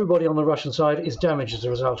 Everybody on the Russian side is damaged as a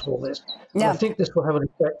result of all this. Yeah. And I think this will have an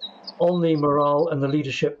effect on the morale and the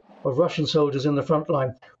leadership of Russian soldiers in the front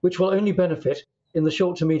line, which will only benefit in the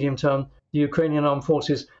short to medium term the Ukrainian armed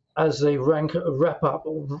forces as they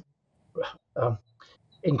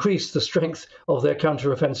increase the strength of their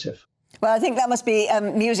counteroffensive. Well, I think that must be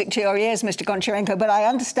music to your ears, Mr. Goncharenko, but I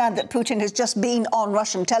understand that Putin has just been on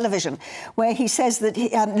Russian television where he says that,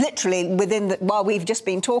 literally while we've just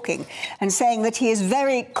been talking, and saying that he is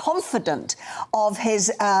very confident of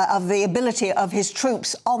the ability of his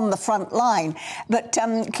troops on the front line. But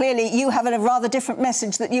clearly you have a rather different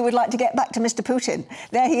message that you would like to get back to Mr. Putin.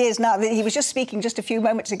 There he is now. He was just speaking just a few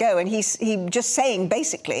moments ago, and he's just saying,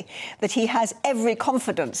 basically, that he has every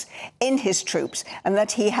confidence in his troops and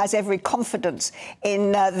that he has every confidence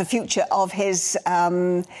in the future of his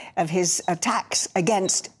attacks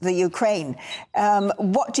against the Ukraine.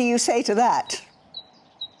 What do you say to that?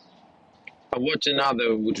 What another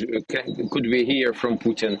could we hear from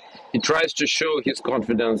Putin? He tries to show his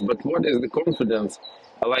confidence, but what is the confidence?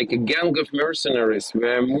 Like a gang of mercenaries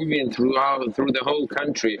were moving through the whole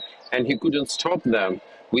country, and he couldn't stop them.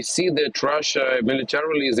 We see that Russia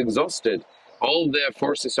militarily is exhausted. All their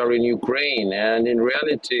forces are in Ukraine, and in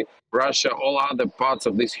reality, Russia, all other parts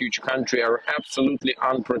of this huge country are absolutely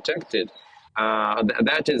unprotected.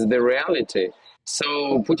 That is the reality. So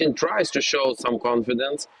Putin tries to show some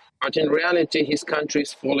confidence, but in reality, his country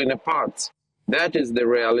is falling apart. That is the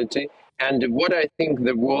reality. And what I think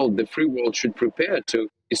the world, the free world, should prepare to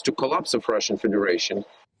is to collapse of Russian Federation.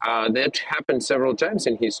 That happened several times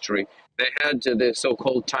in history. They had the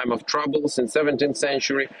so-called time of troubles in 17th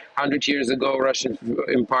century. 100 years ago, Russian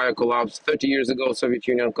Empire collapsed. 30 years ago, Soviet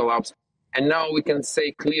Union collapsed. And now we can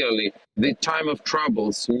say clearly the time of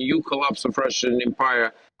troubles, new collapse of Russian Empire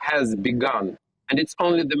has begun. And it's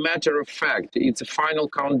only the matter of fact. It's a final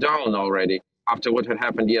countdown already after what had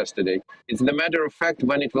happened yesterday. It's the matter of fact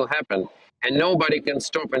when it will happen. And nobody can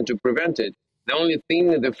stop and to prevent it. The only thing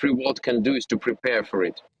the free world can do is to prepare for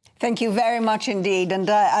it. Thank you very much indeed. And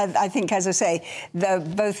I think, as I say,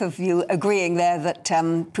 both of you agreeing there that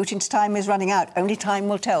Putin's time is running out. Only time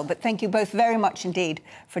will tell. But thank you both very much indeed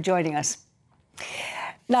for joining us.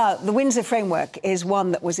 Now, the Windsor Framework is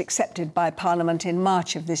one that was accepted by Parliament in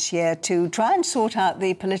March of this year to try and sort out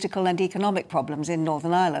the political and economic problems in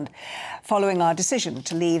Northern Ireland, following our decision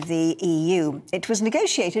to leave the EU. It was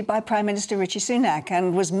negotiated by Prime Minister Rishi Sunak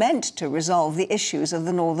and was meant to resolve the issues of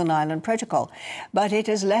the Northern Ireland Protocol. But it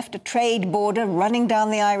has left a trade border running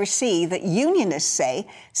down the Irish Sea that unionists say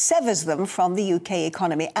severs them from the UK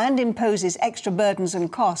economy and imposes extra burdens and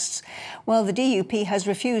costs. Well, the DUP has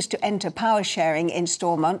refused to enter power sharing in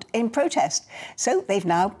Stormont in protest. So they've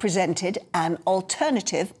now presented an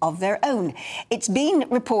alternative of their own. It's been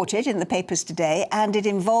reported in the papers today, and it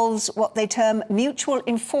involves what they term mutual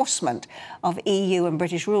enforcement of EU and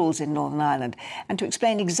British rules in Northern Ireland. And to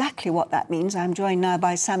explain exactly what that means, I'm joined now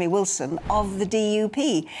by Sammy Wilson of the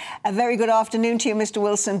DUP. A very good afternoon to you, Mr.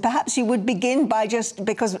 Wilson. Perhaps you would begin by just,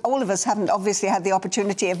 because all of us haven't obviously had the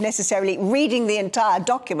opportunity of necessarily reading the entire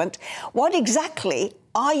document, what exactly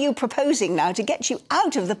are you proposing now to get you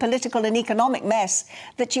out of the political and economic mess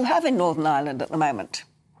that you have in Northern Ireland at the moment?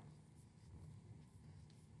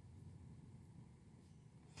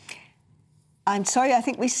 I'm sorry, I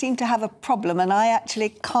think we seem to have a problem, and I actually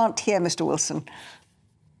can't hear Mr. Wilson.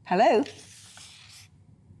 Hello?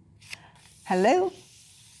 Hello?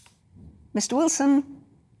 Mr. Wilson?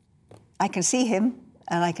 I can see him,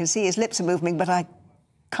 and I can see his lips are moving, but I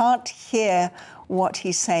can't hear what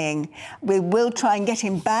he's saying. We will try and get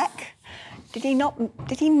him back. Did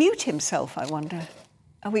he mute himself, I wonder?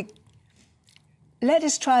 Let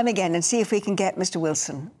us try him again and see if we can get Mr.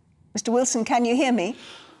 Wilson. Mr. Wilson, can you hear me?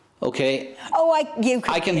 OK. Oh,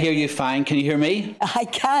 I can hear you fine. Can you hear me? I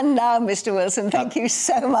can now, Mr. Wilson. Thank you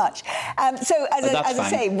so much. So, as I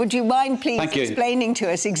say, would you mind please explaining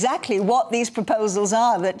to us exactly what these proposals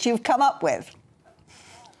are that you've come up with?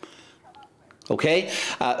 OK.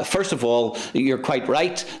 First of all, you're quite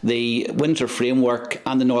right. The Windsor Framework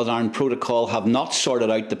and the Northern Ireland Protocol have not sorted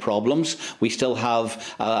out the problems. We still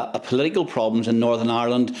have political problems in Northern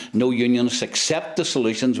Ireland. No unions accept the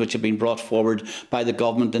solutions which have been brought forward by the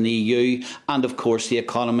government and the EU. And, of course, the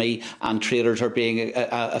economy and traders are being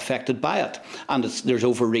affected by it. And there's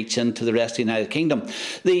overreach into the rest of the United Kingdom.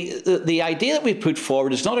 The idea that we put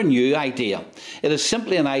forward is not a new idea. It is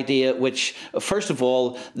simply an idea which, first of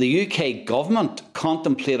all, the UK government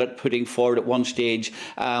contemplated putting forward at one stage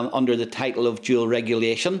under the title of dual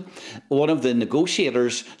regulation. One of the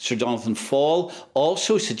negotiators, Sir Jonathan Fall,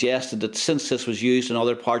 also suggested that since this was used in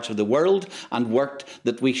other parts of the world and worked,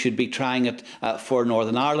 that we should be trying it for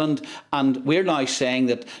Northern Ireland. And we're now saying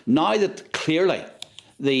that now that clearly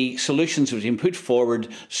the solutions which have been put forward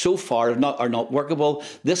so far are not workable,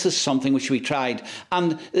 this is something which we tried.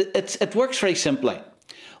 And it works very simply.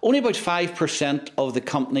 Only about 5% of the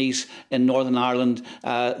companies in Northern Ireland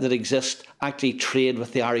that exist actually trade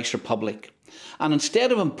with the Irish Republic. And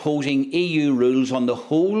instead of imposing EU rules on the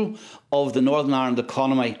whole of the Northern Ireland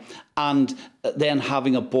economy and then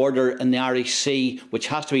having a border in the Irish Sea which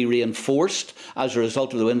has to be reinforced as a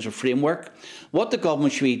result of the Windsor Framework, what the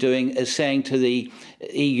government should be doing is saying to the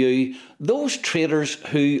EU, those traders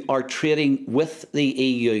who are trading with the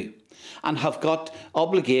EU and have got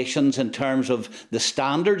obligations in terms of the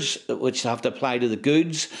standards which have to apply to the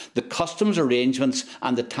goods, the customs arrangements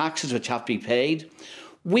and the taxes which have to be paid,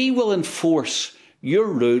 we will enforce your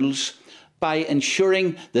rules by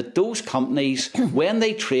ensuring that those companies, when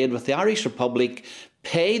they trade with the Irish Republic,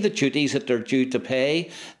 pay the duties that they're due to pay,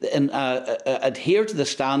 and adhere to the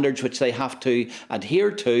standards which they have to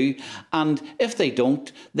adhere to. And if they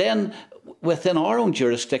don't, then within our own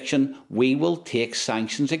jurisdiction, we will take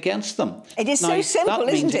sanctions against them. It is now, so simple, that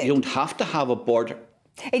means isn't it? You don't have to have a border.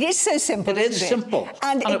 It is so simple, It is simple.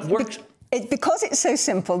 And it works. Because it's so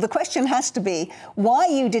simple, the question has to be why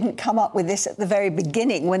you didn't come up with this at the very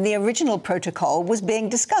beginning when the original protocol was being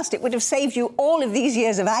discussed. It would have saved you all of these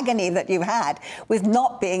years of agony that you had with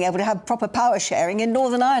not being able to have proper power sharing in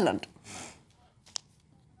Northern Ireland.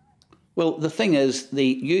 Well, the thing is,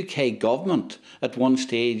 the UK government at one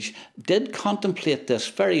stage did contemplate this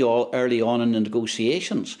very early on in the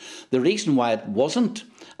negotiations. The reason why it wasn't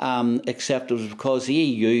accepted was because the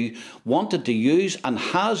EU wanted to use and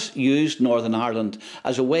has used Northern Ireland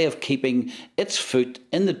as a way of keeping its foot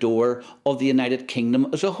in the door of the United Kingdom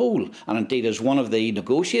as a whole. And indeed, as one of the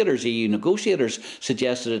negotiators, EU negotiators,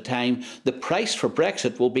 suggested at the time, the price for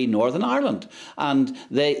Brexit will be Northern Ireland. And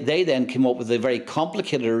they then came up with the very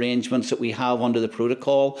complicated arrangements that we have under the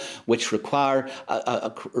protocol, which requires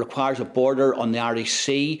a border on the Irish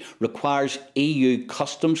Sea, requires EU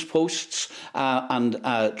customs posts and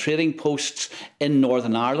trading posts in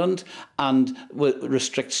Northern Ireland, and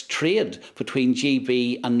restricts trade between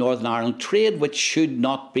GB and Northern Ireland, trade which should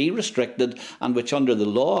not be restricted and which under the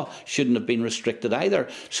law shouldn't have been restricted either.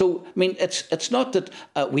 So, I mean, it's not that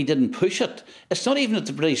we didn't push it. It's not even that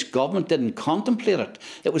the British government didn't contemplate it.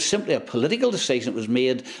 It was simply a political decision that was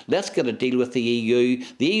made. Let's get a deal with the EU.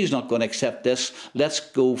 The EU's not going to accept this. Let's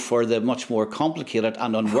go for the much more complicated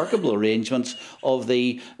and unworkable arrangements of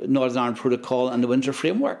the Northern Ireland Protocol and the Windsor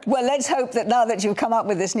Framework. Well, let's hope that now that you've come up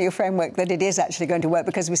with this new framework that it is actually going to work,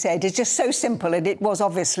 because we say it is just so simple, and it was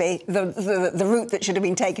obviously the route that should have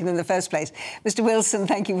been taken in the first place. Mr. Wilson,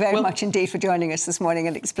 thank you very much indeed for joining us this morning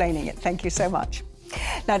and explaining it. Thank you so much.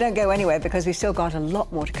 Now, don't go anywhere, because we've still got a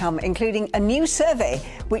lot more to come, including a new survey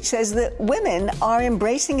which says that women are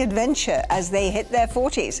embracing adventure as they hit their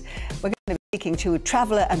 40s. We're going to be speaking to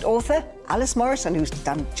traveller and author Alice Morrison, who's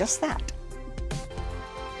done just that.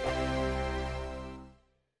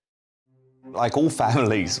 Like all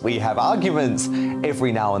families, we have arguments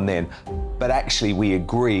every now and then, but actually we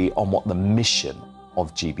agree on what the mission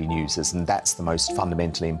of GB News is, and that's the most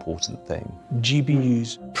fundamentally important thing. GB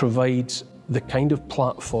News provides the kind of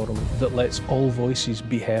platform that lets all voices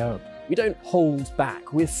be heard. We don't hold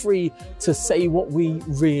back. We're free to say what we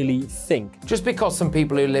really think. Just because some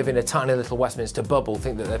people who live in a tiny little Westminster bubble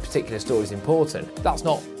think that their particular story is important, that's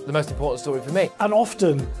not the most important story for me. And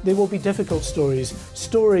often they will be difficult stories,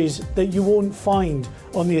 stories that you won't find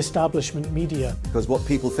on the establishment media. Because what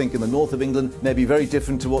people think in the north of England may be very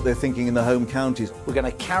different to what they're thinking in the home counties. We're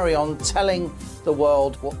going to carry on telling the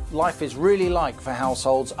world what life is really like for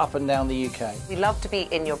households up and down the UK. We love to be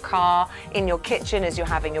in your car, in your kitchen as you're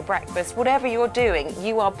having your breakfast. Whatever you're doing,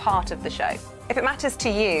 you are part of the show. If it matters to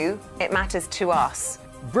you, it matters to us.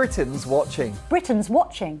 Britain's watching. Britain's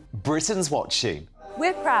watching. Britain's watching.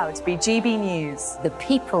 We're proud to be GB News, the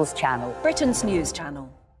People's Channel, Britain's news channel.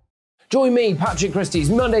 Join me, Patrick Christie's,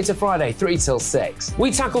 Monday to Friday, 3 till 6.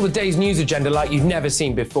 We tackle the day's news agenda like you've never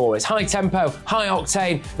seen before. It's high tempo, high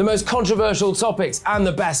octane, the most controversial topics and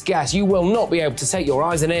the best guests. You will not be able to take your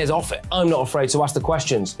eyes and ears off it. I'm not afraid to ask the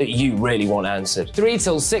questions that you really want answered. 3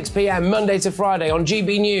 till 6 p.m, Monday to Friday on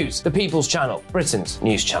GB News, the People's Channel, Britain's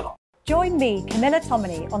news channel. Join me, Camilla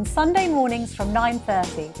Tominey, on Sunday mornings from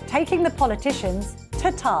 9:30, taking the politicians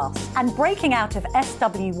to task and breaking out of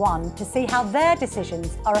SW1 to see how their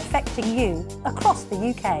decisions are affecting you across the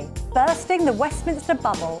UK. Bursting the Westminster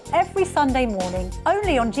bubble every Sunday morning,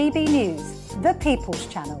 only on GB News, the People's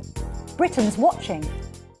Channel. Britain's watching.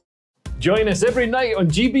 Join us every night on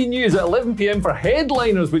GB News at 11 p.m. for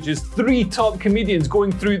Headliners, which is 3 top comedians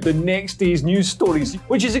going through the next day's news stories,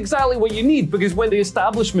 which is exactly what you need, because when the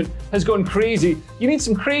establishment has gone crazy, you need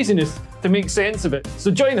some craziness to make sense of it.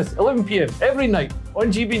 So join us 11 p.m. every night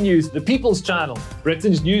on GB News, the People's Channel,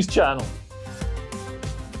 Britain's news channel.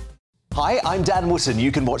 Hi, I'm Dan Wootton.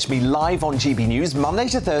 You can watch me live on GB News Monday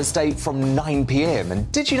to Thursday from 9 p.m.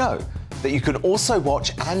 And did you know that you can also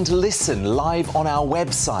watch and listen live on our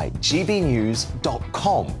website,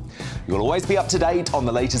 gbnews.com. You'll always be up to date on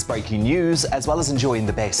the latest breaking news, as well as enjoying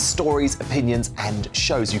the best stories, opinions and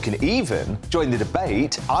shows. You can even join the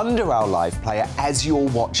debate under our live player as you're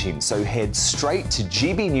watching. So head straight to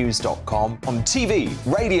gbnews.com on TV,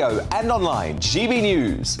 radio and online. GB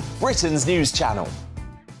News, Britain's news channel.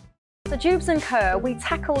 So Jubes and Kerr, we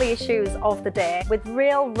tackle the issues of the day with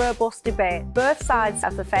real robust debate, both sides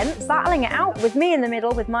of the fence, battling it out with me in the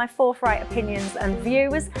middle with my forthright opinions and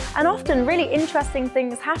views. And often really interesting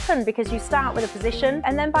things happen because you start with a position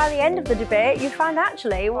and then by the end of the debate you find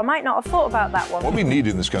actually, well, I might not have thought about that one. What we need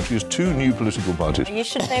in this country is 2 new political parties. You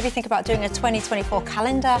should maybe think about doing a 2024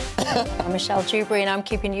 calendar. I'm Michelle Dewberry and I'm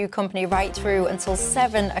keeping you company right through until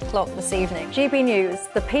 7 o'clock this evening. GB News,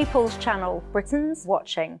 the People's Channel, Britain's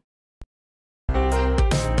watching.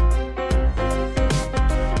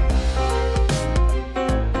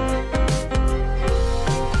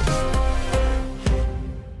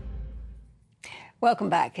 Welcome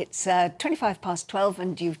back. It's 12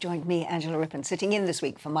 and you've joined me, Angela Rippon, sitting in this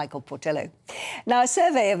week for Michael Portillo. Now, a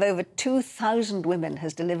survey of over 2,000 women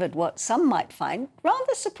has delivered what some might find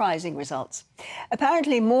rather surprising results.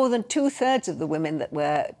 Apparently, more than 2/3 of the women that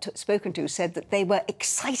were spoken to said that they were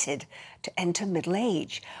excited to enter middle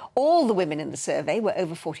age. All the women in the survey were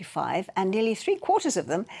over 45, and nearly 3/4 of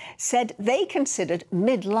them said they considered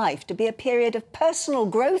midlife to be a period of personal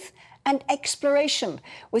growth and exploration,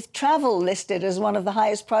 with travel listed as one of the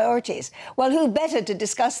highest priorities. Well, who better to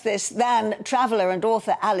discuss this than traveller and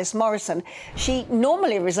author Alice Morrison? She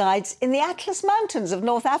normally resides in the Atlas Mountains of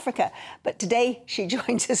North Africa, but today she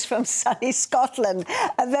joins us from sunny Scotland.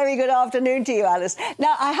 A very good afternoon to you, Alice.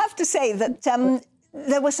 Now, I have to say that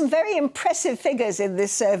there were some very impressive figures in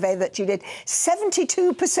this survey that you did.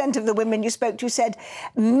 72% of the women you spoke to said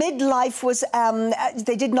midlife was,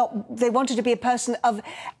 they wanted to be a person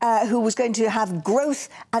who was going to have growth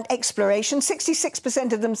and exploration.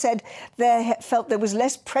 66% of them said they felt there was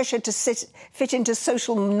less pressure to fit into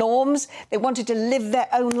social norms. They wanted to live their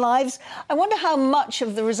own lives. I wonder how much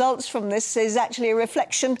of the results from this is actually a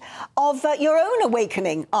reflection of your own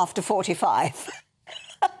awakening after 45.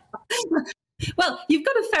 Well, you've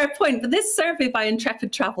got a fair point, but this survey by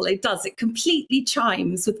Intrepid Travel, it completely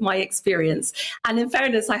chimes with my experience. And in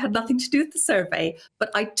fairness, I had nothing to do with the survey,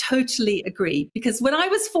 but I totally agree. Because when I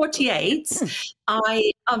was 48,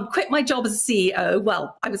 I quit my job as a CEO.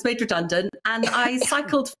 Well, I was made redundant and I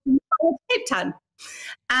cycled from Cape Town.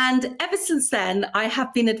 And ever since then, I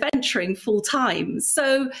have been adventuring full time.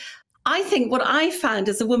 So I think what I found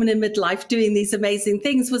as a woman in midlife doing these amazing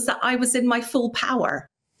things was that I was in my full power.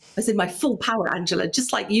 I was in my full power, Angela,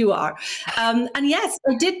 just like you are. And yes,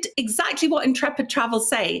 I did exactly what Intrepid Travel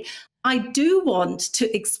say. I do want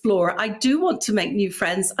to explore. I do want to make new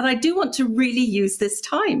friends. And I do want to really use this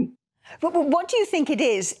time. But what do you think it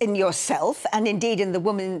is in yourself, and indeed in the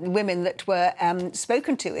women that were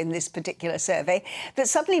spoken to in this particular survey, that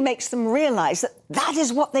suddenly makes them realise that that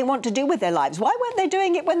is what they want to do with their lives? Why weren't they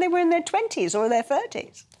doing it when they were in their 20s or their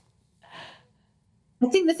 30s? I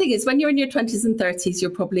think the thing is, when you're in your 20s and 30s, you're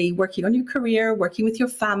probably working on your career, working with your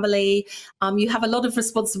family. You have a lot of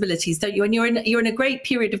responsibilities, don't you? And you're in a great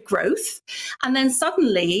period of growth. And then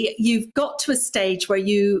suddenly you've got to a stage where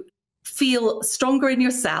you feel stronger in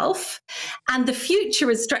yourself and the future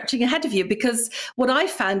is stretching ahead of you. Because what I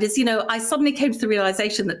found is, I suddenly came to the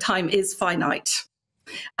realization that time is finite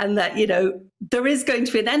and that, there is going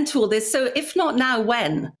to be an end to all this. So if not now,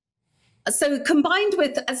 when? So combined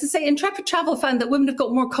with, as I say, Intrepid Travel found that women have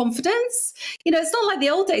got more confidence. It's not like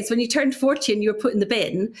the old days when you turned 40 and you were put in the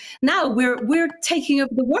bin. Now we're taking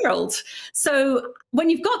over the world. So when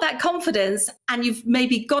you've got that confidence and you've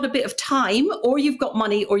maybe got a bit of time, or you've got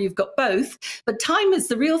money, or you've got both, but time is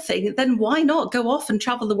the real thing, then why not go off and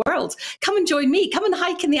travel the world? Come and join me. Come and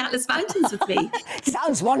hike in the Atlas Mountains with me.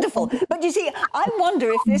 Sounds wonderful. But you see, I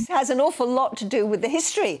wonder if this has an awful lot to do with the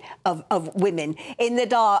history of women, in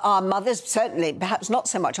that our mothers, certainly, perhaps not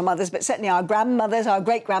so much our mothers, but certainly our grandmothers, our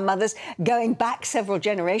great-grandmothers, going back several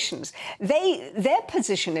generations, their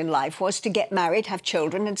position in life was to get married, have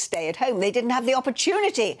children and stay at home. They didn't have the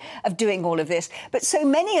opportunity of doing all of this. But so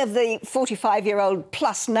many of the 45-year-old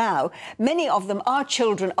plus now, many of them are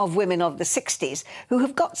children of women of the 60s who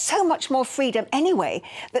have got so much more freedom anyway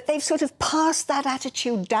that they've sort of passed that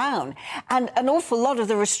attitude down. And an awful lot of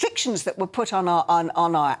the restrictions that were put on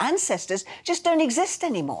our ancestors just don't exist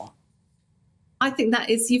anymore. I think that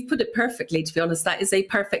is, you've put it perfectly, to be honest. That is a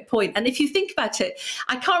perfect point. And if you think about it,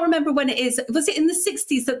 I can't remember when it is. Was it in the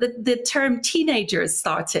 60s that the term teenagers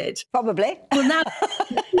started? Probably. Well, now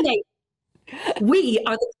we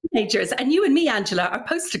are the teenagers, and you and me, Angela, are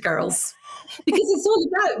poster girls, because it's all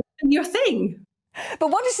about your thing. But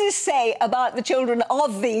what does this say about the children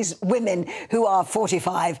of these women who are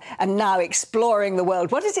 45 and now exploring the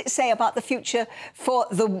world? What does it say about the future for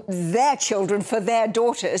their children, for their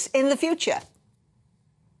daughters in the future?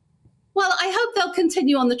 Well, I hope they'll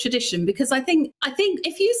continue on the tradition, because I think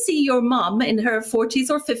if you see your mum in her 40s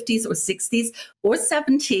or 50s or 60s or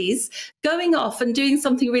 70s going off and doing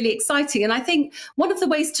something really exciting, and I think one of the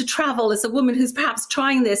ways to travel as a woman who's perhaps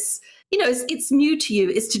trying this, you know, it's new to you,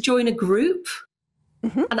 is to join a group.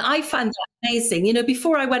 Mm-hmm. And I found that amazing. You know,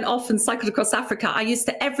 before I went off and cycled across Africa, I used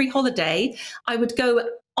to, every holiday, I would go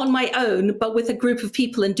on my own, but with a group of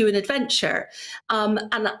people, and do an adventure.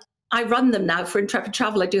 And I run them now for Intrepid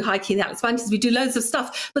Travel. I do hiking in the Atlantic. We do loads of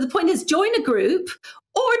stuff. But the point is, join a group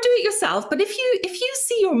or do it yourself. But if you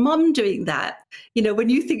see your mum doing that, you know, when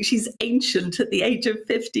you think she's ancient at the age of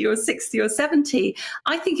 50 or 60 or 70,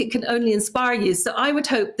 I think it can only inspire you. So I would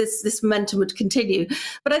hope this momentum would continue.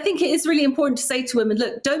 But I think it is really important to say to women,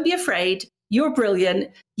 look, don't be afraid. You're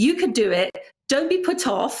brilliant. You can do it. Don't be put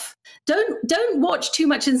off. Don't watch too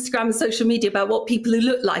much Instagram and social media about what people who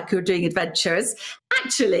look like are doing adventures.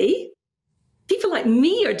 Actually, people like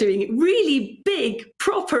me are doing really big,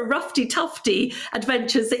 proper, roughy-tufty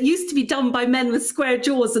adventures that used to be done by men with square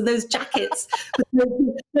jaws and those jackets with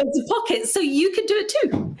loads of pockets. So you can do it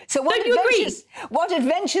too. So what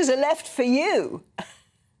adventures are left for you?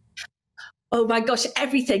 Oh my gosh,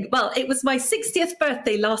 everything. Well, it was my 60th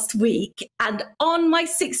birthday last week. And on my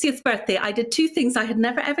 60th birthday, I did two things I had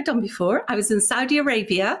never, ever done before. I was in Saudi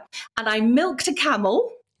Arabia and I milked a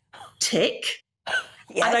camel, tick,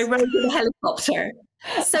 yes. And I rode in a helicopter.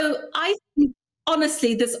 So I think,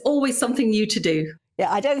 honestly, there's always something new to do.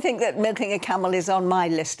 Yeah, I don't think that milking a camel is on my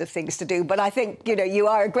list of things to do, but I think, you know, you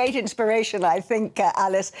are a great inspiration, I think,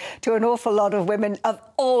 Alice, to an awful lot of women of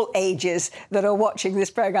all ages that are watching this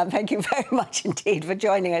programme. Thank you very much indeed for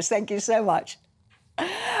joining us. Thank you so much.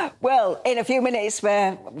 Well, in a few minutes,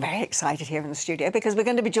 we're very excited here in the studio because we're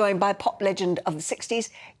going to be joined by pop legend of the 60s,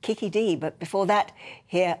 Kiki Dee. But before that,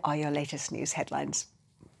 here are your latest news headlines.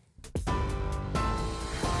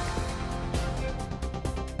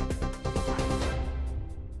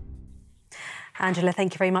 Angela,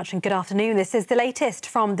 thank you very much and good afternoon. This is the latest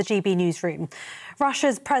from the GB newsroom.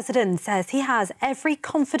 Russia's president says he has every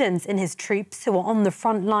confidence in his troops who are on the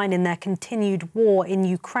front line in their continued war in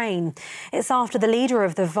Ukraine. It's after the leader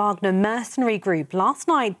of the Wagner mercenary group last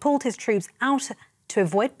night pulled his troops out to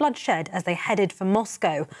avoid bloodshed as they headed for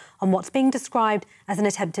Moscow on what's being described as an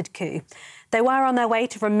attempted coup. They were on their way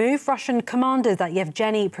to remove Russian commanders that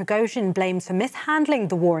Yevgeny Prigozhin blames for mishandling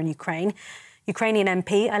the war in Ukraine. Ukrainian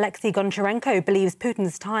MP Alexei Goncharenko believes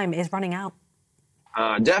Putin's time is running out.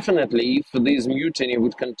 Definitely, if this mutiny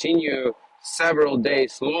would continue several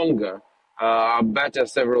days longer, better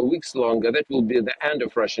several weeks longer, that will be the end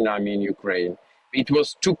of Russian army in Ukraine. It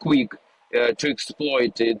was too quick to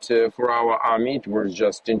exploit it for our army. It was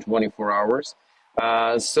just in 24 hours.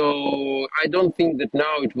 So I don't think that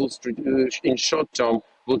now it will, in short term,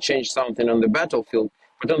 will change something on the battlefield.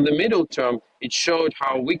 But on the middle term, it showed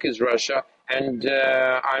how weak is Russia. And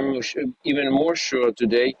I'm even more sure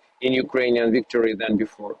today in Ukrainian victory than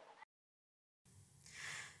before.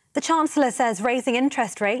 The Chancellor says raising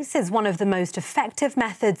interest rates is one of the most effective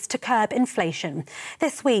methods to curb inflation.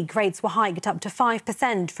 This week, rates were hiked up to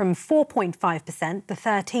 5% from 4.5%, the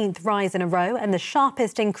 13th rise in a row and the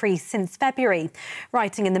sharpest increase since February.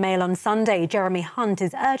 Writing in the Mail on Sunday, Jeremy Hunt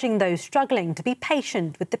is urging those struggling to be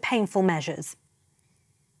patient with the painful measures.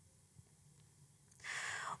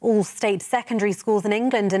 All state secondary schools in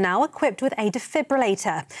England are now equipped with a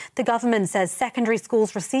defibrillator. The government says secondary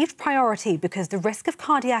schools received priority because the risk of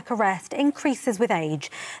cardiac arrest increases with age.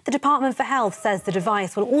 The Department for Health says the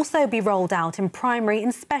device will also be rolled out in primary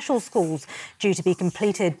and special schools, due to be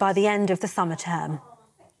completed by the end of the summer term.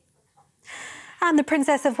 And the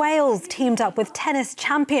Princess of Wales teamed up with tennis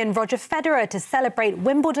champion Roger Federer to celebrate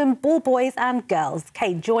Wimbledon ball boys and girls.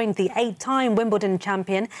 Kate joined the 8-time Wimbledon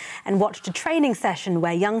champion and watched a training session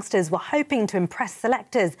where youngsters were hoping to impress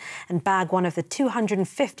selectors and bag one of the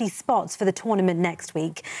 250 spots for the tournament next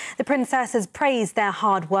week. The princesses praised their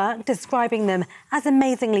hard work, describing them as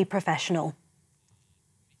amazingly professional.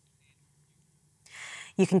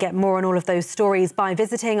 You can get more on all of those stories by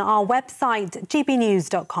visiting our website,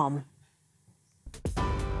 gbnews.com.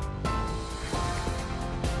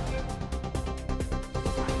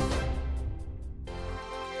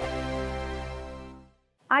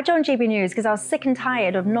 I joined GB News because I was sick and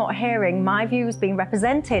tired of not hearing my views being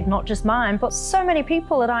represented, not just mine, but so many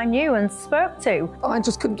people that I knew and spoke to. I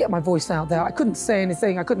just couldn't get my voice out there. I couldn't say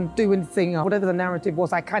anything. I couldn't do anything. Whatever the narrative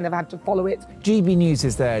was, I kind of had to follow it. GB News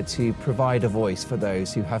is there to provide a voice for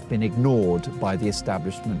those who have been ignored by the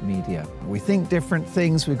establishment media. We think different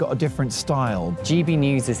things. We've got a different style. GB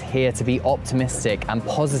News is here to be optimistic and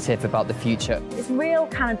positive about the future. It's real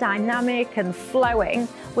kind of dynamic and flowing,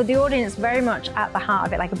 with the audience very much at the heart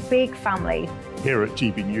of it. like a big family. Here at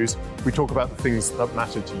GB News, we talk about the things that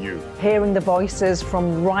matter to you. Hearing the voices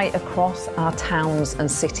from right across our towns and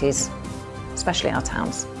cities, especially our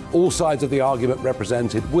towns. All sides of the argument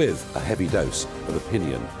represented with a heavy dose of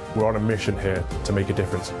opinion. We're on a mission here to make a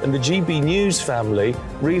difference. And the GB News family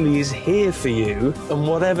really is here for you, and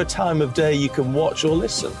whatever time of day you can watch or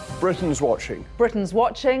listen. Britain's watching. Britain's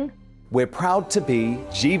watching. We're proud to be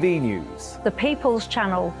GB News. The People's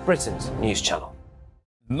Channel. Britain's news channel.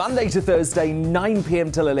 Monday to Thursday, 9 p.m.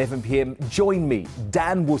 till 11 p.m. Join me,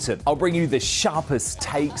 Dan Wootton. I'll bring you the sharpest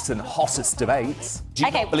takes and hottest debates. Do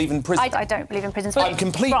you not believe in prison? I don't believe in prison. I'm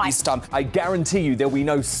completely stunned. I guarantee you there'll be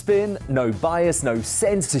no spin, no bias, no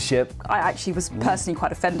censorship. I actually was personally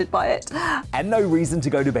quite offended by it. And no reason to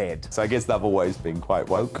go to bed. So I guess they've always been quite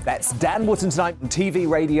woke. That's Dan Wootton tonight on TV,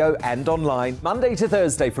 radio and online. Monday to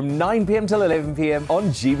Thursday from 9 p.m. till 11 p.m. on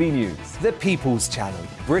GB News. The People's Channel,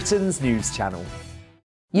 Britain's news channel.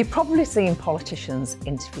 You've probably seen politicians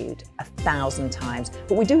interviewed 1,000 times,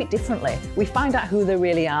 but we do it differently. We find out who they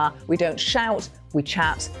really are, we don't shout, we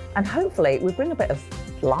chat, and hopefully we bring a bit of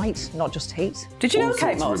light, not just heat. Did you know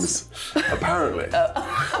Kate Moss? Apparently.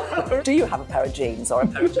 Do you have a pair of jeans or a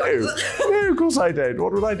pair of jeans? No, of course I don't.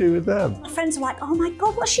 What would I do with them? My friends are like, oh my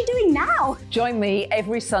God, what's she doing now? Join me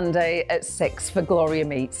every Sunday at 6 for Gloria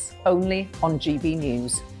Meets, only on GB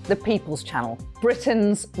News, the People's Channel,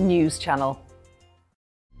 Britain's news channel.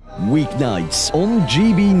 Weeknights on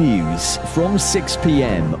GB News from 6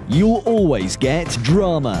 p.m. You'll always get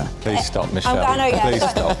drama. Please stop, Michelle. I know, yeah. Please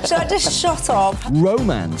stop. Should I just shut up?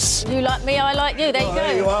 Romance. You like me, I like you. There you go.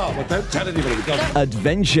 There you are. Well, don't tell anybody.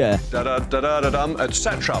 Adventure.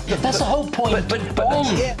 Etc. That's the whole point.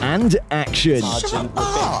 But and action. Sergeant,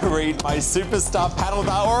 read my superstar panel.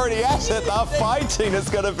 They're already at it. They're fighting. It's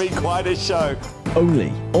going to be quite a show. Only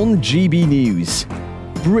on GB News.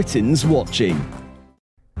 Britain's watching.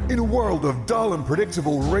 In a world of dull and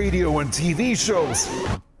predictable radio and TV shows.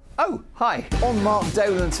 Oh, hi. On Mark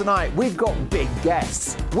Dolan tonight, we've got big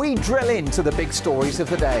guests. We drill into the big stories of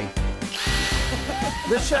the day.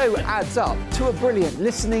 The show adds up to a brilliant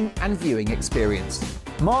listening and viewing experience.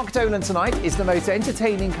 Mark Dolan Tonight is the most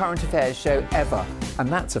entertaining current affairs show ever, and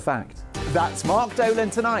that's a fact. That's Mark Dolan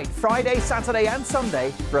Tonight, Friday, Saturday and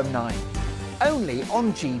Sunday from 9. Only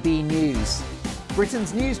on GB News,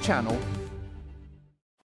 Britain's news channel.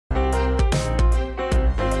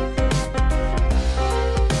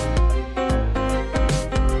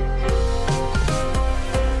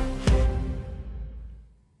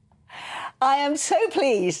 I am so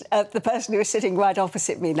pleased the person who is sitting right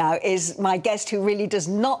opposite me now is my guest who really does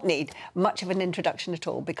not need much of an introduction at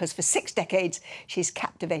all, because for 6 decades she's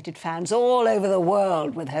captivated fans all over the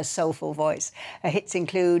world with her soulful voice. Her hits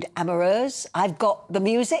include Amoureuse, I've Got the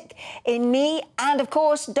Music in Me, and of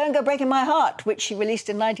course Don't Go Breaking My Heart, which she released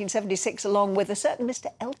in 1976 along with a certain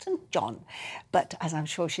Mr. Elton John. But as I'm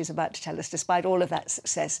sure she's about to tell us, despite all of that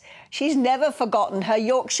success, she's never forgotten her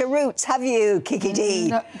Yorkshire roots, have you, Kiki D?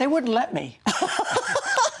 No, they wouldn't let me.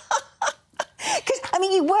 Because, I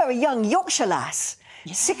mean, you were a young Yorkshire lass,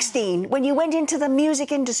 16, when you went into the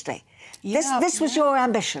music industry. This was your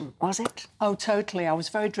ambition, was it? Oh, totally. I was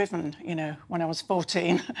very driven, you know, when I was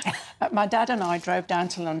 14. My dad and I drove down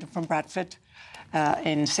to London from Bradford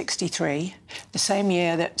in '63, the same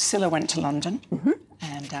year that Scylla went to London,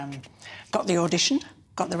 and got the audition,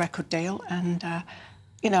 got the record deal, and,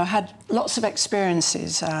 you know, had lots of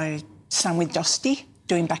experiences. I sang with Dusty,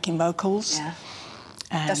 doing backing vocals. Yeah.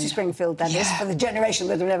 Dusty Springfield, that is, for the generation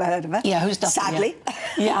that have never heard of her. Yeah, who's Dusty? Sadly.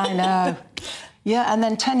 Yeah, I know. Yeah, and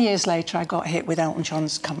then 10 years later, I got hit with Elton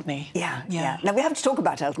John's company. Yeah. Now, we have to talk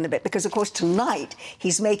about Elton a bit, because, of course, tonight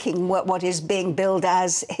he's making what is being billed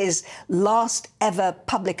as his last ever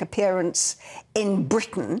public appearance in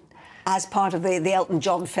Britain as part of the Elton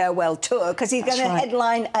John farewell tour, because he's going to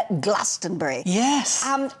headline at Glastonbury. Yes.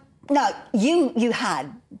 Now, you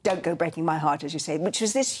had Don't Go Breaking My Heart, as you say, which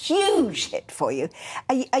was this huge hit for you.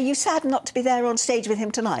 Are you sad not to be there on stage with him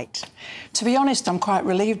tonight? To be honest, I'm quite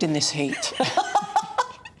relieved in this heat.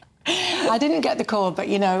 I didn't get the call, but,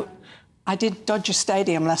 you know, I did Dodger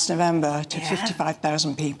Stadium last November to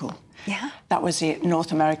 55,000 people. Yeah. That was the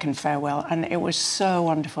North American farewell, and it was so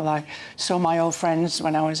wonderful. I saw my old friends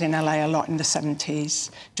when I was in LA a lot in the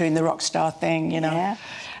 70s, doing the rock star thing, you know. Yeah.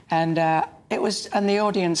 And and the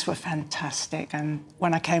audience were fantastic. And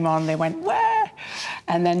when I came on, they went, where?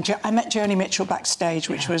 And then I met Joni Mitchell backstage,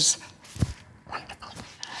 which was wonderful.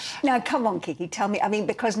 Now, come on, Kiki, tell me, I mean,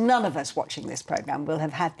 because none of us watching this programme will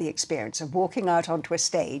have had the experience of walking out onto a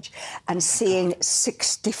stage and seeing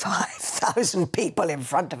 65,000 people in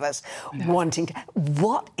front of us wanting to...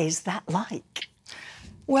 What is that like?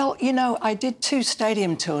 Well, you know, I did 2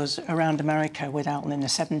 stadium tours around America with Elton in the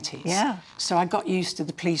 70s. Yeah. So I got used to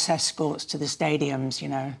the police escorts to the stadiums, you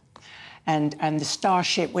know, and the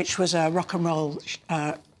Starship, which was a rock and roll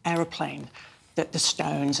aeroplane that the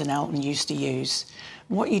Stones and Elton used to use.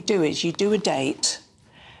 What you do is you do a date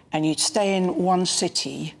and you'd stay in one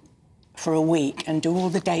city for a week and do all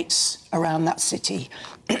the dates around that city,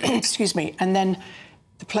 excuse me, and then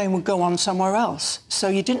the plane would go on somewhere else. So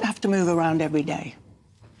you didn't have to move around every day.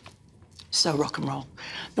 So rock and roll.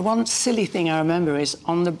 The one silly thing I remember is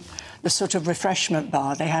on the sort of refreshment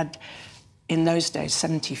bar, they had, in those days,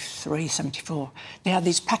 73, 74, they had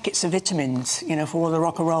these packets of vitamins, you know, for all the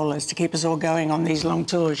rock and rollers to keep us all going on these long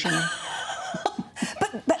tours, you know.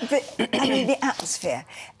 but I mean, the atmosphere.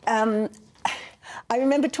 I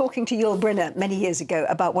remember talking to Yul Brynner many years ago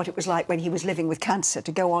about what it was like when he was living with cancer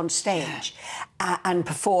to go on stage and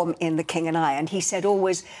perform in The King and I, and he said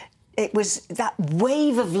always it was that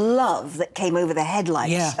wave of love that came over the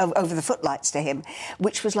headlights, over the footlights to him,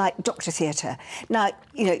 which was like Doctor Theatre. Now,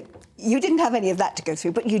 you know, you didn't have any of that to go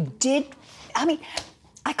through, but you did. I mean,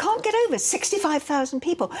 I can't get over 65,000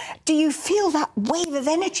 people. Do you feel that wave of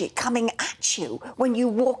energy coming at you when you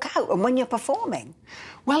walk out and when you're performing?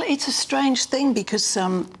 Well, it's a strange thing because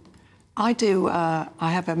I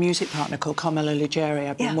have a music partner called Carmelo Leggeri.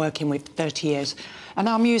 I've been working with 30 years. And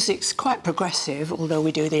our music's quite progressive, although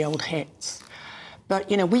we do the old hits. But,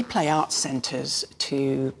 you know, we play arts centres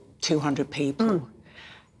to 200 people.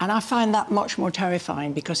 And I find that much more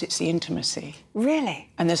terrifying because it's the intimacy. Really?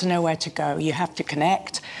 And there's nowhere to go. You have to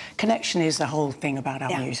connect. Connection is the whole thing about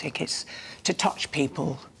our music. It's to touch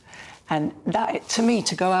people. And that, to me,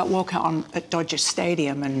 to go out, walk out at Dodger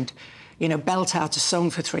Stadium and, you know, belt out a song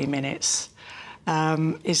for 3 minutes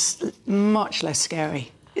is much less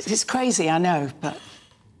scary. It's crazy, I know, but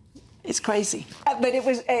it's crazy. But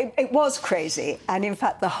it was crazy, and in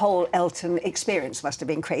fact, the whole Elton experience must have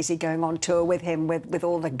been crazy, going on tour with him, with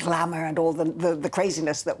all the glamour and all the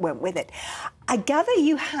craziness that went with it. I gather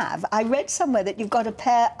you have. I read somewhere that you've got a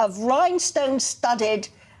pair of rhinestone-studded,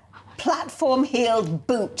 platform-heeled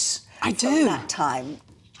boots. I do. From that time.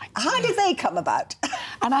 How did they come about?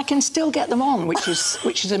 And I can still get them on, which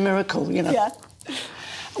is a miracle, you know. Yeah.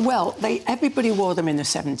 Well, everybody wore them in the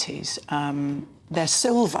 70s. They're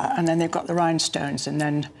silver, and then they've got the rhinestones, and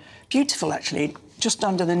then beautiful, actually, just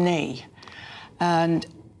under the knee. And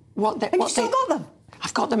you still got them?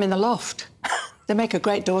 I've got them in the loft. They make a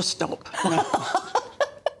great doorstop. You know?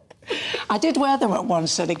 I did wear them at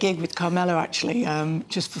once at a gig with Carmelo, actually,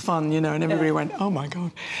 just for fun, you know, and everybody went, oh, my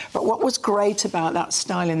God. But what was great about that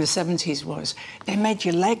style in the 70s was they made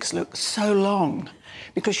your legs look so long,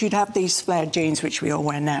 because you'd have these flared jeans, which we all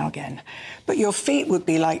wear now again, but your feet would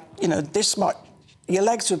be like, you know, this much, your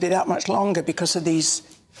legs would be that much longer because of these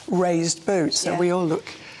raised boots. So we all look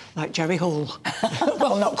like Jerry Hall.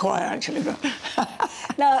 Well, not quite, actually, but...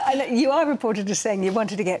 Now, you are reported as saying you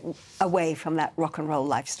wanted to get away from that rock and roll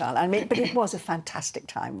lifestyle. I mean, but it was a fantastic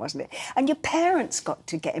time, wasn't it? And your parents got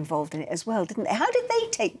to get involved in it as well, didn't they? How did they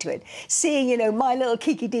take to it? Seeing, you know, my little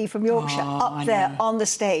Kiki D from Yorkshire up there on the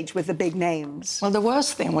stage with the big names. Well, the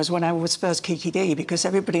worst thing was when I was first Kiki D, because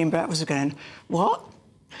everybody in Brett was going, what?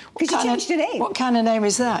 Because you changed your name. What kind of name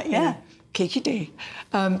is that? Yeah. Kiki D.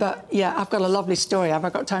 But, yeah, I've got a lovely story. Have I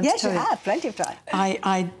got time to tell you? Yes, you have. Plenty of time.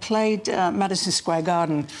 I played Madison Square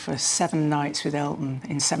Garden for 7 nights with Elton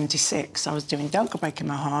in '76. I was doing Don't Go Breaking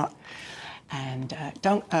My Heart and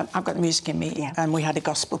I've Got the Music in Me, and we had a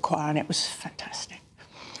gospel choir, and it was fantastic.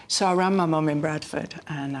 So I rang my mum in Bradford,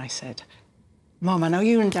 and I said, Mum, I know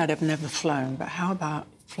you and Dad have never flown, but how about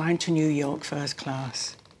flying to New York first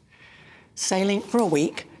class, sailing for a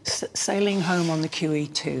week, sailing home on the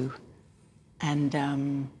QE2, and,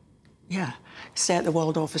 stay at the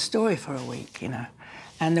Waldorf Astoria for a week, you know.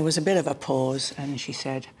 And there was a bit of a pause, and she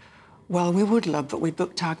said, well, we would love, but we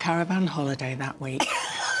booked our caravan holiday that week.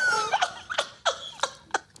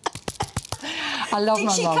 I love my mum.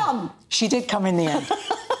 Did she come? She did come in the end.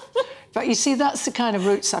 But you see, that's the kind of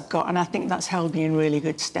roots I've got, and I think that's held me in really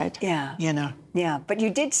good stead. Yeah. You know. Yeah, but you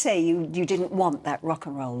did say you didn't want that rock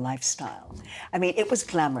and roll lifestyle. I mean, it was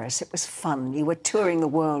glamorous, it was fun. You were touring the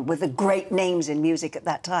world with the great names in music at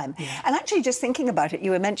that time. Yeah. And actually, just thinking about it,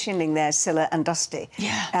 you were mentioning there Cilla and Dusty.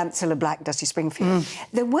 Yeah. Cilla Black, Dusty Springfield.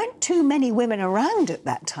 There weren't too many women around at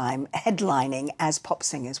that time headlining as pop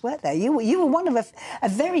singers, were there? You were one of a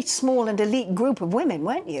very small and elite group of women,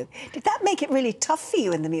 weren't you? Did that make it really tough for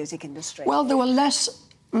you in the music industry? Well, there were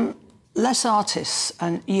less artists,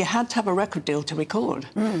 and you had to have a record deal to record.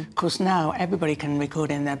 Because now everybody can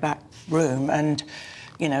record in their back room and,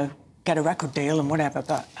 you know, get a record deal and whatever.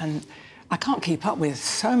 And I can't keep up with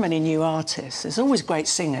so many new artists. There's always great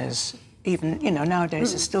singers, even, you know,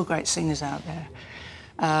 nowadays there's still great singers out there.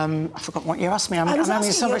 I forgot what you asked me. I'm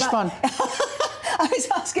having so much fun. I was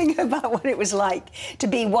asking about what it was like to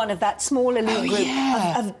be one of that small elite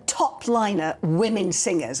group of top-liner women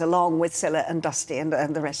singers, along with Cilla and Dusty and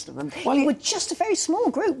the rest of them. Well, you were just a very small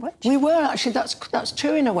group, weren't you? We were, actually. That's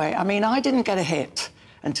true in a way. I mean, I didn't get a hit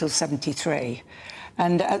until '73.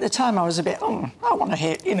 And at the time, I was a bit, I want a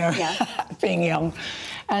hit, you know, being young.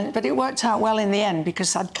 But it worked out well in the end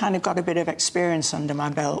because I'd kind of got a bit of experience under my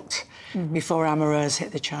belt before Amoureuse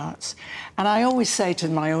hit the charts. And I always say to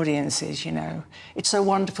my audiences, you know, it's so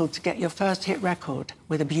wonderful to get your first hit record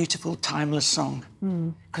with a beautiful, timeless song,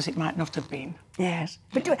 because it might not have been. Yes.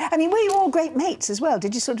 But, I mean, were you all great mates as well?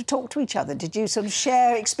 Did you sort of talk to each other? Did you sort of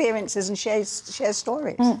share experiences and share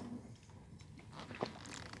stories?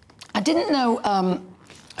 I didn't know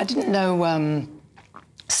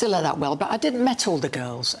Cilla that well, but I didn't met all the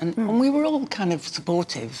girls, and we were all kind of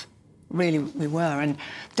supportive. Really, we were. And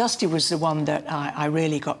Dusty was the one that I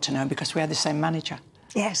really got to know because we had the same manager.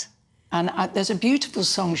 Yes. And there's a beautiful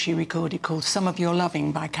song she recorded called Some of Your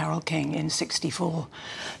Loving by Carole King in '64.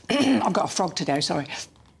 I've got a frog today, sorry.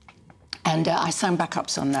 And I sang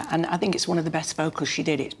backups on that, and I think it's one of the best vocals she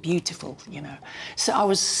did. It's beautiful, you know. So I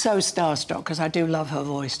was so starstruck because I do love her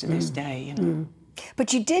voice to this day, you know.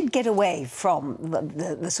 But you did get away from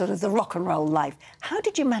the sort of the rock and roll life. How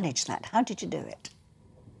did you manage that? How did you do it?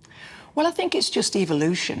 Well, I think it's just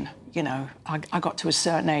evolution, you know. I got to a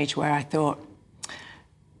certain age where I thought,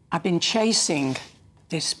 I've been chasing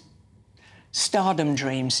this stardom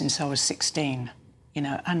dream since I was 16, you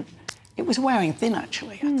know, and it was wearing thin,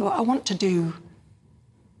 actually. I thought, I want to do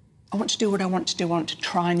what I want to do. I want to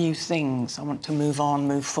try new things. I want to move on,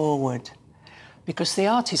 move forward. Because the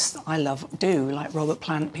artists I love do, like Robert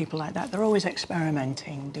Plant, people like that, they're always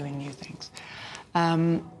experimenting, doing new things.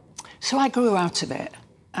 So I grew out of it.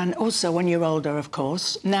 And also, when you're older, of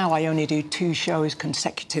course, now I only do 2 shows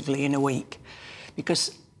consecutively in a week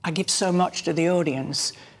because I give so much to the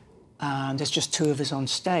audience. There's just 2 of us on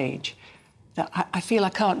stage that I feel I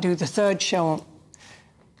can't do the 3rd show.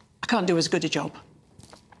 I can't do as good a job.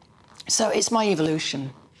 So it's my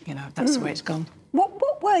evolution, you know, that's the way it's gone.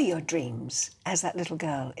 What were your dreams as that little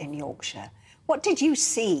girl in Yorkshire? What did you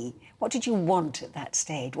see? What did you want at that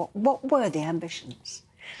stage? What were the ambitions?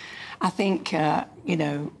 I think, you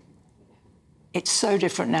know, it's so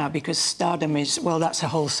different now because stardom is, well, that's a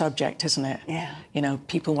whole subject, isn't it? Yeah. You know,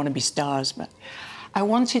 people want to be stars, but I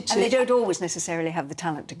wanted to... And they don't always necessarily have the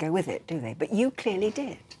talent to go with it, do they? But you clearly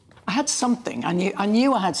did. I had something. I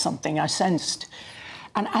knew I had something. I sensed.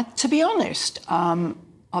 And to be honest,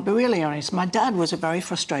 I'll be really honest, my dad was a very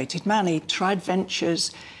frustrated man. He tried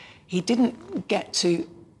ventures. He didn't get to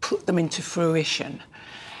put them into fruition.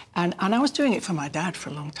 And I was doing it for my dad for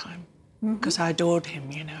a long time because I adored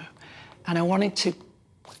him, you know. And I wanted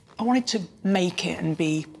to make it and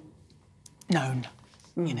be known,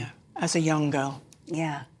 you know, as a young girl.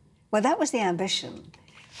 Yeah. Well, that was the ambition.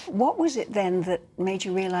 What was it then that made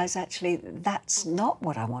you realise, actually, that's not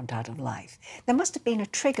what I want out of life? There must have been a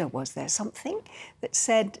trigger, was there? Something that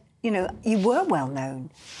said, you know, you were well known.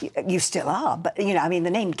 You still are, but, you know, I mean,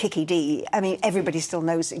 the name Kiki Dee, I mean, everybody still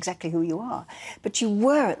knows exactly who you are. But you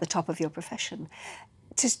were at the top of your profession.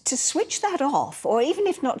 To switch that off, or even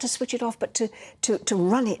if not to switch it off, but to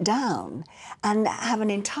run it down and have an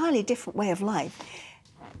entirely different way of life,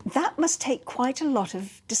 that must take quite a lot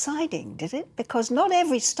of deciding, did it? Because not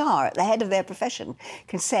every star at the head of their profession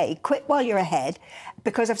can say, quit while you're ahead,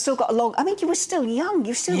 because I've still got a long... I mean, you were still young.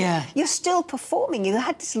 You're still performing. You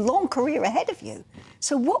had this long career ahead of you.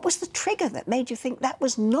 So what was the trigger that made you think that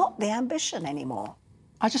was not the ambition anymore?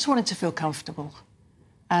 I just wanted to feel comfortable.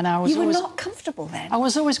 And I was You were always, not comfortable then? I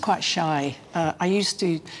was always quite shy. I used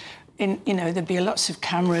to... you know, there'd be lots of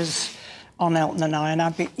cameras on Elton and I,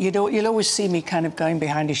 and you'll always see me kind of going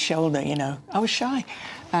behind his shoulder, you know. I was shy,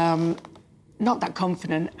 not that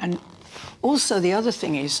confident. And also the other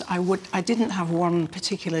thing is I didn't have one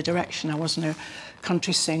particular direction. I wasn't a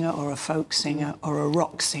country singer or a folk singer or a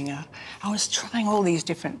rock singer. I was trying all these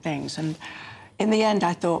different things. And in the end,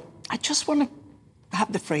 I thought, I just want to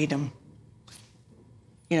have the freedom,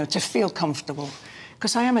 you know, to feel comfortable.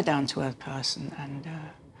 Because I am a down-to-earth person, and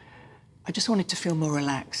I just wanted to feel more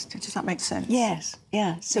relaxed. Does that make sense? Yes,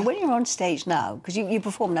 yeah. So when you're on stage now, because you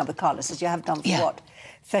perform now with Carlos, as you have done for, what,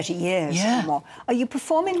 30 years or more, are you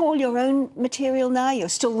performing all your own material now? You're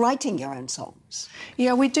still writing your own songs?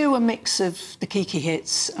 Yeah, we do a mix of the Kiki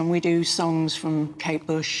hits, and we do songs from Kate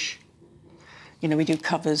Bush. You know, we do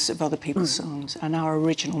covers of other people's songs and our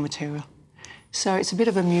original material. So it's a bit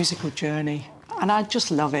of a musical journey. And I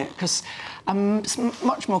just love it because I'm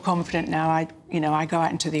much more confident now. I go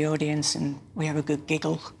out into the audience and we have a good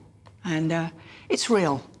giggle, and it's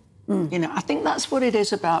real. I think that's what it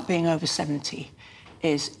is about being over 70,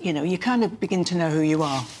 is, you kind of begin to know who you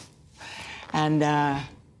are. And,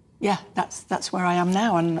 yeah, that's where I am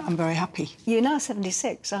now, and I'm very happy. You're now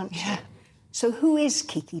 76, aren't you? Yeah. So who is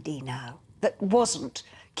Kiki Dee now that wasn't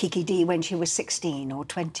Kiki Dee when she was 16 or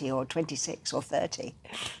 20 or 26 or 30?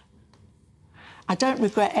 I don't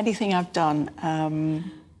regret anything I've done.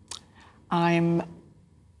 I'm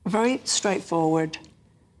very straightforward.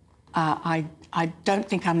 I don't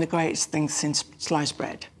think I'm the greatest thing since sliced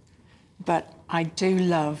bread, but I do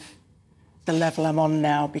love the level I'm on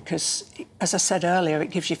now because, as I said earlier, it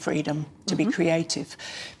gives you freedom to be creative.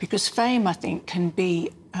 Because fame, I think, can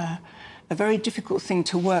be a very difficult thing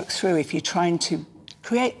to work through if you're trying to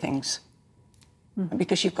create things.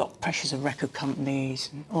 Because you've got pressures of record companies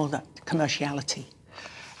and all that commerciality.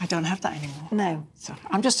 I don't have that anymore. No. So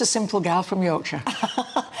I'm just a simple gal from Yorkshire.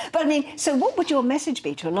 But I mean, so what would your message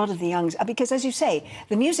be to a lot of the youngs? Because, as you say,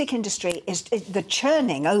 the music industry is the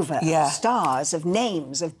churning over of stars, of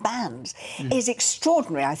names, of bands, is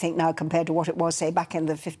extraordinary, I think, now compared to what it was, say, back in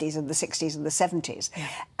the 50s and the 60s and the 70s.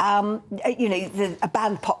 A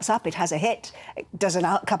band pops up, it has a hit, it does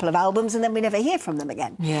a couple of albums, and then we never hear from them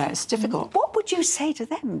again. Yeah, it's difficult. What would you say to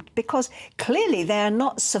them? Because clearly they are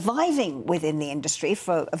not surviving within the industry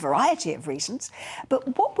for a variety of reasons.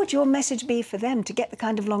 But what would your message be for them to get the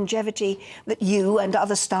kind of longevity that you and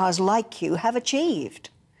other stars like you have achieved?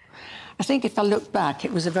 I think if I look back,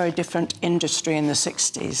 it was a very different industry in the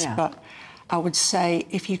 60s. But I would say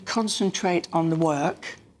if you concentrate on the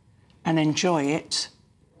work and enjoy it,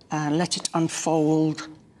 let it unfold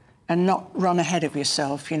and not run ahead of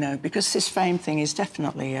yourself, because this fame thing is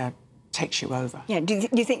definitely takes you over. Yeah, do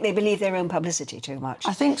you think they believe their own publicity too much?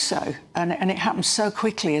 I think so, and it happens so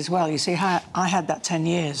quickly as well. You see, I had that 10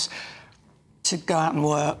 years to go out and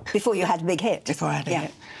work. Before you had a big hit? Before I had a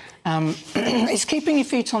hit. It's keeping your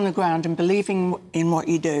feet on the ground and believing in what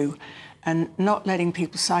you do and not letting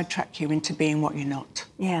people sidetrack you into being what you're not.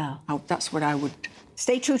 Yeah. That's what I would...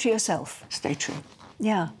 Stay true to yourself. Stay true.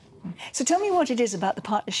 Yeah. So tell me what it is about the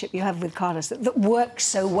partnership you have with Carlos that works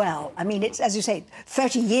so well. I mean, it's, as you say,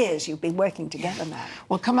 30 years you've been working together now.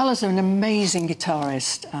 Well, Carmelo's an amazing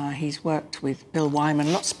guitarist. He's worked with Bill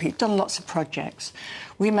Wyman, lots of people, done lots of projects.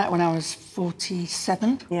 We met when I was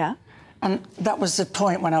 47. Yeah. And that was the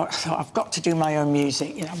point when I thought, I've got to do my own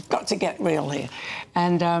music, I've got to get real here.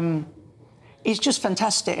 And he's just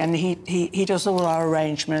fantastic, and he does all our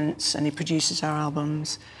arrangements and he produces our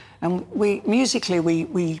albums. And musically,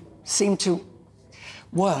 we seem to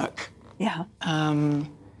work. Yeah. And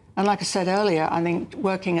like I said earlier, I think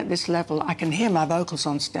working at this level, I can hear my vocals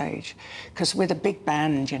on stage, because with a big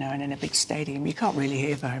band, and in a big stadium, you can't really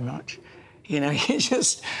hear very much. You're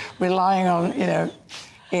just relying on,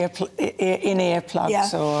 in-ear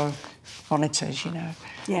plugs or monitors,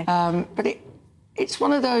 Yeah. But it's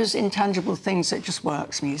one of those intangible things that just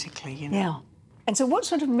works musically, Yeah. And so what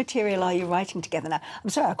sort of material are you writing together now? I'm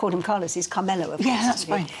sorry, I called him Carlos, he's Carmelo, of course. Yeah, that's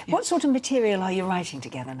fine. Yeah. What sort of material are you writing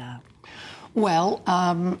together now? Well,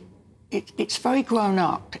 it's very grown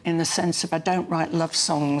up in the sense of I don't write love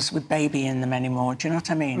songs with baby in them anymore, do you know what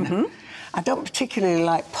I mean? I don't particularly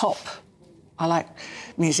like pop. I like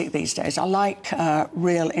music these days. I like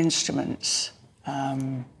real instruments,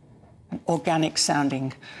 organic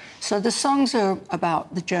sounding. So the songs are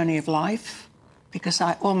about the journey of life, because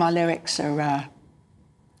all my lyrics are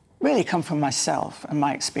really come from myself and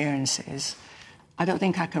my experiences. I don't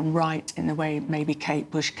think I can write in the way maybe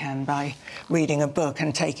Kate Bush can by reading a book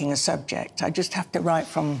and taking a subject. I just have to write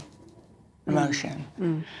from emotion.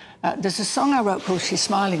 There's a song I wrote called She's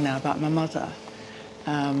Smiling Now about my mother,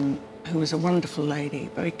 who was a wonderful lady,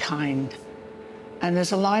 very kind. And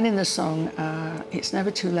there's a line in the song, it's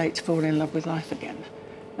never too late to fall in love with life again.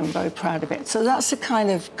 I'm very proud of it. So that's the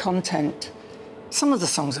kind of content. Some of the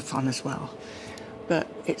songs are fun as well, but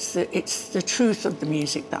it's the truth of the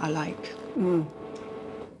music that I like.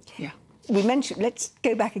 Yeah. We mentioned, let's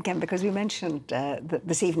go back again, because we mentioned that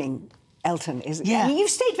this evening Elton is... Yeah. I mean, you've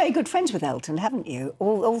stayed very good friends with Elton, haven't you,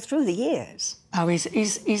 all through the years? Oh,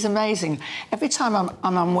 he's amazing. Every time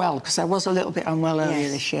I'm unwell, because I was a little bit unwell earlier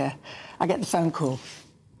this year, I get the phone call.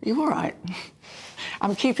 Are you all right?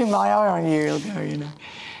 I'm keeping my eye on you, he'll go,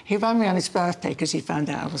 He rang me on his birthday because he found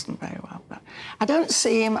out I wasn't very well. But I don't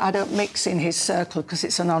see him, I don't mix in his circle, because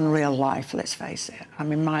it's an unreal life, let's face it. I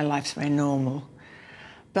mean, my life's very normal.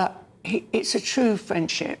 But it's a true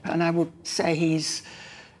friendship, and I would say he's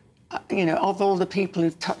you know, of all the people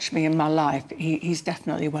who've touched me in my life, he's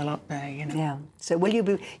definitely well up there, you know. Yeah. So will you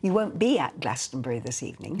be... You won't be at Glastonbury this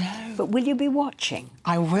evening, no. But will you be watching?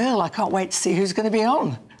 I will. I can't wait to see who's going to be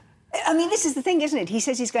on. I mean, this is the thing, isn't it? He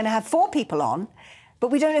says he's going to have 4 people on, but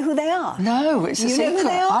we don't know who they are. No, it's a secret. You know who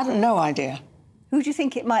they are? I have no idea. Who do you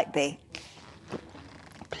think it might be?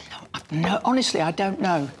 No, honestly, I don't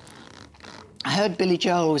know. I heard Billy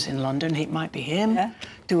Joel was in London. It might be him. Yeah.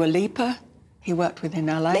 Dua Lipa. He worked with in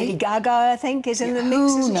LA. Lady Gaga, I think, is in the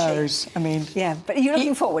mix, Who knows? I mean... Yeah, but you're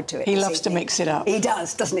looking forward to it. He loves to mix it up. He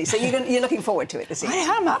does, doesn't he? So you're looking forward to it this evening. I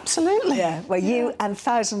am, absolutely. Yeah, well, you and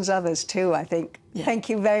thousands others too, I think. Yeah. Thank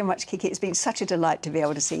you very much, Kiki. It's been such a delight to be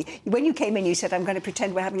able to see. When you came in, you said, I'm going to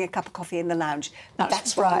pretend we're having a cup of coffee in the lounge.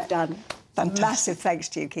 That's what I've done. Fantastic. Massive thanks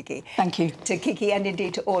to you, Kiki. Thank you. To Kiki and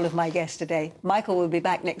indeed to all of my guests today. Michael will be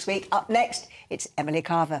back next week. Up next, it's Emily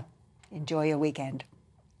Carver. Enjoy your weekend.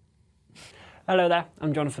 Hello there,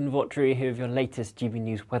 I'm Jonathan Vautry here with your latest GB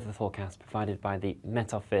News weather forecast provided by the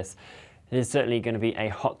Met Office. It is certainly going to be a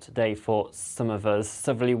hot day for some of us.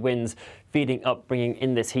 Southerly winds feeding up, bringing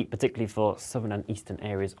in this heat, particularly for southern and eastern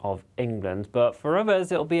areas of England. But for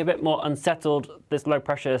others, it'll be a bit more unsettled. This low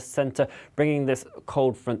pressure centre bringing this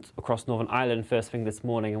cold front across Northern Ireland first thing this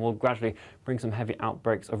morning, and will gradually bring some heavy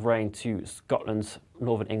outbreaks of rain to Scotland,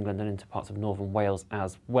 northern England and into parts of northern Wales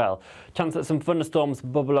as well. Chance that some thunderstorms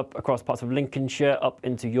bubble up across parts of Lincolnshire, up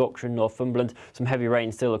into Yorkshire and Northumberland. Some heavy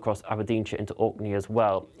rain still across Aberdeenshire into Orkney as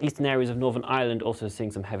well. Eastern areas of Northern Ireland also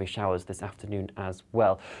seeing some heavy showers this afternoon as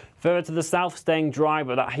well. Further to the south, staying dry,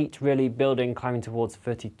 but that heat really building, climbing towards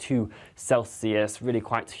 32 Celsius. Really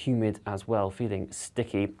quite humid as well, feeling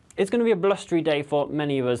sticky. It's going to be a blustery day for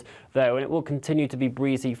many of us, though, and it will continue to be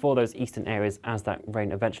breezy for those eastern areas as that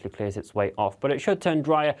rain eventually clears its way off. But it should turn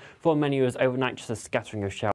drier for many of us overnight, just a scattering of showers.